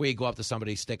 where you go up to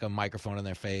somebody, stick a microphone in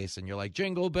their face, and you're like,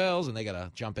 "Jingle bells," and they got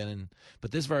to jump in.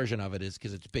 But this version of it is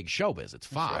because it's big showbiz. It's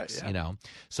Fox, right, yeah.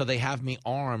 So they have me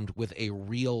armed with a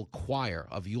real choir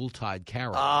of Yuletide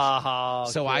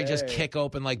carols. So I just kick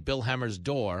open like Bill Hemmer's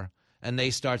door, and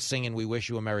they start singing "We Wish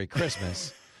You a Merry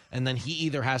Christmas." And then he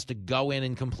either has to go in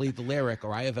and complete the lyric,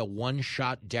 or I have a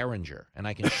one-shot Derringer, and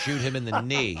I can shoot him in the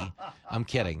knee. I'm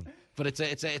kidding. But it's a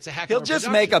heck of a He'll just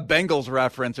production. make a Bengals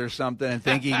reference or something and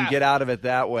think he can get out of it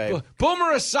that way.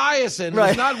 Boomer Esiason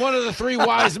was not one of the three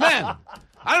wise men.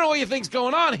 I don't know what you think's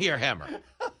going on here, Hemmer.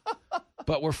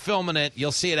 But we're filming it.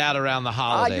 You'll see it out around the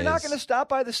holidays. You're not going to stop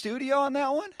by the studio on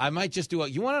that one? I might just do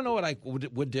you want to know what I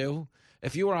would do?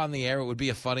 If you were on the air, it would be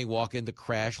a funny walk-in to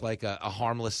crash, like a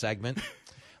harmless segment.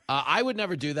 I would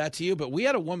never do that to you, but we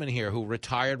had a woman here who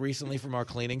retired recently from our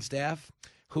cleaning staff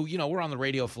who, we're on the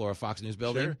radio floor of Fox News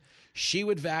building. Sure. She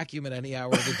would vacuum at any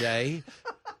hour of the day.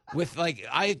 With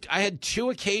I had two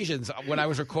occasions when I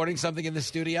was recording something in the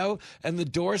studio and the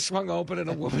door swung open and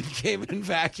a woman came in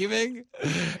vacuuming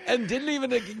and didn't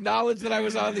even acknowledge that I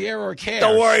was on the air or care.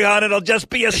 Don't worry, hon. It'll just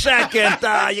be a second.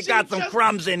 You got some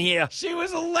crumbs in here. She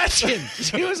was a legend.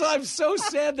 I'm so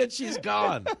sad that she's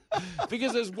gone.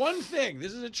 Because there's one thing.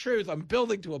 This is the truth. I'm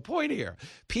building to a point here.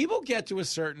 People get to a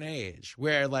certain age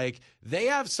where, they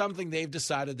have something they've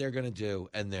decided they're going to do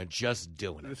and they're just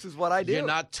doing it. This is what I do. You're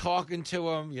not talking to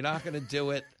them. You're not going to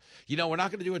do it. We're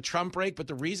not going to do a Trump break, but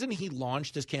the reason he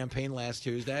launched his campaign last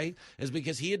Tuesday is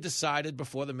because he had decided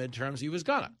before the midterms he was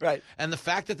going to. Right. And the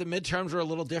fact that the midterms were a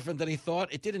little different than he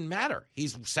thought, it didn't matter.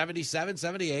 He's 77,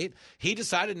 78. He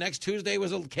decided next Tuesday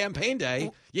was a campaign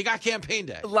day. You got campaign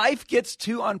day. Life gets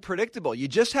too unpredictable. You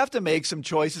just have to make some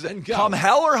choices. And come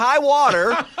hell or high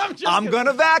water, I'm going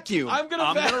to vacuum. I'm going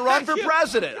to run for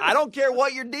president. I don't care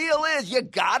what your deal is. You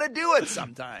got to do it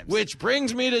sometimes. Which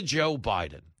brings me to Joe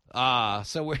Biden.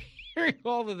 So we're hearing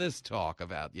all of this talk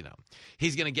about,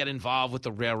 he's going to get involved with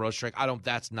the railroad strike.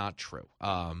 That's not true.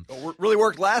 It really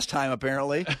worked last time,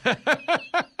 apparently.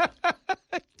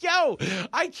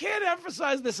 I can't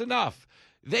emphasize this enough.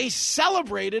 They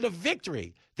celebrated a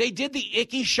victory. They did the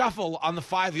icky shuffle on the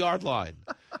 5-yard line.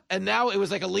 And now it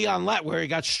was like a Leon Lett where he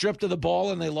got stripped of the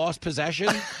ball and they lost possession.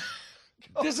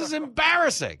 This is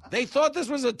embarrassing. They thought this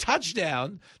was a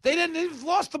touchdown. They've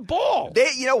lost the ball.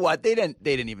 You know what? They didn't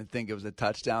even think it was a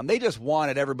touchdown. They just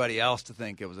wanted everybody else to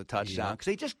think it was a touchdown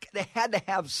because they had to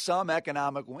have some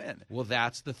economic win. Well,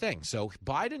 that's the thing. So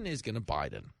Biden is going to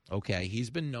Biden. Okay, he's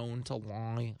been known to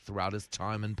lie throughout his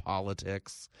time in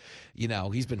politics.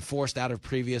 He's been forced out of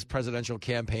previous presidential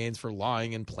campaigns for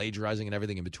lying and plagiarizing and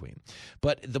everything in between.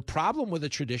 But the problem with a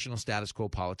traditional status quo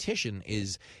politician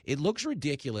is it looks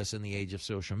ridiculous in the age of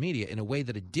social media in a way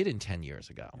that it didn't 10 years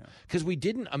ago. Because we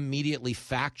didn't immediately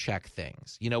fact-check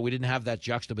things. We didn't have that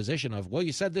juxtaposition of, well,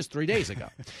 you said this 3 days ago.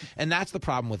 And that's the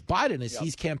problem with Biden is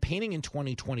he's campaigning in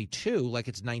 2022 like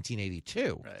it's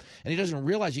 1982. Right. And he doesn't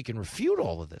realize you can refute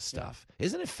all of this stuff.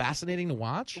 Isn't it fascinating to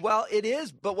watch? Well, it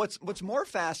is, but what's more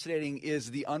fascinating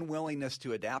is the unwillingness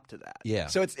to adapt to that. Yeah.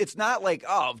 So it's not like,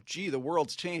 oh, gee, the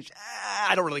world's changed.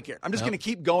 I don't really care. I'm just going to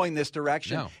keep going this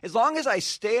direction. No. As long as I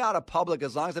stay out of public,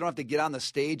 as long as I don't have to get on the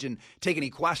stage and take any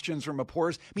questions from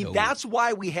reporters. That's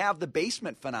why we have the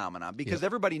basement phenomenon, because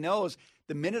everybody knows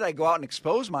the minute I go out and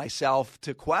expose myself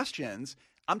to questions,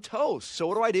 I'm toast. So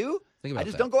what do? I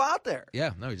just don't go out there.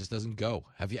 Yeah, no, he just doesn't go.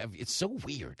 It's so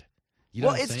weird.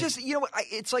 It's just,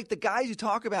 it's like the guys who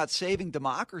talk about saving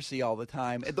democracy all the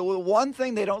time. The one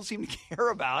thing they don't seem to care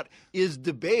about is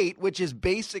debate, which is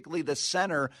basically the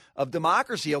center of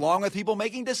democracy, along with people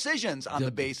making decisions on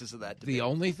the basis of that debate. The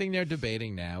only thing they're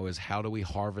debating now is how do we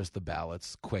harvest the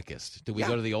ballots quickest? Do we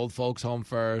go to the old folks' home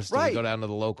first? Right. Do we go down to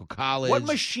the local college? What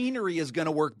machinery is going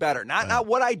to work better? Not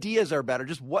what ideas are better,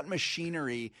 just what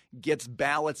machinery gets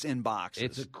ballots in boxes.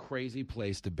 It's a crazy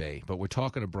place to be, but we're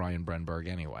talking to Brian Brenberg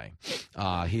anyway.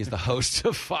 He's the host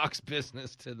of Fox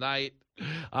Business Tonight.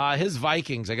 His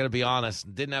Vikings, I got to be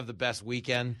honest, didn't have the best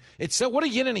weekend. What a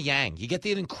yin and a yang. You get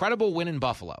the incredible win in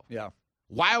Buffalo. Yeah.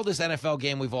 Wildest NFL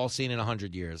game we've all seen in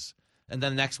 100 years. And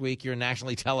then next week, you're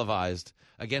nationally televised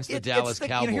against the Dallas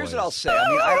Cowboys. Here's what I'll say.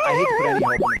 I hate to put any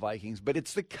hope in the Vikings, but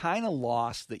it's the kind of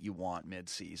loss that you want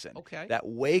midseason. Okay. That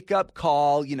wake-up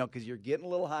call, because you're getting a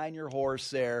little high on your horse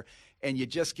there, and you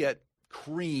just get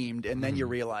creamed, and then you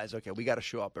realize, okay, we got to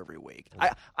show up every week.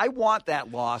 I want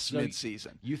that loss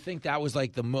midseason. You think that was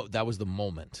like that was the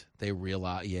moment they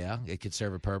realized, it could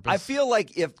serve a purpose? I feel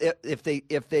like if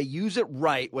they use it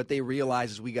right, what they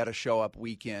realize is we got to show up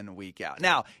week in, week out.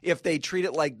 Now, if they treat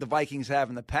it like the Vikings have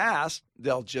in the past,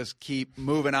 they'll just keep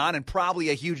moving on and probably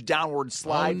a huge downward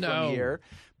slide from here.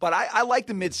 But I like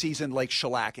the midseason like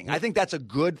shellacking. I think that's a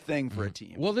good thing for a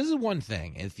team. Well, this is one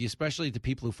thing, especially to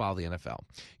people who follow the NFL.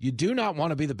 You do not want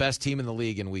to be the best team in the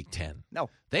league in Week 10. No.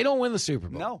 They don't win the Super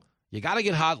Bowl. No. You got to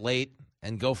get hot late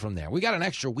and go from there. We got an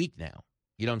extra week now.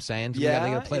 You know what I'm saying? They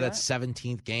got to play that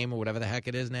 17th game or whatever the heck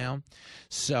it is now.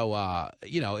 So,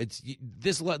 it's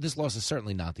this loss is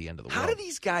certainly not the end of the world. How do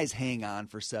these guys hang on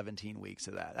for 17 weeks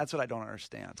of that? That's what I don't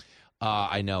understand.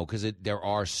 I know, because there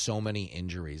are so many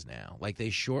injuries now. Like, they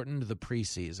shortened the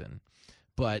preseason,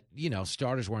 but,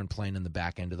 starters weren't playing in the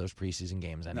back end of those preseason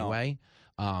games anyway.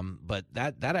 No. But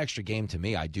that extra game, to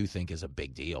me, I do think is a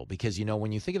big deal because,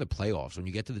 when you think of the playoffs, when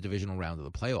you get to the divisional round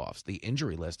of the playoffs, the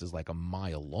injury list is like a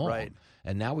mile long. Right.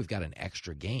 And now we've got an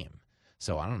extra game.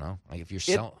 So, I don't know. Like, if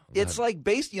you're it's like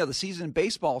the season in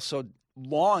baseball, so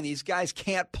long, these guys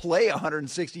can't play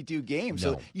 162 games.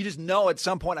 No. So you just know at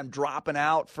some point I'm dropping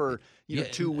out for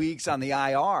 2 weeks on the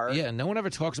IR. Yeah, no one ever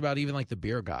talks about even like the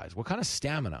beer guys. What kind of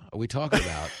stamina are we talking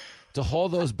about to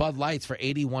hold those Bud Lights for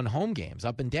 81 home games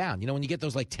up and down? When you get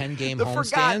those like 10-game the home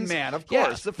forgotten stands. Man, of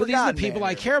course. Yeah, but these are the people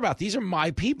I care about. These are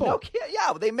my people. No,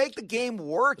 they make the game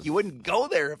work. You wouldn't go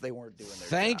there if they weren't doing their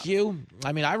Thank job. you.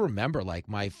 I mean, I remember like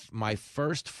my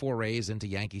first forays into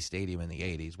Yankee Stadium in the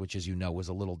 80s, which, as you know, was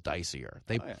a little dicier.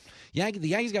 The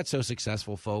Yankees got so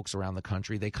successful, folks, around the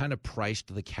country, they kind of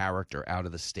priced the character out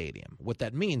of the stadium. What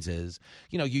that means is,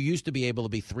 you used to be able to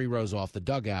be 3 rows off the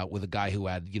dugout with a guy who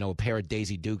had, a pair of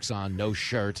Daisy Dukes on, no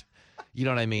shirt. You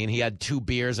know what I mean? He had 2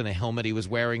 beers and a helmet he was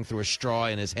wearing through a straw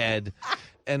in his head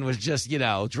and was just,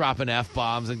 dropping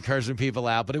F-bombs and cursing people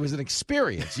out. But it was an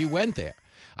experience. You went there.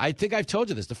 I think I've told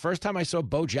you this. The first time I saw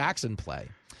Bo Jackson play,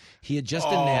 he had just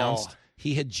announced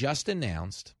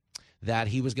that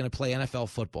he was going to play NFL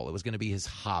football. It was going to be his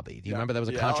hobby. Do you remember that was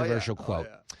a controversial quote?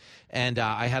 And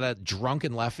I had a drunk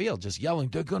in left field just yelling,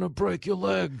 "They're going to break your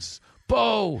legs,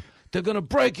 Bo. They're going to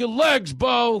break your legs,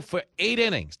 Bo," for 8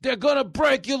 innings. They're going to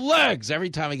break your legs. Every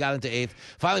time he got into 8th.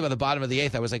 Finally, by the bottom of the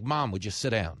 8th, I was like, "Mom, would you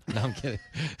sit down?" No, I'm kidding.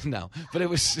 No. But it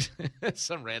was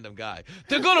some random guy.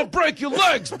 "They're going to break your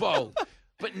legs, Bo."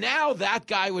 But now that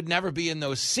guy would never be in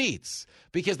those seats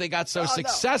because they got so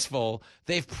successful.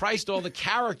 They've priced all the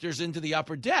characters into the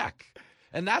upper deck.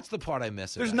 And that's the part I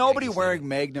miss. There's nobody wearing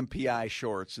Magnum PI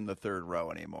shorts in the 3rd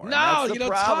row anymore. No,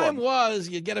 time was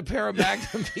you'd get a pair of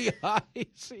Magnum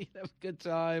PIs. You'd have a good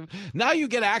time. Now you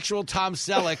get actual Tom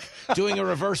Selleck doing a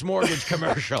reverse mortgage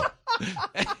commercial.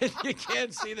 And you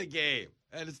can't see the game.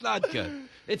 And it's not good.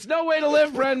 It's no way to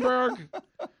live, Brenberg.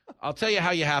 I'll tell you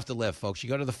how you have to live, folks. You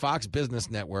go to the Fox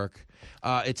Business Network.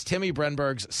 It's Timmy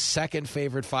Brenberg's second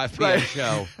favorite 5 p.m.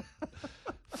 show.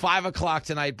 5 o'clock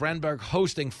tonight. Brenberg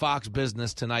hosting Fox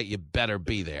Business tonight. You better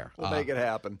be there. We'll make it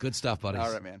happen. Good stuff, buddies. All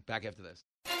right, man. Back after this.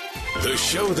 The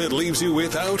show that leaves you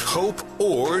without hope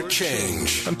or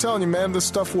change. I'm telling you, man, this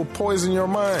stuff will poison your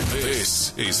mind.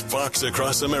 This is Fox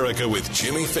Across America with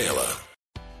Jimmy Fallon.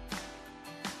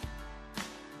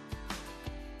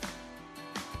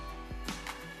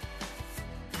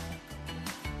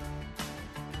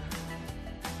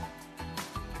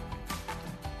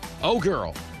 Oh,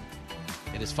 girl.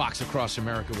 It is Fox Across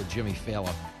America with Jimmy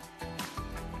Fallon.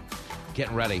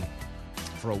 Getting ready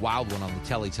for a wild one on the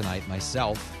telly tonight.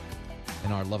 Myself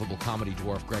and our lovable comedy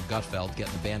dwarf, Greg Gutfeld,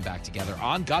 getting the band back together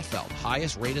on Gutfeld.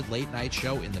 Highest rated late night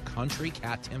show in the country.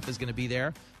 Kat Timpf is going to be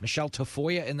there. Michelle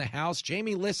Tafoya in the house.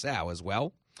 Jamie Lissow as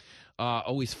well.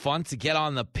 Always fun to get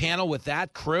on the panel with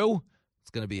that crew. It's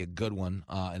going to be a good one.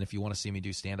 And if you want to see me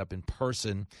do stand-up in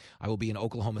person, I will be in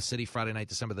Oklahoma City Friday night,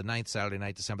 December the 9th, Saturday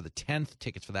night, December the 10th.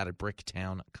 Tickets for that at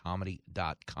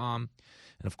bricktown.comedy.com.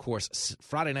 And, of course,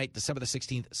 Friday night, December the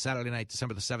 16th, Saturday night,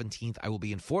 December the 17th, I will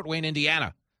be in Fort Wayne,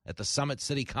 Indiana at the Summit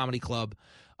City Comedy Club.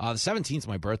 The 17th is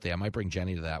my birthday. I might bring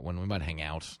Jenny to that one. We might hang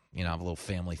out, have a little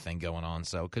family thing going on.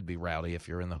 So it could be rowdy if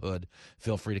you're in the hood.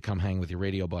 Feel free to come hang with your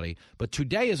radio buddy. But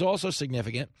today is also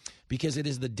significant because it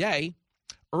is the day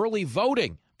early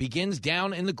voting begins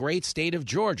down in the great state of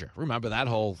Georgia. Remember that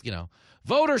whole,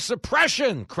 voter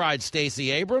suppression, cried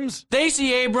Stacey Abrams.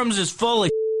 Stacey Abrams is full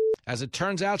of As it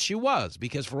turns out, she was,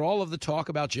 because for all of the talk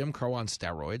about Jim Crow on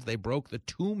steroids, they broke the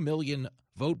 2 million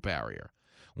vote barrier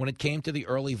when it came to the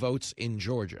early votes in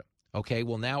Georgia. Okay,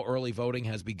 well, now early voting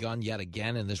has begun yet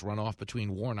again in this runoff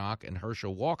between Warnock and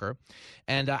Herschel Walker.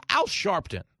 And Al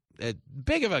Sharpton,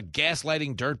 big of a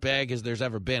gaslighting dirtbag as there's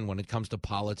ever been when it comes to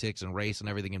politics and race and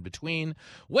everything in between,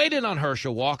 weighed in on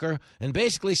Herschel Walker and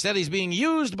basically said he's being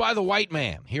used by the white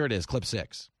man. Here it is, clip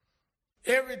 6.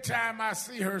 Every time I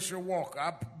see Herschel Walker,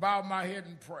 I bow my head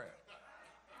in prayer.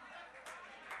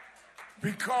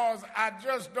 Because I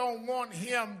just don't want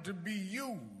him to be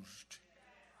used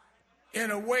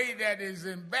in a way that is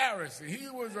embarrassing. He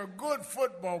was a good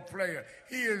football player.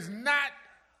 He is not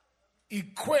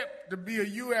equipped to be a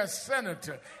U.S.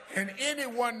 Senator, and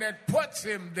anyone that puts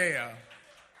him there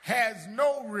has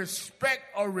no respect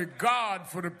or regard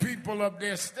for the people of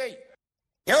their state.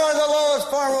 You're the lowest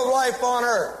form of life on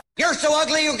earth. You're so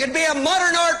ugly you can be a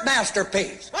modern art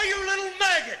masterpiece. Oh, you little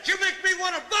maggot! You make me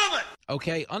want to vomit!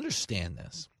 Okay, understand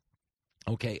this.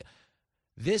 Okay,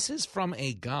 this is from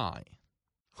a guy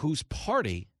whose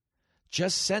party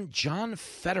just sent John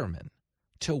Fetterman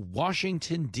to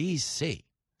Washington, D.C.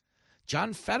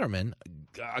 John Fetterman,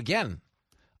 again,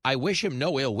 I wish him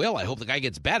no ill will. I hope the guy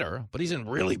gets better, but he's in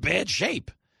really bad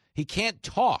shape. He can't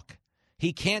talk.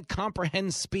 He can't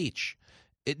comprehend speech.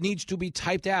 It needs to be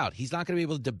typed out. He's not going to be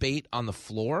able to debate on the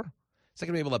floor. He's not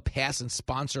going to be able to pass and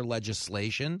sponsor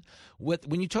legislation.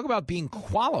 When you talk about being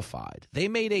qualified, they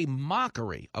made a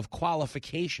mockery of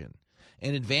qualification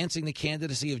in advancing the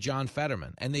candidacy of John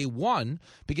Fetterman. And they won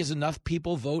because enough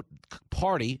people vote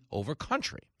party over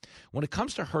country. When it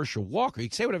comes to Herschel Walker, you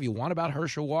can say whatever you want about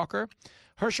Herschel Walker.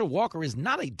 Herschel Walker is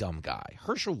not a dumb guy.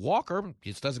 Herschel Walker,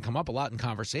 it doesn't come up a lot in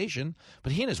conversation,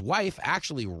 but he and his wife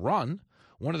actually run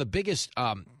one of the biggest,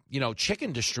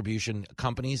 chicken distribution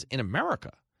companies in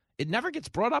America. It never gets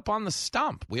brought up on the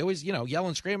stump. We always, yell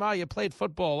and scream, oh, you played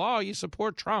football. Oh, you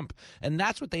support Trump. And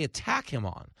that's what they attack him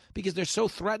on because they're so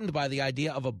threatened by the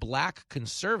idea of a black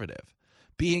conservative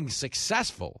being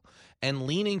successful and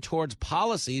leaning towards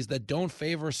policies that don't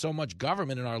favor so much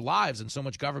government in our lives and so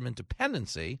much government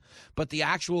dependency, but the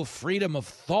actual freedom of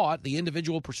thought, the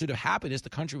individual pursuit of happiness the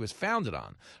country was founded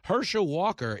on. Herschel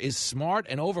Walker is smart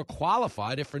and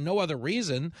overqualified, if for no other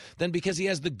reason than because he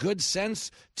has the good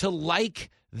sense to like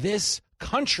this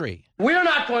country. We're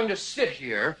not going to sit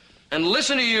here and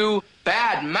listen to you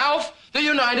bad-mouth the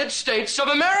United States of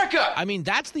America. I mean,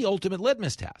 that's the ultimate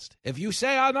litmus test. If you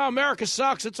say, oh, no, America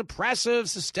sucks, it's oppressive,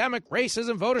 systemic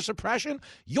racism, voter suppression,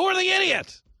 you're the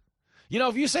idiot.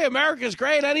 If you say America's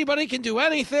great, anybody can do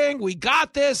anything, we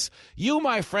got this, you,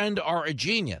 my friend, are a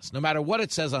genius, no matter what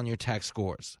it says on your tech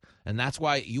scores. And that's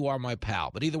why you are my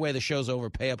pal. But either way, the show's over.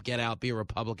 Pay up, get out, be a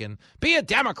Republican, be a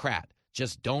Democrat.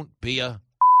 Just don't be a...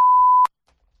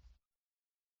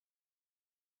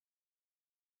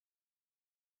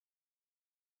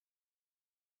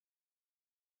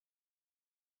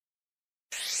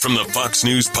 From the Fox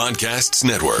News Podcasts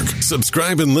Network.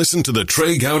 Subscribe and listen to the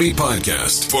Trey Gowdy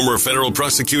Podcast. Former federal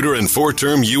prosecutor and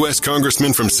 4-term U.S.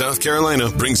 Congressman from South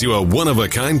Carolina brings you a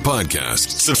one-of-a-kind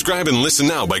podcast. Subscribe and listen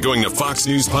now by going to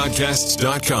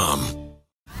foxnewspodcasts.com.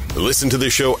 Listen to the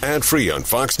show ad-free on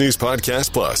Fox News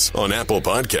Podcast Plus, on Apple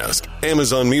Podcast,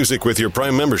 Amazon Music with your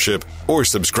Prime membership, or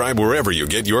subscribe wherever you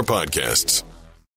get your podcasts.